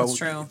 So Yes, that's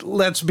true.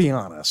 let's be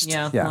honest.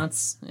 yeah.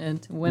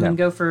 Women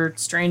go for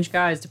strange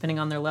guys depending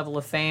on their level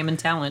of fame and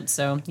talent.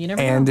 So you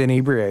never And know.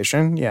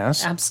 inebriation,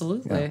 yes.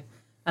 Absolutely.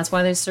 That's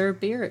why they serve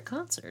beer at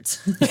concerts.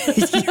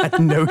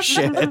 No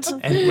shit.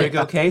 And Rick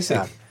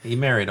Ocasek, he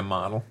married a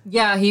model.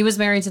 Yeah, he was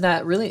married to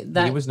that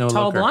was no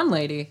tall looker. blonde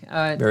lady.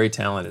 Very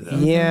talented, though.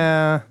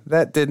 Yeah,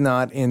 that did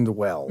not end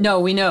well. No,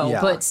 we know,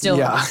 Yeah, but still,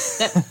 yeah.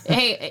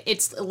 hey,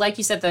 it's like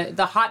you said,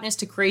 the hotness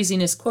to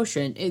craziness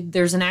quotient.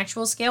 There's an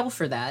actual scale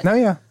for that. No,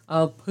 yeah.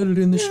 I'll put it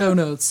in the show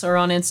notes or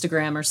on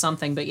Instagram or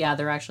something. But yeah,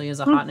 there actually is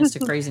a hotness to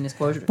craziness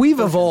quotient. We've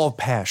evolved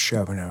past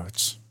show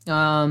notes.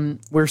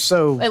 We're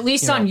so At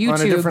least on on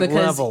YouTube, a different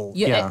because level.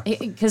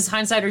 because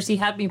Hindsighters, he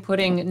had me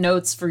putting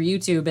notes for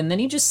YouTube, and then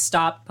he just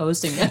stopped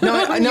posting them.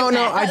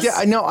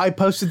 I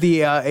posted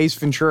the Ace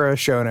Ventura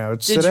show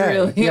notes Did you today.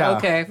 really? Yeah.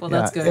 Okay, well,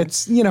 that's good.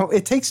 It's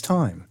it takes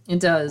time. It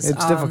does.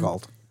 It's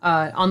difficult.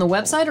 On the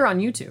website or on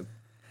YouTube?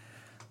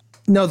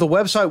 No, the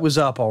website was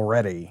up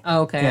already.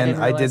 Oh, okay, I and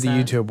didn't I did realize the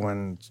that. YouTube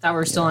one. That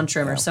we're still on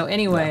Trimmer. So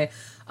anyway,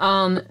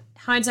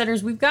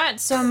 Hindsighters, we've got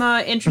some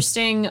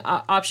interesting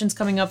options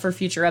coming up for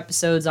future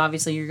episodes.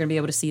 Obviously, you're going to be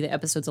able to see the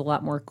episodes a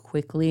lot more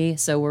quickly,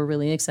 so we're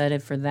really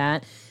excited for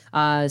that.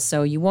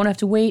 So you won't have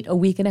to wait a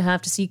week and a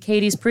half to see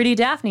Katie's pretty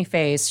Daphne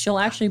face. She'll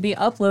actually be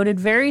uploaded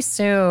very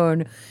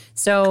soon.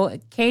 So,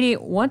 Katie,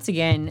 once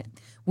again,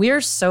 we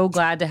are so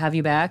glad to have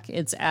you back.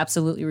 It's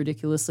absolutely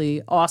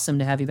ridiculously awesome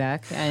to have you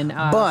back. And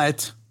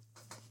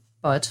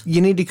but You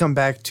need to come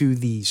back to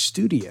the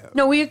studio.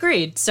 no, we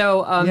agreed.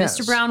 So Yes,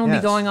 Mr. Brown will yes.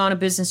 be going on a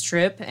business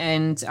trip,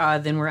 and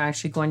then we're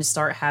actually going to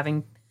start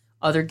having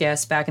other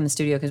guests back in the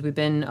studio because we've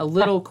been a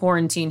little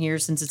quarantined here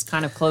since it's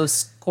kind of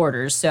close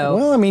quarters. So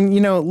Well, I mean,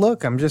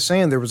 look, I'm just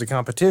saying there was a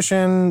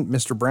competition.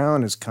 Mr.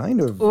 Brown is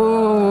kind of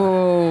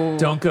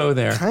Don't go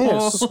there.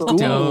 schooled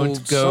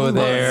Don't go somebody.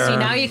 there. see,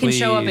 now you can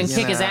show up and please.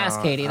 kick his ass,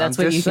 Katie. That's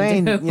I'm what just you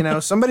saying, can do.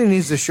 Somebody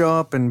needs to show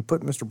up and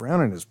put Mr.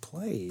 Brown in his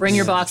place. Bring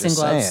your Just boxing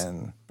gloves.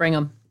 saying. Bring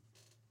them.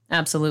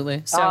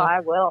 Absolutely. So Oh,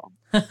 I will.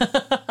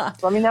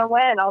 Let me know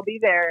when. I'll be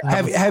there.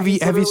 Have you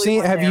Literally seen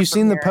one have there you from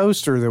seen the here.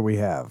 poster that we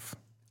have?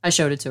 I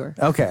showed it to her.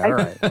 Okay, all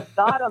right.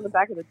 Saw it on the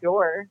back of the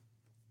door.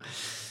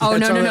 Oh,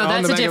 That's no, on that's the a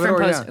back of the different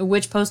door, poster.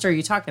 Which poster are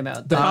you talking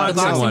about? The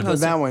boxing one.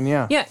 poster. That one,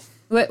 yeah. Yeah.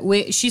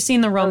 Wait, she's seen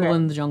the Rumble Okay.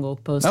 in the Jungle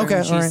poster. Okay,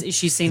 and all right.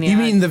 She's seen the You ad.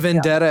 mean the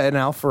Vendetta and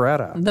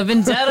Alpharetta? The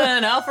Vendetta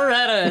and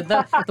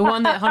Alpharetta, the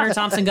one that Hunter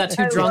Thompson got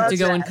too I drunk love to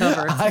go that. and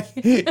cover.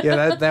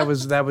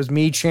 that was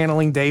me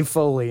channeling Dave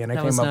Foley, and I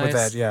That came was up with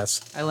nice. that.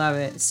 Yes. I love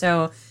it.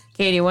 So,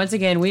 Katie, once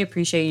again, we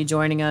appreciate you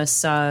joining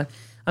us.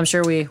 I'm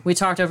sure we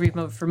talked over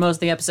you for most of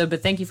the episode,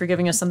 but thank you for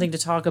giving us something to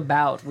talk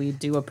about. We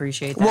do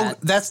appreciate that. Well,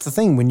 that's the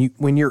thing.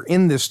 When you're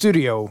in the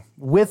studio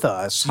with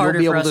us, you'll harder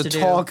be for able us to to do.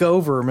 talk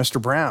over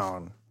Mr.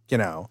 Brown. You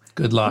know.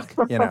 Good luck.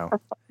 You know.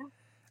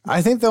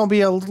 I think there'll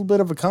be a little bit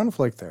of a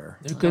conflict there.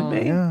 It could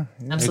be. Yeah.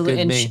 Absolutely, It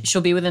could and be.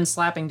 she'll be within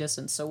slapping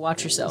distance, so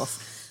watch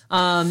yourself.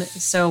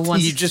 So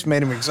once You just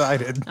made him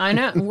excited. I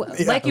know,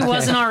 like he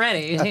wasn't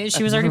already.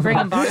 She was already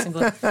bringing boxing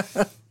gloves.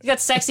 You got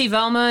sexy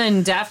Velma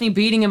and Daphne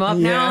beating him up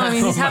now. I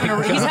mean, he's having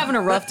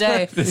a rough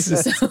day. Yeah,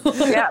 we're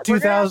gonna have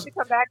 2000 to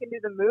come back and do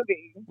the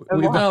movie.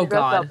 We- Oh,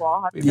 God.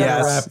 We Yes,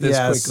 better wrap this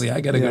yes. quickly.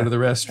 I got to go to the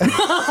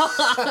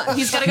restroom.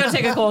 He's got to go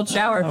take a cold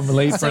shower. I'm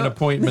late for an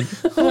appointment.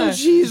 Oh,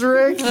 jeez,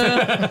 Rick.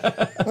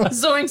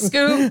 Zoink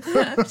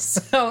scoop.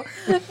 So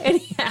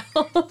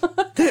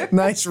anyhow,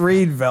 Nice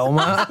read,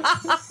 Velma.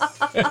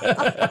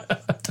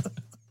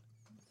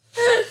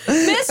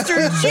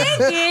 Mr.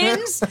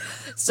 Jenkins.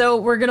 So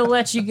we're gonna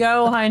let you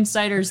go,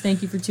 Hindsighters.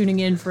 Thank you for tuning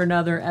in for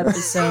another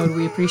episode.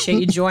 We appreciate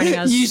you joining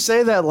us. You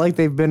say that like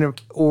they've been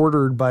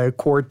ordered by a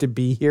court to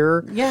be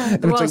here. Yeah, And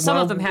it's well, like, some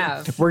of them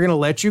have. We're gonna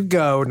let you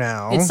go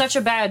now. It's such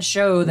a bad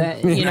show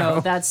that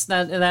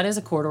that is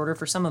a court order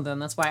for some of them.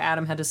 That's why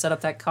Adam had to set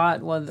up that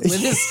cot with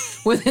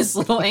his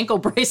little ankle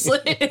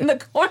bracelet in the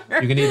corner. Oh,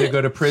 You can either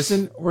go to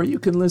prison or you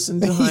can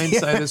listen to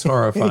Hindsight is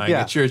Horrifying.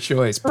 Yeah. It's your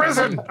choice.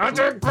 Prison.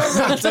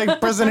 It's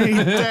like President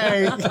any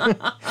day.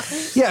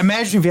 Yeah,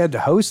 imagine if you had to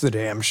host the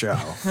damn show.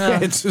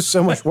 It's just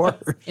so much worse.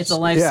 It's a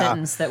life Yeah.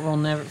 sentence that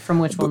from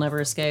which we'll never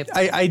escape.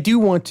 I do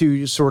want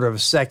to sort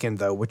of second,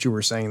 though, what you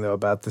were saying, though,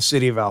 about the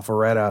city of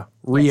Alpharetta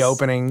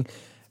reopening.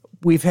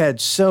 We've had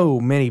so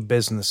many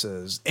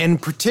businesses,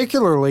 and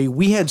particularly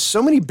we had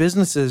so many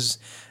businesses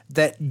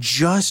that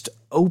just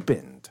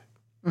opened.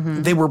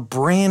 They were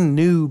brand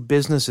new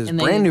businesses, And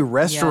brand new Yeah,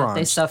 restaurants.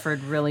 they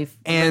suffered really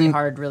And-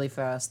 hard, really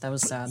fast. That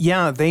was sad.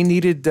 Yeah, they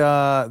needed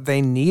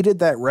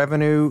that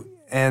revenue,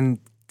 and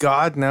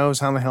God knows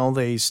how the hell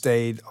they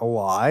stayed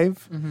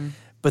alive.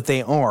 But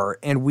they are,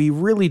 and we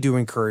really do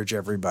encourage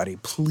everybody.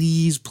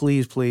 Please,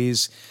 please,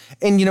 please.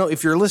 And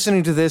if you're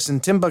listening to this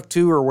in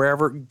Timbuktu or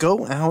wherever,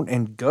 go out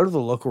and go to the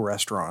local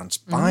restaurants,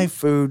 buy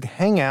food,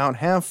 hang out,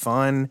 have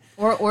fun.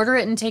 Or order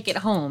it and take it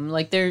home.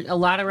 Like a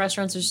lot of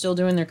restaurants are still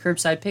doing their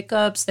curbside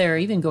pickups. They're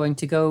even going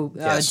to go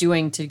Yes.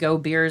 doing to-go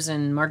beers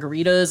and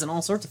margaritas and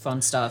all sorts of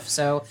fun stuff.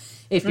 So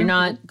if you're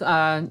not,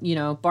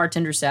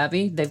 bartender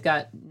savvy, they've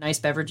got nice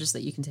beverages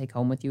that you can take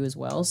home with you as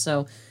well.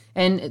 So,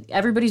 and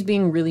everybody's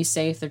being really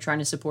safe. They're trying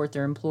to support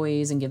their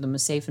employees and give them a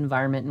safe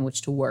environment in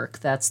which to work.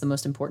 That's the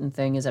most important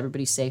thing, is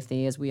everybody's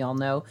safety, as we all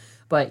know.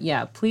 But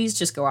yeah, please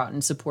just go out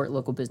and support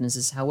local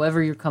businesses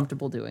however you're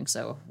comfortable doing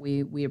so.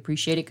 We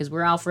appreciate it because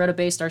we're Alpharetta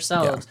based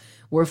ourselves. Yeah.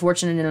 We're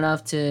fortunate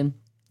enough to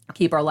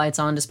keep our lights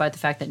on despite the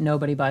fact that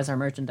nobody buys our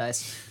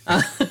merchandise.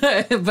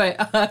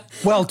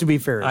 Well, to be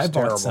fair, it's I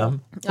terrible. bought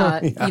some.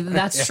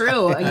 That's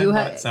true.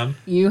 some.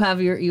 You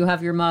have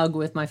your mug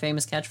with my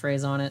famous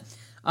catchphrase on it.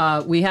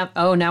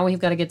 Now we've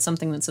got to get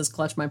something that says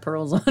 "Clutch my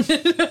pearls" on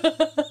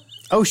it.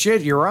 Oh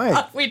shit, you're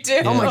right. We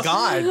do. Oh my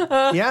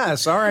God.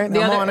 Yes, all right. I'm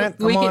on it.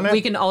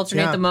 We can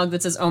alternate Yeah. the mug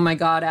that says "Oh my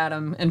God,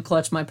 Adam" and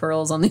 "Clutch my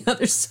pearls" on the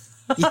other side.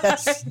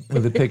 Yes.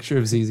 With a picture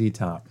of ZZ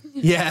Top.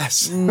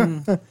 Yes.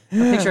 A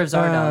picture of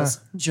Zardoz.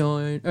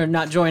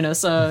 Join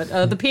us.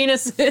 The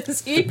penis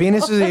is evil.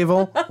 Penis is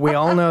evil. We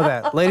all know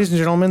that. Ladies and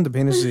gentlemen, the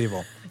penis is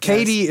evil.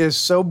 Katie is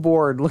so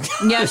bored. Look,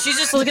 Yeah, she's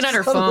just looking at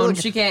her phone.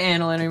 She can't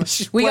handle it anymore.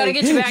 We got to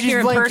get you back she's here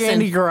in playing person.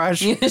 Candy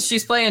Crush. Yeah,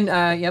 she's playing,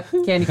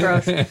 Candy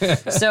Crush.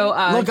 So,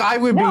 Look, I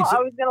would No, be. I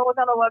was gonna look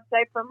on the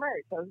website for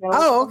merch. I was gonna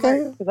Oh,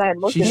 okay. because I had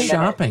looked She's at it.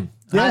 shopping.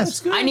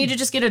 Yes. I need to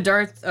just get a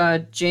Darth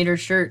Jader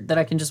shirt that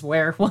I can just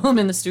wear while I'm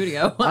in the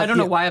studio. I don't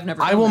know why I've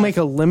never. I done will that. make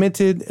a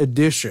limited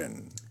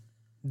edition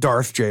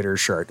Darth Jader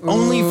shirt.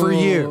 Only for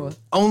you.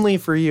 Only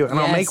for you. And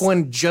I'll Yes. make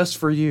one just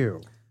for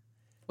you.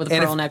 with a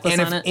pearl necklace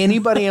and on if it.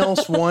 anybody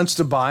else wants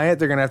to buy it,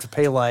 they're going to have to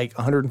pay like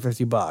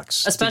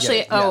 $150.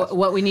 Especially,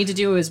 what we need to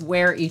do is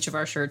wear each of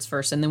our shirts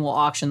first, and then we'll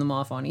auction them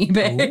off on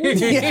eBay.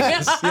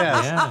 Yes, yes.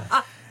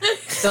 Yeah.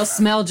 They'll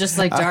smell just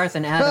like Darth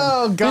and Adam.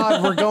 Oh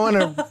God, we're going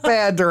a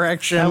bad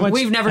direction.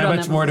 We've never How done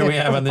much that more do we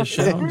have on this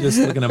show? I'm just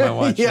looking at my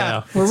watch Yeah.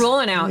 now. We're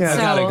rolling out. Yeah.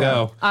 So, Gotta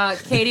go.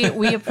 Katie,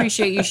 we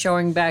appreciate you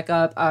showing back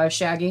up.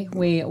 Shaggy,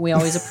 we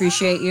always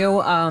appreciate you.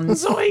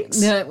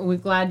 Zoinks. We're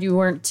glad you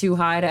weren't too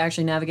high to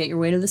actually navigate your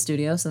way to the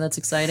studio, so that's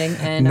exciting.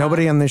 And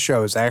Nobody on this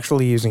show is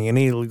actually using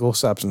any illegal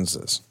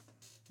substances.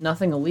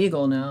 nothing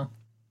illegal now.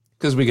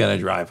 Because we got to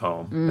drive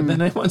home. And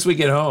then once we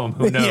get home,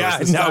 who knows?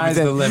 The sky's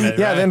the limit.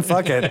 Yeah, right? then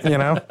fuck it. You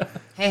know,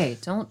 Hey,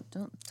 don't.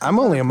 I'm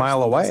only a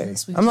mile away.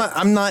 I'm not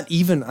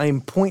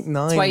 0.9.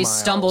 That's why you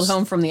stumbled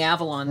home from the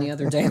Avalon the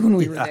other day when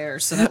we were there.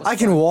 So that was I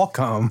can walk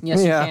home.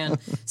 Yes, yeah. you can.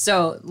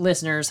 So,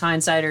 listeners,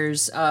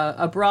 hindsighters,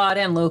 abroad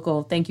and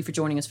local, thank you for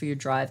joining us for your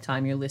drive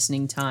time, your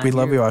listening time. We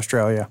love you,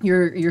 Australia.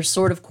 Your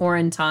sort of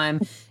quarantine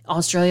time.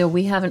 Australia,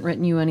 we haven't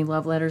written you any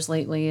love letters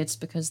lately. It's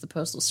because the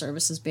Postal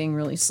Service is being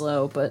really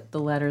slow, but the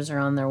letters are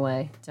on their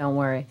way. Don't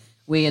worry.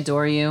 We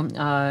adore you,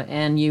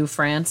 and you,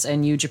 France,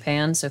 and you,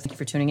 Japan. So thank you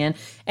for tuning in.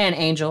 And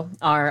Angel,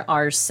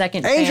 our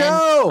second Angel!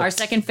 fan, our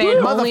second fan,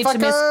 Woo! only to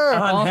Miss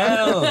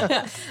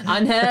Motherfucker!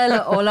 Angel,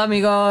 hola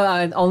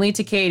amigo, only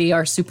to Katie,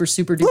 our super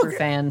duper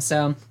fan.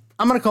 So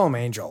I'm gonna call him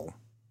Angel.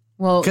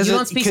 well, you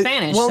don't speak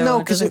Spanish. Well, so no,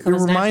 because doesn't it come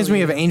as reminds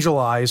me of naturally. Angel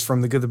Eyes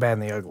from The Good, the Bad,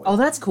 and the Ugly. Oh,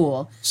 that's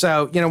cool.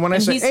 So when I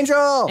say he's-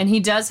 Angel, And he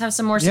does have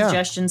some more Yeah.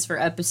 suggestions for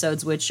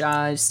episodes, which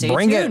stay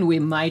Bring tuned. it. We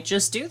might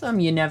just do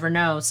them. You never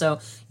know. So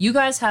you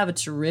guys have a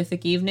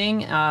terrific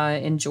evening.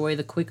 Enjoy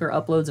the quicker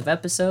uploads of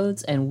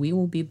episodes, and we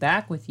will be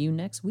back with you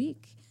next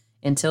week.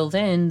 Until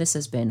then, this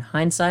has been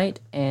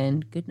Hindsight,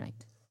 and good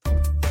night.